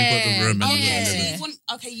got the room and Oh you've got yeah, the so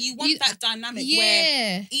living. you want You- that dynamic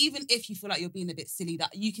where yeah, even if you feel like you're being a bit silly,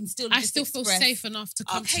 that you can still I just still feel express, safe enough to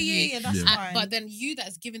come Okay, to yeah, you. yeah, that's Yeah. fine. But then you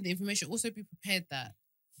that's given the information also be prepared that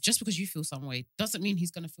just because you feel some way doesn't mean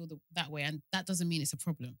he's gonna feel that way, and that doesn't mean it's a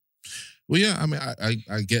problem. Well, yeah, I mean,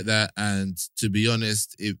 I get that, and to be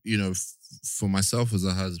honest, if for myself as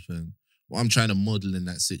a husband, what I'm trying to model in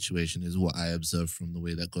that situation is what I observe from the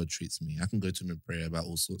way that God treats me. I can go to him in prayer about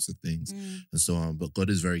all sorts of things Mm. and so on, but God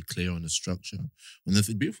is very clear on the structure. And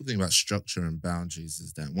the beautiful thing about structure and boundaries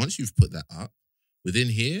is that once you've put that up, within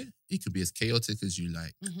here, it could be as chaotic as you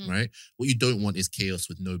like, Mhm. right? What you don't want is chaos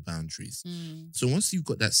with no boundaries. Mm. So once you've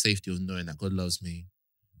got that safety of knowing that God loves me,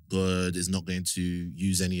 God is not going to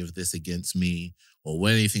use any of this against me or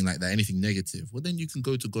anything like that, anything negative, well, then you can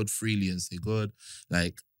go to God freely and say, God,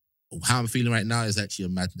 like, how I'm feeling right now is actually a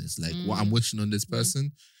madness. Like, what I'm wishing on this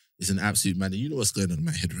person is an absolute madness. You know what's going on in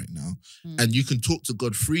my head right now. Mm. And you can talk to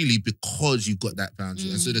God freely because you've got that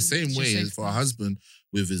boundary. And so the same It's your way safe as for a place. husband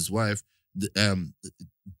with his wife,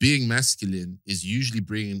 being masculine is usually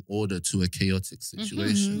bringing order to a chaotic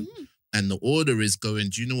situation. Mhm. And the order is going,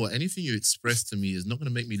 do you know what? Anything you express to me is not going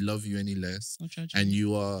to make me love you any less. And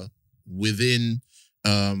you are within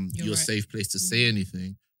your right. safe place to say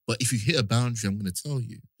anything. But if you hit a boundary, I'm going to tell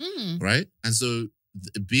you. Right? And so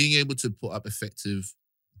being able to put up effective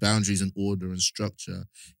boundaries and order and structure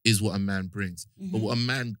is what a man brings. But what a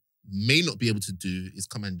man may not be able to do is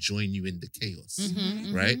come and join you in the chaos.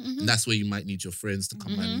 Right? And that's where you might need your friends to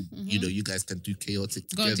come and, you guys can do chaotic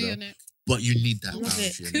together. But you need that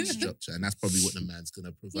boundary and structure, and that's probably what the man's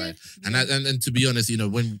gonna provide. And to be honest,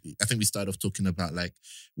 when I think we started off talking about like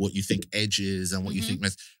what you think edge is and what you think,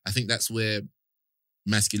 I think that's where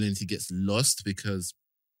masculinity gets lost, because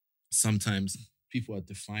sometimes people are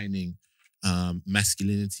defining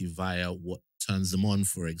masculinity via what turns them on,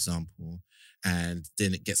 for example, and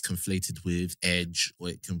then it gets conflated with edge,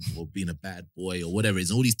 or being a bad boy or whatever it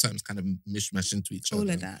is. All these terms kind of mishmash into each other. All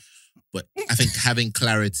of that. But I think having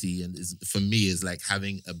clarity for me is like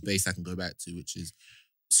having a base I can go back to, which is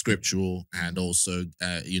scriptural and also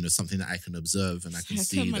something that I can observe and I can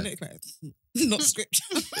see that. Not scripture.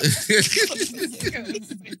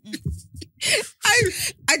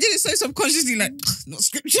 I did it so subconsciously, like not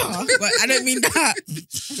scripture, but I don't mean that.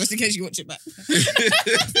 Just in case you watch it back.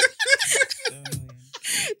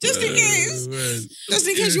 Just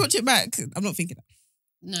in case you watch it back. I'm not thinking that.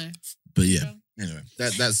 No. But yeah. Anyway,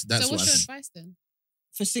 that's so what what's your advice then?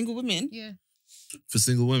 For single women? Yeah. For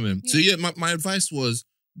single women. So my advice was,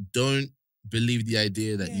 don't believe the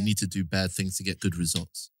idea that you need to do bad things to get good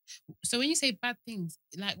results. So when you say bad things,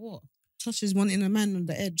 like what? Such as wanting a man on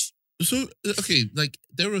the edge. So, okay, like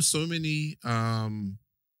there are so many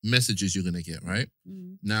messages you're gonna get, right?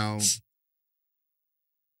 Now,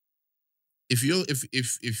 if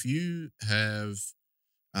you have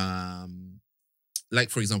like,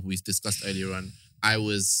 for example, we discussed earlier on, I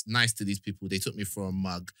was nice to these people, they took me for a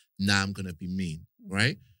mug, now I'm gonna be mean,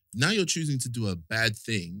 right? Now you're choosing to do a bad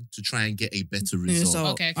thing to try and get a better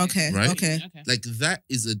result. Okay. Right? Okay. Like that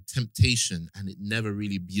is a temptation and it never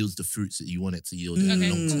really yields the fruits that you want it to yield in the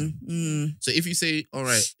long term. So if you say, all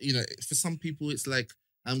right, for some people it's like,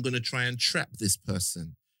 I'm going to try and trap this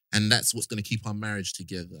person and that's what's going to keep our marriage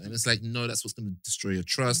together. And it's like, no, that's what's going to destroy your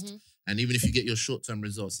trust. And even if you get your short-term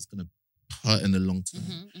results, it's going to hurt in the long term.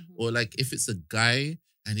 Or like if it's a guy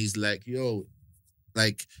and he's like, yo,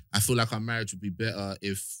 like, I feel like our marriage would be better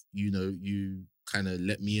if, you kind of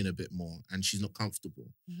let me in a bit more and she's not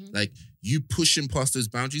comfortable. Like, you pushing past those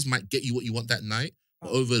boundaries might get you what you want that night,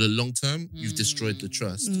 but over the long term, you've destroyed the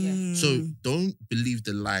trust. So don't believe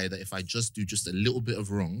the lie that if I just do just a little bit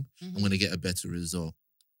of wrong, I'm going to get a better result.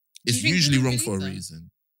 It's usually wrong for a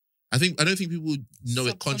reason. I don't think people know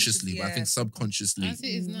it consciously, but I think subconsciously. As it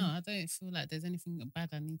is now, I don't feel like there's anything bad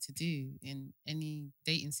I need to do in any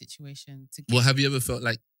dating situation to get. Well, have you ever felt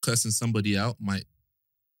like cursing somebody out might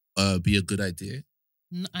be a good idea?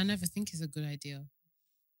 No, I never think it's a good idea.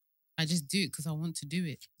 I just do it because I want to do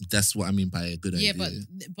it. That's what I mean by a good idea. Yeah,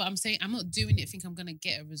 but I'm saying I'm not doing it thinking I'm going to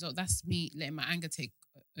get a result. That's me letting my anger take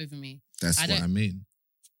over me. That's what I mean.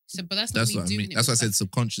 So, but that's what I mean. That's why I said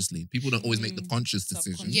subconsciously. People don't always make the conscious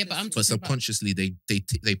decision. Yeah, but subconsciously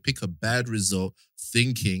they pick a bad result,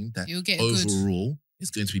 thinking that you'll get overall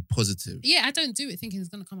it's going to be positive. Yeah, I don't do it thinking it's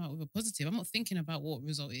going to come out with a positive. I'm not thinking about what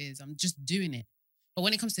result it is. I'm just doing it. But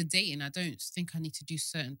when it comes to dating, I don't think I need to do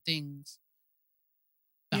certain things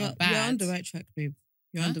that are bad. You're on the right track, babe.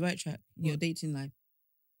 You're on the right track. Your dating life.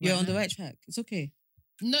 You're on the right track. It's okay.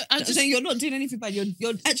 No, you're not doing anything bad.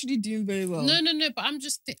 You're actually doing very well. No. But I'm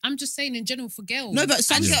just saying in general for girls. No, but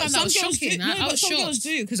some girls do. Some girls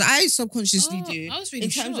do, because I subconsciously do. I was really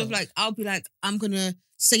in terms of like, I'll be like, I'm gonna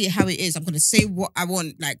say it how it is. I'm gonna say what I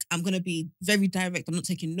want. Like, I'm gonna be very direct. I'm not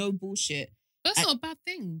taking no bullshit. But that's not a bad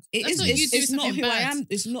thing. It's not who I am.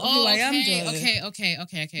 It's not who I am. Okay.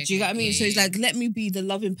 Do you get what I mean? So it's like, let me be the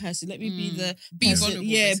loving person. Let me be the person. Vulnerable.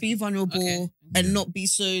 Yeah, basically. be vulnerable and not be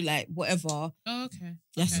so like whatever. Oh, okay.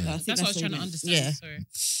 That's what I was trying to understand. Yeah. Sorry.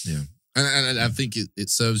 Yeah, and I think it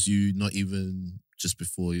serves you not even just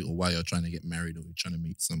before or while you're trying to get married or you're trying to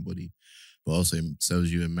meet somebody, but also it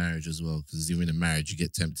serves you in marriage as well. Because you're in a marriage, you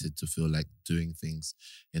get tempted to feel like doing things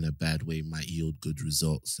in a bad way might yield good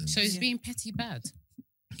results. And so is being petty bad?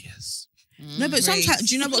 Yes. No, but sometimes,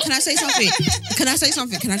 do you know what? Can I say something?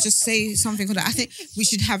 Can I just say something on that? I think we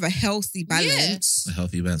should have a healthy balance. A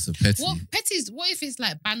healthy balance of petty. What if it's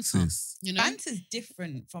like banter? Banter's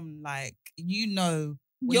different from like, when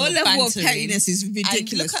your you're level of bantering. pettiness is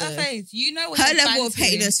ridiculous. And look at her face. When her you're level of bantering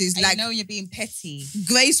pettiness is and like, you're being petty.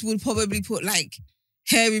 Grace would probably put like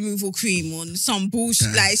hair removal cream on some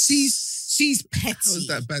bullshit. Like she's petty. How's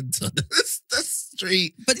that banter? That's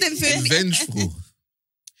straight. But then for me, vengeful.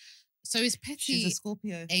 So is She's petty a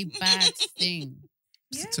Scorpio. a bad thing?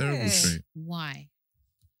 It's a terrible trait. Why?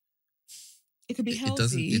 It could be It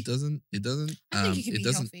healthy. doesn't I think it can be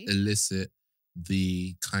doesn't healthy. elicit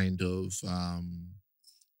the kind of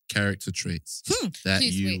character traits that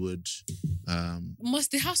Please you wait. would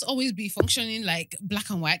Must the house always be functioning like black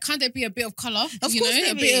and white? Can't there be a bit of color? Of you course know,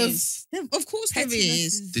 there a bit is. Of course there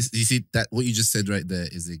Pettiness is. this, you see that what you just said right there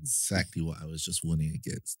is exactly what I was just warning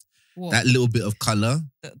against. What? That little bit of color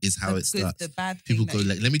The- is how the it good- starts. The bad People thing go that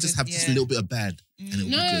like, you- let me just good- have just a yeah. little bit of bad, and it will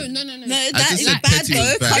be No, good. no. No, I that just is said bad petty was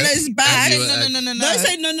though. bad. Colour is bad. And you were- No. Don't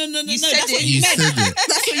say no. You said That's what it. you You meant. said it.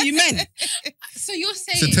 That's what you meant. So you're It's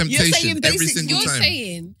a saying temptation saying every basic- single you're time.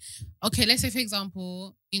 saying, okay, let's say for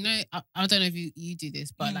example, you know, I don't know if you do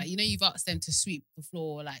this, but Mm. like, you know, you've asked them to sweep the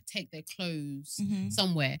floor, like take their clothes Mhm.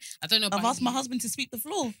 somewhere. I don't know. I've about asked my you. husband to sweep the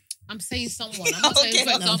floor. I'm saying someone. I'm not saying,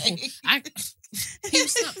 for example, he will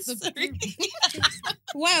snap the Sorry.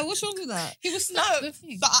 Why? What's wrong with that? he will snap No, the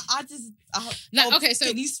thing. But I just Like, okay, so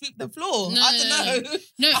can you sweep the floor? No, I don't know.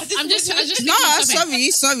 no, I just I'm just wasn't- No, thinking of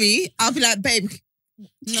something. sorry. I'll be like, babe. No,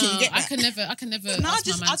 Can you get I that? can never. No, ask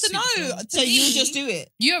just my man I to don't sweep the know. floor. To So you me- just do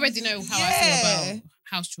it. You already know how I Yeah. feel about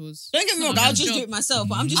house chores. Don't get me It's wrong. not I'll my just job. do it myself.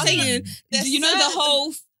 But I'm just I don't saying, know. There's you know the certain-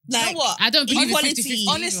 whole Do you like. know what? I don't believe in Equality. 50-50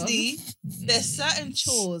 either. Honestly, there's certain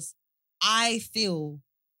chores I feel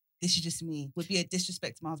this is just me would be a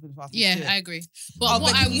disrespect to my husband if I asked him to do Yeah, it. I agree. But Oh,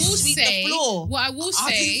 what but I can you will sweep the say, floor? what I will I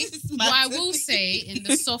say, think this is what mad I to will me. say in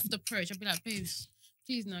the soft approach, I'll be like, babes,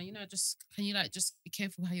 please now, you know, just can you like just be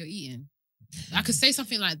careful how you're eating? I could say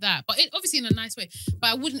something like that, but obviously in a nice way. But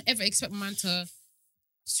I wouldn't ever expect my man to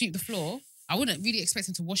sweep the floor. I wouldn't really expect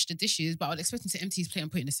him to wash the dishes, but I would expect him to empty his plate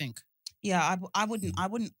and put it in the sink. Yeah, I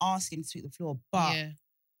wouldn't ask him to sweep the floor, but Yeah.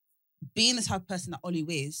 being the type of person that Ollie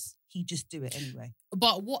is, he'd just do it anyway.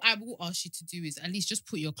 But what I will ask you to do is at least just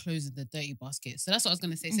put your clothes in the dirty basket. So that's what I was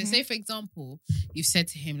gonna say. So Mhm. say for example, you've said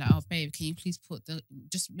to him like, "Oh babe, can you please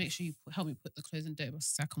just make sure you help me put the clothes in the dirty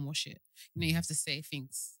basket so I can wash it." You know, you have to say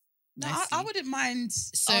things. No, nicely. I wouldn't mind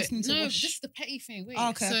So asking to no, wash. this is the petty thing. Wait, Oh,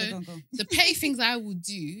 okay, so okay, go on, go on. the petty things I will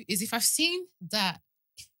do is if I've seen that,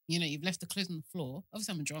 you know, you've left the clothes on the floor.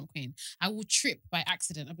 Obviously, I'm a drunk queen. I will trip by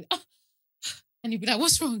accident. I'll be like, oh. And you'd be like,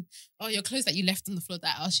 what's wrong? Oh, your clothes that you left on the floor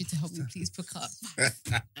that I asked you to help me please pick up.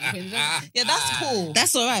 Yeah, that's cool.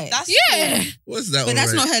 That's all right. That's Yeah. cool. What's that? But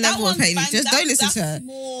that's alright? not her That level of one's petty. fine. Just don't listen That's to her.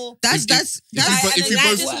 More. That's If that's you that's both- if you like,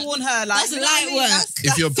 both- just warn her, like that's you know what I light mean? work. That's-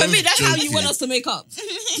 If you're For me, both that's how you want joking, us to make up.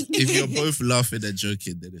 if you're both laughing and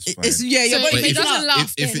joking, then it's fine. It's yeah, So you're if both he making doesn't up.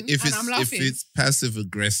 laugh, if, then, if and I'm it's if laughing. it's passive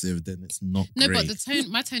aggressive, then it's not No, great. but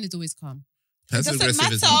my tone is always calm. Passive Doesn't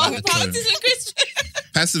aggressive is matter. not about the tone. Passive aggressive.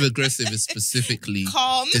 Passive aggressive is specifically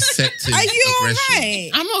Calm. deceptive Are you aggression.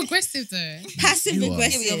 alright? I'm not aggressive though. Passive You are. Yeah,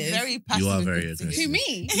 aggressive. you're very passive. You are very aggressive. Who,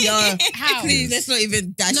 me? Yo, How? please, let's not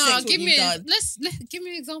even dissect No, what give you've me done. give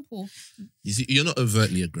me an example. You see, you're not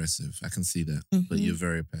overtly aggressive. I can see that, but Mhm. you're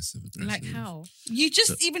very passive aggressive. Like how? You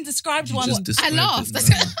just even described You one. just I described it laughed.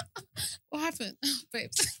 now. What happened?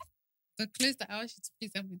 Babes. The clothes that I asked you to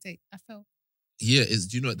please help me take. I fell. Yeah, do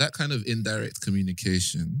you know that kind of indirect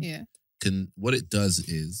communication Yeah. what it does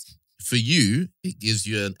is for you, it gives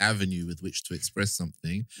you an avenue with which to express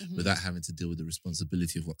something Mhm. without having to deal with the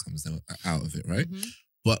responsibility of what comes out of it, right? Mhm.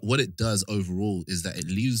 But what it does overall is that it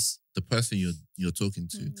leaves the person you're talking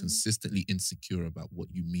to Mhm. consistently insecure about what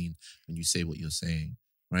you mean when you say what you're saying,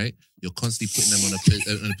 right? You're constantly putting them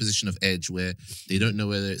on a position of edge where they don't know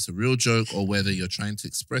whether it's a real joke or whether you're trying to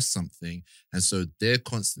express something, and so they're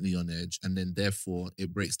constantly on edge, and then therefore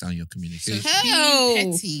it breaks down your So communication. Hell.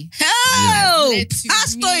 being petty Help! led to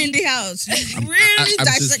Pastor me- in the house. You I'm really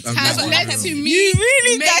just- dissected I'm that has just- one. led I'm- to me. You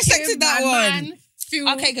really making dissected that my one. man feel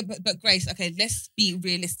Okay, but Grace, okay, let's be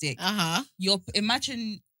realistic. Uh-huh.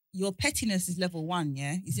 Imagine your pettiness is level 1,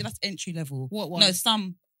 yeah? You see, that's entry level. What one?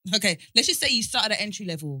 No, okay, let's just say you started at entry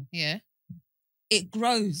level. Yeah. It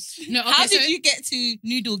grows. No, okay, How did so- you get to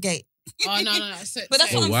Noodle Gate? Oh no. So, But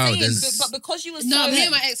that's so- what Oh, I'm wow, saying. there's- But because you were No, so me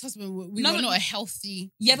and my ex-husband, we No, were but- not a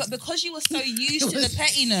healthy. yeah, but because you were so used to was- the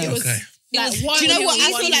pettiness, it was Okay. like was- one. Do you know hill, what?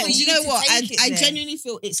 I one feel like, hill. do you know to what? take it I there. genuinely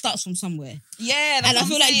feel it starts from somewhere. yeah, that's And I what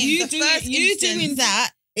feel I'm like saying. you The first doing instance-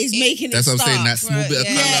 that is making That's it what I'm saying. start. That small bit of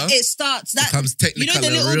Right, Yeah, color it starts. That becomes you know technical the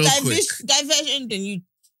little real quick. diversion, then you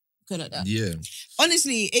go like that. Yeah.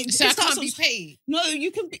 Honestly, it So I starts can't be from, petty. no, you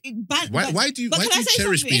can be Why do you but can I say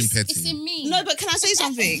cherish something? being petty? It's in me. No, but can I say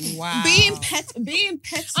something? Wow. Being petty. I'm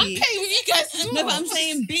petty with you guys as No, well. but I'm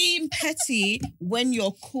saying being petty when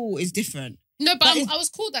you're cool is different. No, but But it's- I was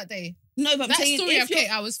cool that day. No, but I'm That saying story, if okay,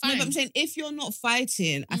 you're, I was no, fine. but I'm saying if you're not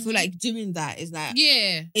fighting, I feel Mhm. like doing that is like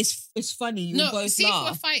Yeah. it's funny. You No, both see, if we're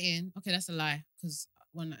laugh. fighting, okay, that's a lie. Because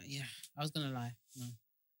I was gonna lie. No.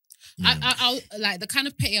 I'll like the kind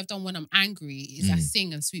of petty I've done when I'm angry is I Mm.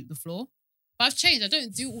 sing and sweep the floor. But I've changed. I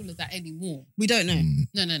don't do all of that anymore. We don't know.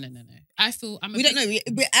 No. I feel We don't know.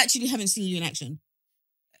 We actually haven't seen you in action.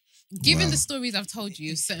 Given Wow. the stories I've told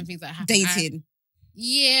you, certain things that happen. Dating.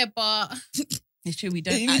 Yeah, but It's true. We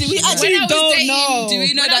don't. We actually know. actually When I was don't dating, know. Do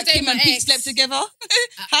we know When I that was dating Kim and my Pete ex- slept together?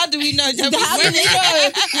 How do we know that? How do we know?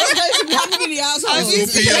 What's going to happen in the household? That's all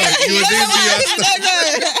PR. You were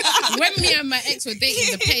doing PR. when me and my ex were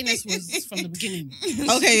dating, the pettiness was from the beginning.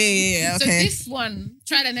 Okay, yeah. So Okay. this one,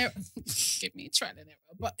 trial and error. Give me trial and error.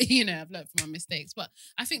 But I've learned from my mistakes. But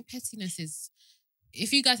I think pettiness is,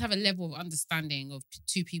 if you guys have a level of understanding of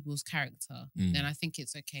two people's character, then I think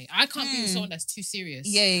it's okay. I can't be with someone that's too serious.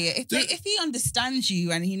 Yeah. If he understands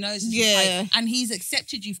you and he knows, Yeah. and he's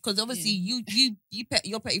accepted you, because obviously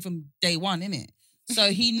you're petty from day one, innit?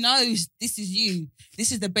 So he knows this is you.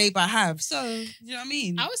 This is the babe I have. So you know what I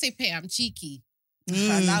mean? I would say petty, I'm cheeky.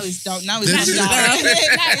 Now it's down. Now This it's is- down.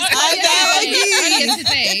 Earlier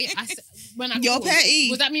today, when I You're called, petty.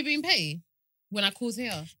 was that me being petty? When I called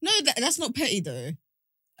here? No, that's not petty though.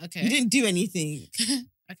 Okay. You didn't do anything.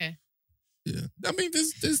 Okay. Yeah, I mean,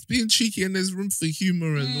 there's being cheeky and there's room for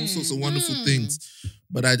humor and all sorts of wonderful things.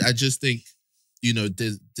 But I just think,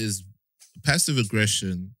 there's passive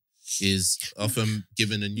aggression is often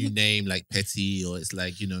given a new name like petty, or it's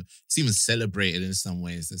like, it's even celebrated in some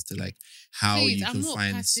ways as to like how Please, you I'm can not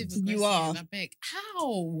find. passive You aggressive, are. I beg.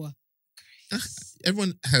 How?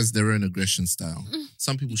 Everyone has their own aggression style.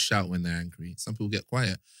 Some people shout when they're angry. Some people get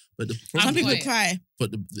quiet. But the Some problem, people quiet. cry.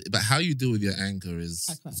 but how you deal with your anger is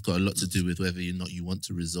I cry. it's got a lot to do with whether or not you want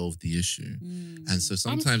to resolve the issue. Mm. And so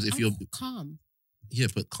sometimes if I'm you're calm. Yeah,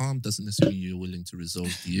 but calm doesn't necessarily mean you're willing to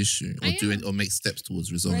resolve the issue or I do am. it or make steps towards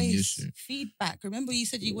resolving the Grace, issue. feedback. Remember you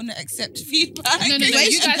said you wouldn't accept feedback. No,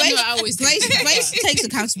 Grace- you guys Grace- know I always take Grace feedback. takes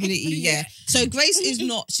accountability, yeah. So Grace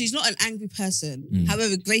she's not an angry person. Mm.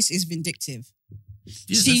 However, Grace is vindictive.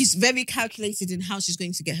 Yeah, She's very calculated in how she's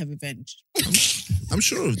going to get her revenge. I'm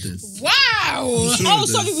sure of this. Wow. I'm sure Oh, of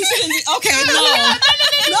sorry, this. we shouldn't be. Okay, no.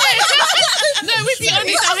 No, we be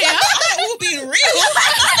honest out here. We're being real.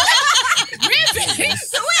 Really?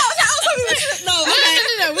 No,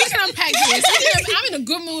 No. We can unpack this. I'm in a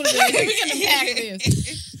good mood today. We can unpack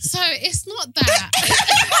this. So it's not that.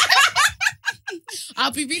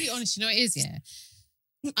 I'll be really honest. You know what it is, yeah?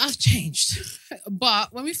 I've changed.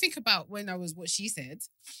 But when we think about when I was what she said,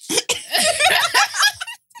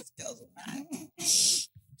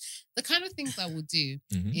 the kind of things I will do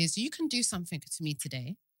Mhm. is you can do something to me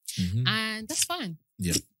today, Mhm. and that's fine.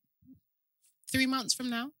 Yeah. 3 months from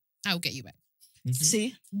now, I'll get you back. Mhm.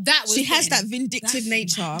 see, That was she has then. that vindictive That's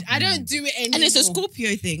nature. I don't do it anymore. And it's a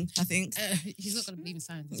Scorpio thing, I think. He's not going to believe in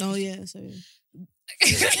science. Oh, yeah, sorry.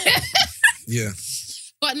 Yeah.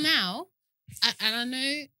 But now, and I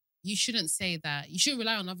know you shouldn't say that. You shouldn't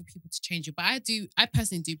rely on other people to change you. But I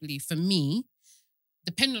personally do believe, for me,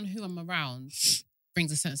 depending on who I'm around,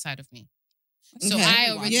 brings a certain side of me. So Okay. I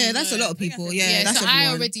already Yeah, that's a know- lot of people. Yeah, that's so I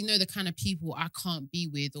everyone. already know the kind of people I can't be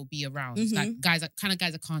with or be around. Mhm. Like guys I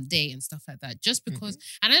can't date and stuff like that. Just because,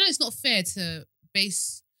 and I know it's not fair to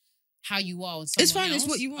base how you are on someone It's fine, it's else.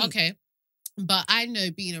 what you want. Okay. But I know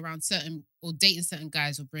being around certain or dating certain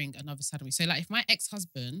guys will bring another side of me. So like if my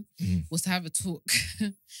ex-husband Mhm. was to have a talk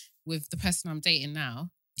with the person I'm dating now,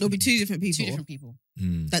 There'll be two different people two different people.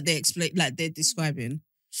 Mm. that they explain, like they're describing.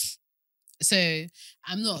 So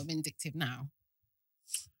I'm not vindictive now.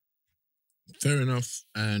 Fair enough.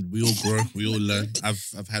 And we all grow, we all learn.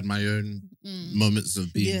 I've had my own Mm. moments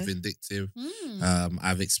of being Yeah. vindictive. Mm.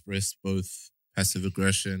 I've expressed both passive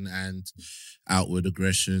aggression and outward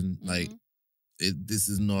aggression. Like Mhm. this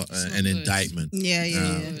is not It's not an good. indictment. Yeah, yeah,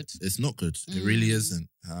 Um, yeah. Good. It's not good. It really Mm. isn't.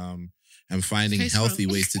 And finding Face healthy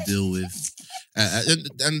front. ways to deal with,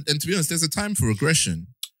 and to be honest, there's a time for aggression.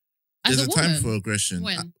 As There's a a time woman, for aggression.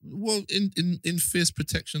 when? Well, in fierce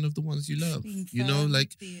protection of the ones you love. Being You know, firm,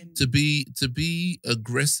 like being- to be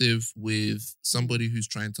aggressive with somebody who's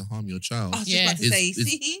trying to harm your child I was just Yeah. about to is- say, is-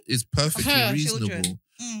 see? is perfectly Her reasonable. children.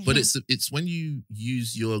 But Mhm. it's when you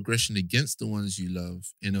use your aggression against the ones you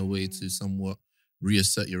love in a way to Mm. somewhat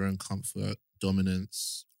reassert your own comfort,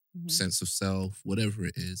 dominance, Mhm. sense of self, whatever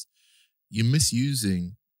it is, you're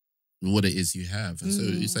misusing what it is you have. And so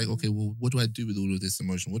it's like, okay, well, what do I do with all of this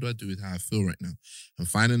emotion? What do I do with how I feel right now? And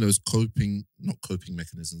finding those not coping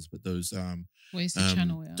mechanisms, but those Ways to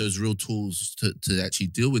channel it. those real tools to actually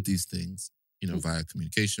deal with these things, via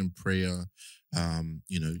communication, prayer,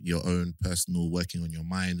 your own personal working on your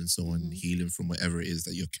mind and so on, Mhm. healing from whatever it is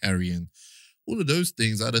that you're carrying. All of those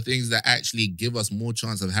things are the things that actually give us more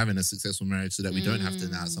chance of having a successful marriage so that we don't have to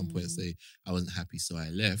now at some point say, I wasn't happy, so I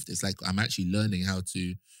left. It's like I'm actually learning how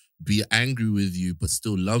to be angry with you, but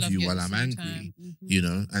still love you at while the I'm same angry. time. Mhm. You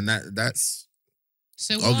know, and that's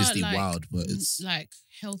So what obviously are, like, wild, but it's like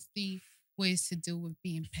healthy ways to deal with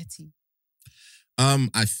being petty.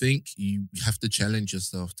 I think you have to challenge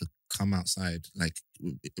yourself to come outside, like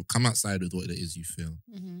come outside with what it is you feel.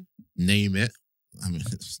 Mm-hmm. Name it. I mean,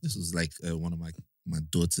 this was like one of my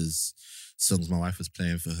daughter's songs my wife was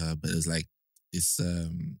playing for her, but it was like it's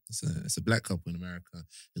a black couple in America.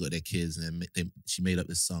 They got their kids, and she made up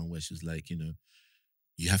this song where she was like, you know,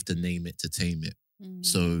 you have to name it to tame it. Mm-hmm.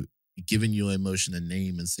 So giving your emotion a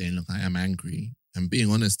name and saying, look, I am angry, and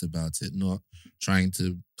being honest about it, not trying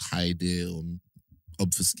to hide it or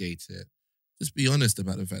obfuscate it. Just be honest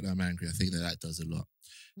about the fact that I'm angry. I think that does a lot.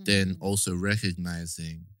 Then also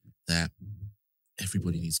recognizing that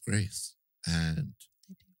everybody needs grace, and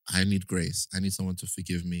I need grace. I need someone to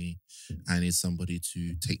forgive me. I need somebody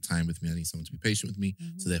to take time with me. I need someone to be patient with me.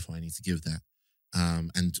 So therefore, I need to give that.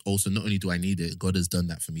 And also, not only do I need it, God has done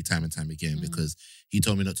that for me time and time again, because He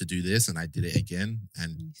told me not to do this, and I did it again,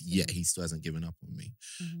 and yet He still hasn't given up on me.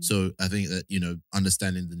 So I think that, you know,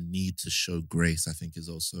 understanding the need to show grace, I think, is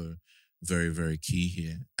also very, very key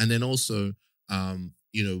here. And then also,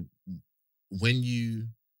 you know, when you,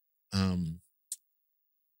 I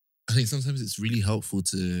think sometimes it's really helpful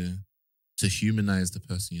to humanize the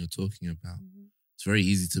person you're talking about. It's very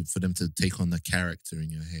easy for them to take on the character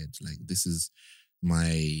in your head. Like, this is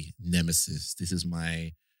my nemesis. This is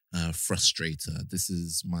my frustrator. This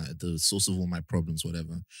is the source of all my problems,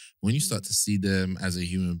 whatever. When you start to see them as a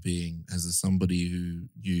human being, as somebody who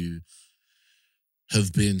you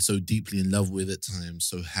have been so deeply in love with at times,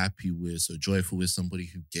 so happy with, so joyful with, somebody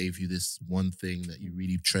who gave you this one thing that you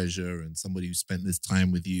really treasure, and somebody who spent this time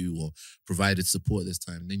with you or provided support this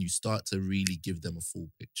time, then you start to really give them a full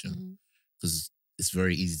picture. Because it's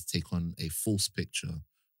very easy to take on a false picture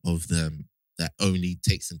of them that only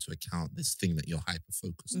takes into account this thing that you're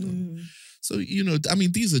hyper-focused on. So, you know, I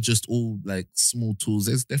mean, these are just all like small tools.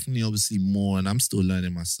 There's definitely obviously more, and I'm still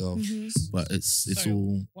learning myself. But it's Sorry,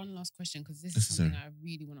 all... One last question, because this is something I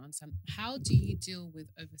really want to understand. How do you deal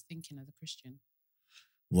with overthinking as a Christian?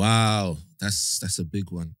 Wow, that's a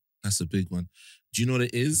big one. That's a big one. Do you know what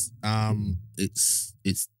it is?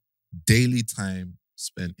 It's daily time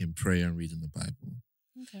spent in prayer and reading the Bible.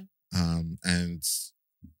 Okay. And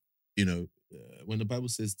you know, when the Bible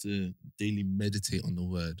says to daily meditate on the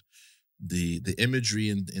word, the imagery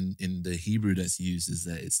in the Hebrew that's used is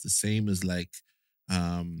that it's the same as like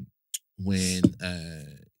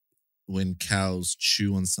when cows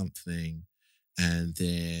chew on something, and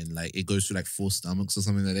then like it goes through like 4 stomachs or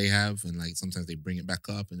something that they have, and like sometimes they bring it back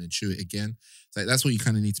up and then chew it again. It's like that's what you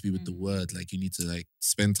kind of need to be with the word. Like you need to like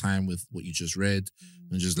spend time with what you just read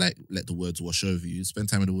and just like let the words wash over you. Spend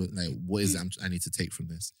time with the word, like what is it I need to take from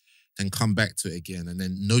this? Then come back to it again, and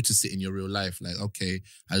then notice it in your real life. Like, okay,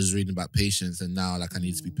 I was reading about patience, and now like I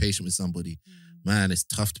need to be patient with somebody. Man, it's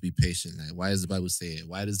tough to be patient. Like, why does the Bible say it?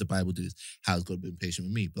 Why does the Bible do this? How has God been patient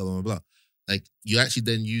with me? Blah, blah, blah, blah. Like, you're actually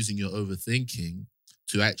then using your overthinking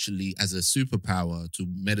to actually, as a superpower, to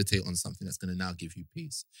meditate on something that's going to now give you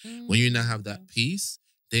peace. When you now have that peace,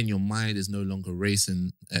 then your mind is no longer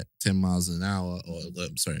racing at 10 miles an hour, or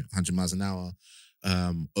 100 miles an hour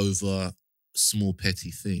over small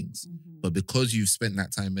petty things. But because you've spent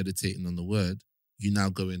that time meditating on the word, you now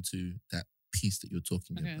go into that peace that you're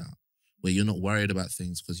talking about, where you're not worried about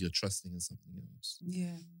things because you're trusting in something else.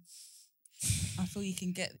 Yeah. I feel you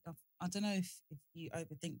can get, I don't know if you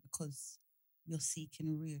overthink because you're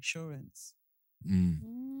seeking reassurance,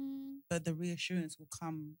 but the reassurance will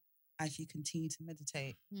come as you continue to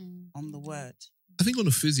meditate on the word. I think on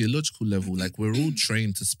a physiological level, like we're all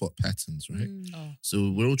trained to spot patterns, right?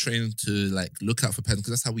 So we're all trained to like look out for patterns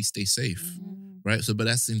because that's how we stay safe, right? So, but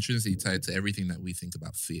that's intrinsically tied to everything that we think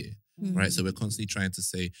about fear, right? So we're constantly trying to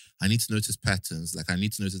say, I need to notice patterns. Like I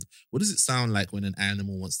need to notice, what does it sound like when an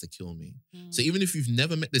animal wants to kill me? So even if you've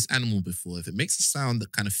never met this animal before, if it makes a sound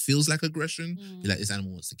that kind of feels like aggression, you're like, this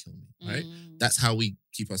animal wants to kill me, right? That's how we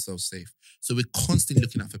keep ourselves safe. So we're constantly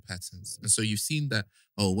looking out for patterns. And so you've seen that,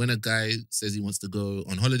 when a guy says he wants to go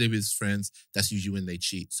on holiday with his friends, that's usually when they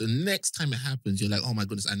cheat. So next time it happens, you're like, oh my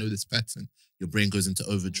goodness, I know this pattern. Your brain goes into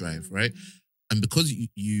overdrive, right? And because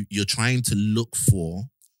you're trying to look for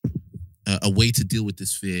a way to deal with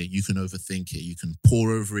this fear, you can overthink it, you can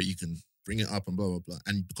pore over it, you can bring it up and blah, blah, blah.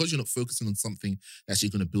 And because you're not focusing on something that's actually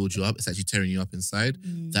going to build you up, it's actually tearing you up inside.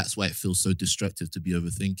 That's why it feels so destructive to be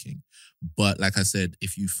overthinking. But like I said,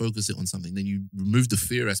 if you focus it on something, then you remove the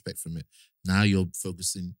fear aspect from it. Now you're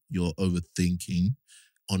focusing your overthinking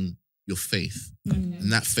on your faith. Mm.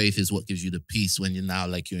 And that faith is what gives you the peace when you're now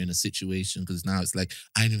like you're in a situation, because now it's like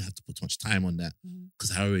I don't even have to put too much time on that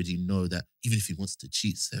because I already know that even if he wants to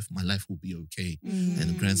cheat, Seth, my life will be okay. Mm. In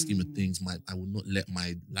the grand scheme of things, I will not let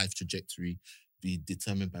my life trajectory be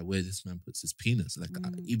determined by where this man puts his penis. Like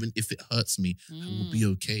even if it hurts me, I will be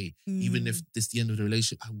okay. Even if this is the end of the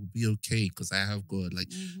relationship, I will be okay because I have God. Like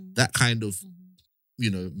that kind of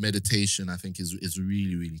meditation, I think is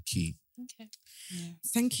really, really key. Okay. Yeah.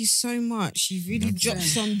 Thank you so much. You've really Listen. dropped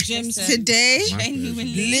some gems Listen. today. My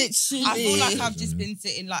Genuinely. Literally. I feel like I've just been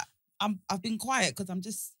sitting like I've been quiet because I'm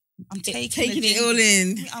taking it all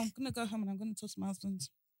in. I'm gonna go home and I'm gonna talk to my husband.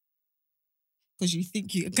 Because you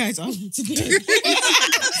think you guys are today. No,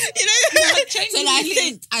 So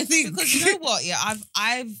I think because you know what? Yeah,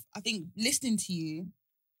 I think listening to you,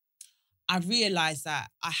 I realized that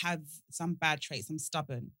I have some bad traits. I'm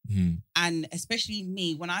stubborn, and especially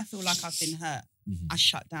me when I feel like I've been hurt, I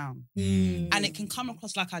shut down, and it can come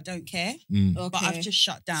across like I don't care, but I've just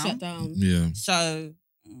shut down. Shut down. Yeah. So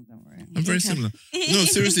don't worry. I'm very similar. No,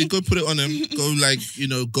 seriously, go put it on him. Go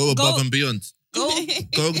go above and beyond. Go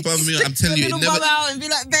above and beyond. I'm telling you, it Little never. bum out and be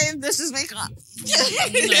like, babe, this is makeup.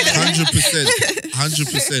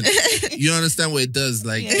 100%. You understand what it does?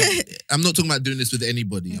 Like, I'm not talking about doing this with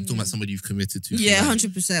anybody. I'm talking about somebody you've committed to. Yeah, Like,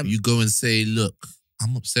 100%. you go and say, look,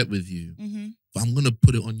 I'm upset with you, but I'm gonna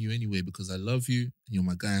put it on you anyway because I love you and you're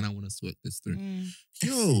my guy and I want us to work this through.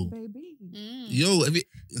 Yo, anyway,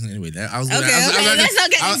 I was gonna, Okay, let's not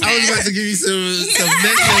get I into was that. about to give you some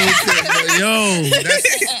next level shit, but yo,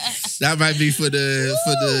 that might be for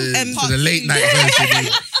the late night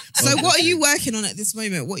version. So what are you working on at this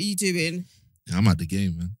moment? What are you doing? I'm at the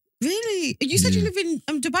game, man. Really? You said you Yeah. live in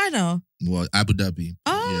Dubai now? Well, Abu Dhabi.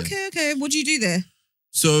 Oh, Yeah. okay. What do you do there?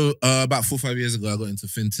 So about 4 or 5 years ago, I got into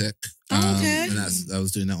fintech. Oh, okay. And I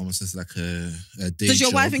was doing that almost as like a day Does your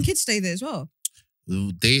job. wife and kids stay there as well?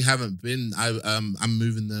 They haven't been. I'm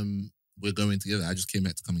moving them. We're going together. I just came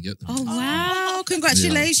back to come and get them. Oh, wow.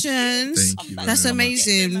 Congratulations. Thank you. That's very much.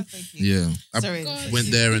 amazing. Yeah. I Sorry.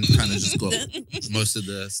 went there and kind of just got most of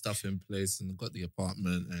the stuff in place and got the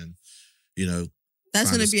apartment and, That's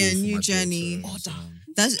found going to be a school for new my journey. daughter.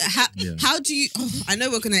 That's Yeah. how do you? Oh, I know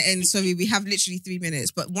we're gonna end. Sorry, we have literally 3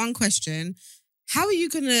 minutes. But one question: how are you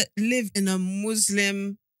gonna live in a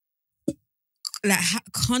Muslim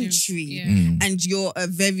country Yeah. and you're a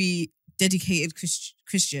very dedicated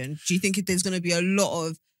Christian? Do you think there's gonna be a lot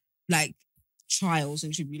of like trials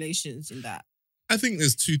and tribulations in that? I think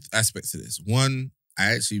there's two aspects to this. One,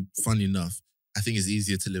 funny enough, I think it's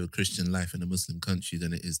easier to live a Christian life in a Muslim country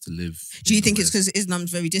than it is to live. Do you in the think it's West. because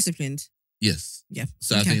Islam's very disciplined? Yes. Yeah.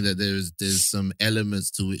 So Okay. I think that there's some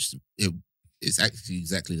elements to which it's actually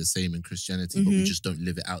exactly the same in Christianity, but we Mhm. just don't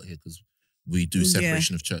live it out here because we do Yeah.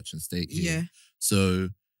 separation of church and state here. Yeah. So,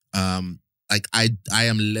 I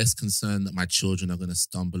am less concerned that my children are going to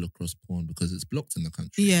stumble across porn because it's blocked in the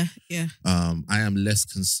country. Yeah. Yeah. I am less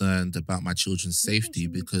concerned about my children's safety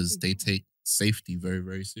because they take safety very,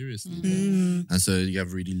 very seriously. Mm. And so you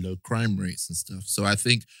have really low crime rates and stuff. So I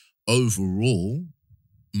think overall,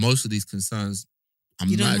 most of these concerns I'm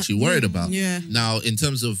You don't not ha- actually worried about. Yeah. Now, in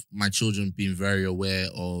terms of my children being very aware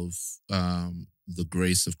of the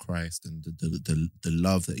grace of Christ and the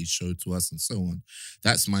love that he showed to us and so on,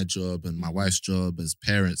 that's my job and my wife's job as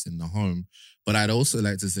parents in the home. But I'd also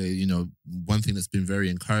like to say, one thing that's been very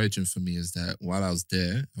encouraging for me is that while I was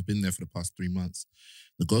there, I've been there for the past 3 months,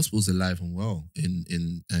 the gospel's alive and well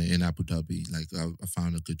in Abu Dhabi. Like I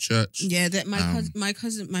found a good church. Yeah, that my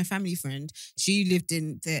cousin, my family friend, she lived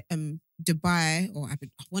in the Dubai or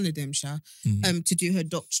one of them, to do her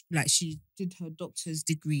she did her doctor's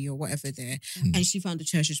degree or whatever there, and she found a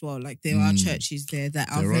church as well. Like there are churches there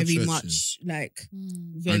that are There are very churches. much very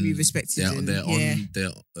And respected.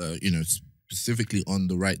 they're specifically on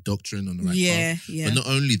the right doctrine, on the right path. Yeah. But not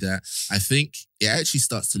only that, I think it actually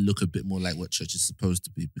starts to look a bit more like what church is supposed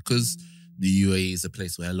to be because the UAE is a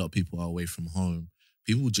place where a lot of people are away from home.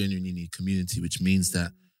 People genuinely need community, which means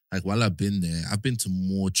that like while I've been there, I've been to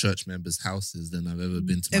more church members' houses than I've ever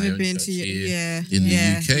been to my own church here in the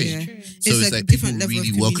UK. True. So it's a like people different level of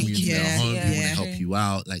really welcome you to community. their home. Yeah, They want to yeah. help you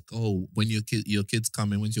out. Like, oh, when your kids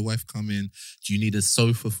come in, when's your wife come in? Do you need a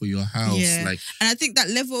sofa for your house? Yeah. Like, And I think that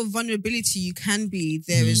level of vulnerability you can be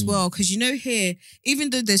there as well. Because here, even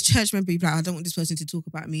though there's church members like, I don't want this person to talk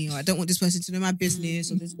about me, or I don't want this person to know my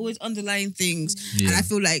business, or there's always underlying things. And yeah. I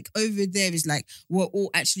feel like over there is like we're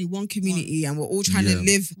all actually one community and we're all trying to Yeah.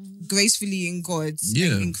 live gracefully in God,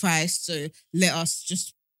 Yeah. in Christ. So let us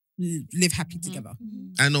just live happy together.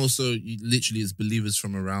 And also, you, literally, it's believers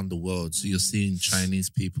from around the world. So you're seeing Chinese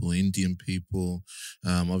people, Indian people,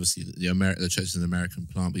 obviously the church is an American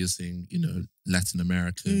plant, but you're seeing, Latin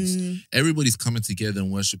Americans. Everybody's coming together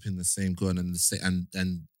and worshiping the same God and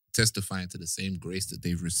testifying to the same grace that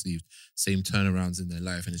they've received, same turnarounds in their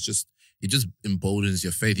life, and it just emboldens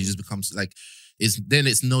your faith. It just becomes like it's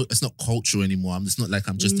not cultural anymore. It's not like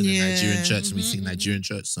I'm just in a Nigerian church and we sing Nigerian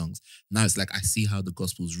church songs. Now it's like I see how the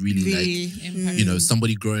gospel is really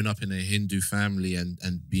somebody growing up in a Hindu family and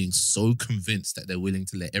being so convinced that they're willing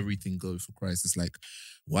to let everything go for Christ. It's like,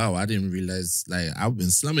 wow, I didn't realize, like, I've been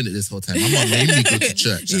slumming it this whole time. I'm not mainly go to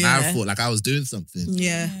church, and I thought like I was doing something.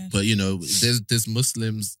 Yeah, but there's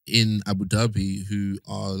Muslims in Abu Dhabi who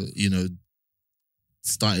are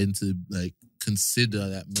starting to like consider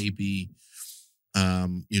that maybe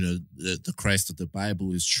the Christ of the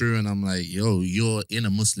Bible is true, and I'm like, yo, you're in a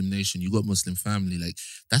Muslim nation, you got Muslim family, like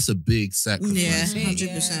that's a big sacrifice. Yeah,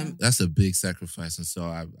 100%. That's a big sacrifice, and so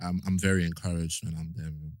I'm very encouraged when I'm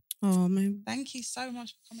there. Oh man, thank you so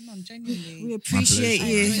much for coming on. Genuinely, we appreciate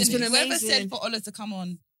you. It's been amazing. Whoever said for Ola to come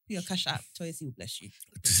on, put your cash app, Toysi will bless you.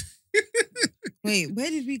 Wait,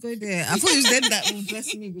 where did we go there? I thought it was them that will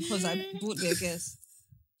bless me because I bought their guest.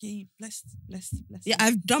 Yeah, blessed. Yeah,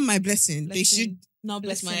 I've done my blessing. They should now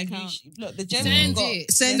bless my account. Look, the Send gentleman got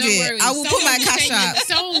it. Send Don't it. worry. I will put my cash app.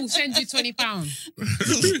 Someone will send you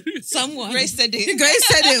 £20. Someone. Grace said it. Grace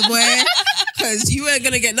said it, boy. Because you weren't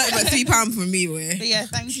gonna get nothing but £3 from me, boy. But yeah,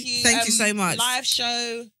 thank you. Thank you so much. Live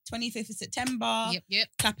show, 25th of September. Yep.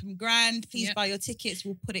 Clapham Grand. Please Yep. buy your tickets.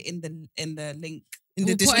 We'll put it in the link. In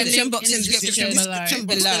the We'll put a description link box. in the description description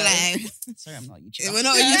box below. below. Sorry, I'm not a YouTuber. We're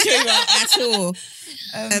not a YouTuber at all.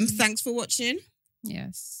 Thanks for watching.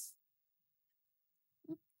 Yes.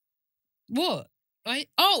 What?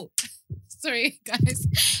 Sorry, guys.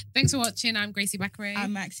 Thanks for watching. I'm Gracie Bakare.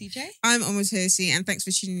 I'm Maxie J. I'm Omotosi, and thanks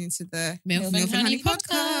for tuning into the Milf and Milf Honey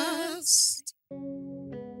podcast.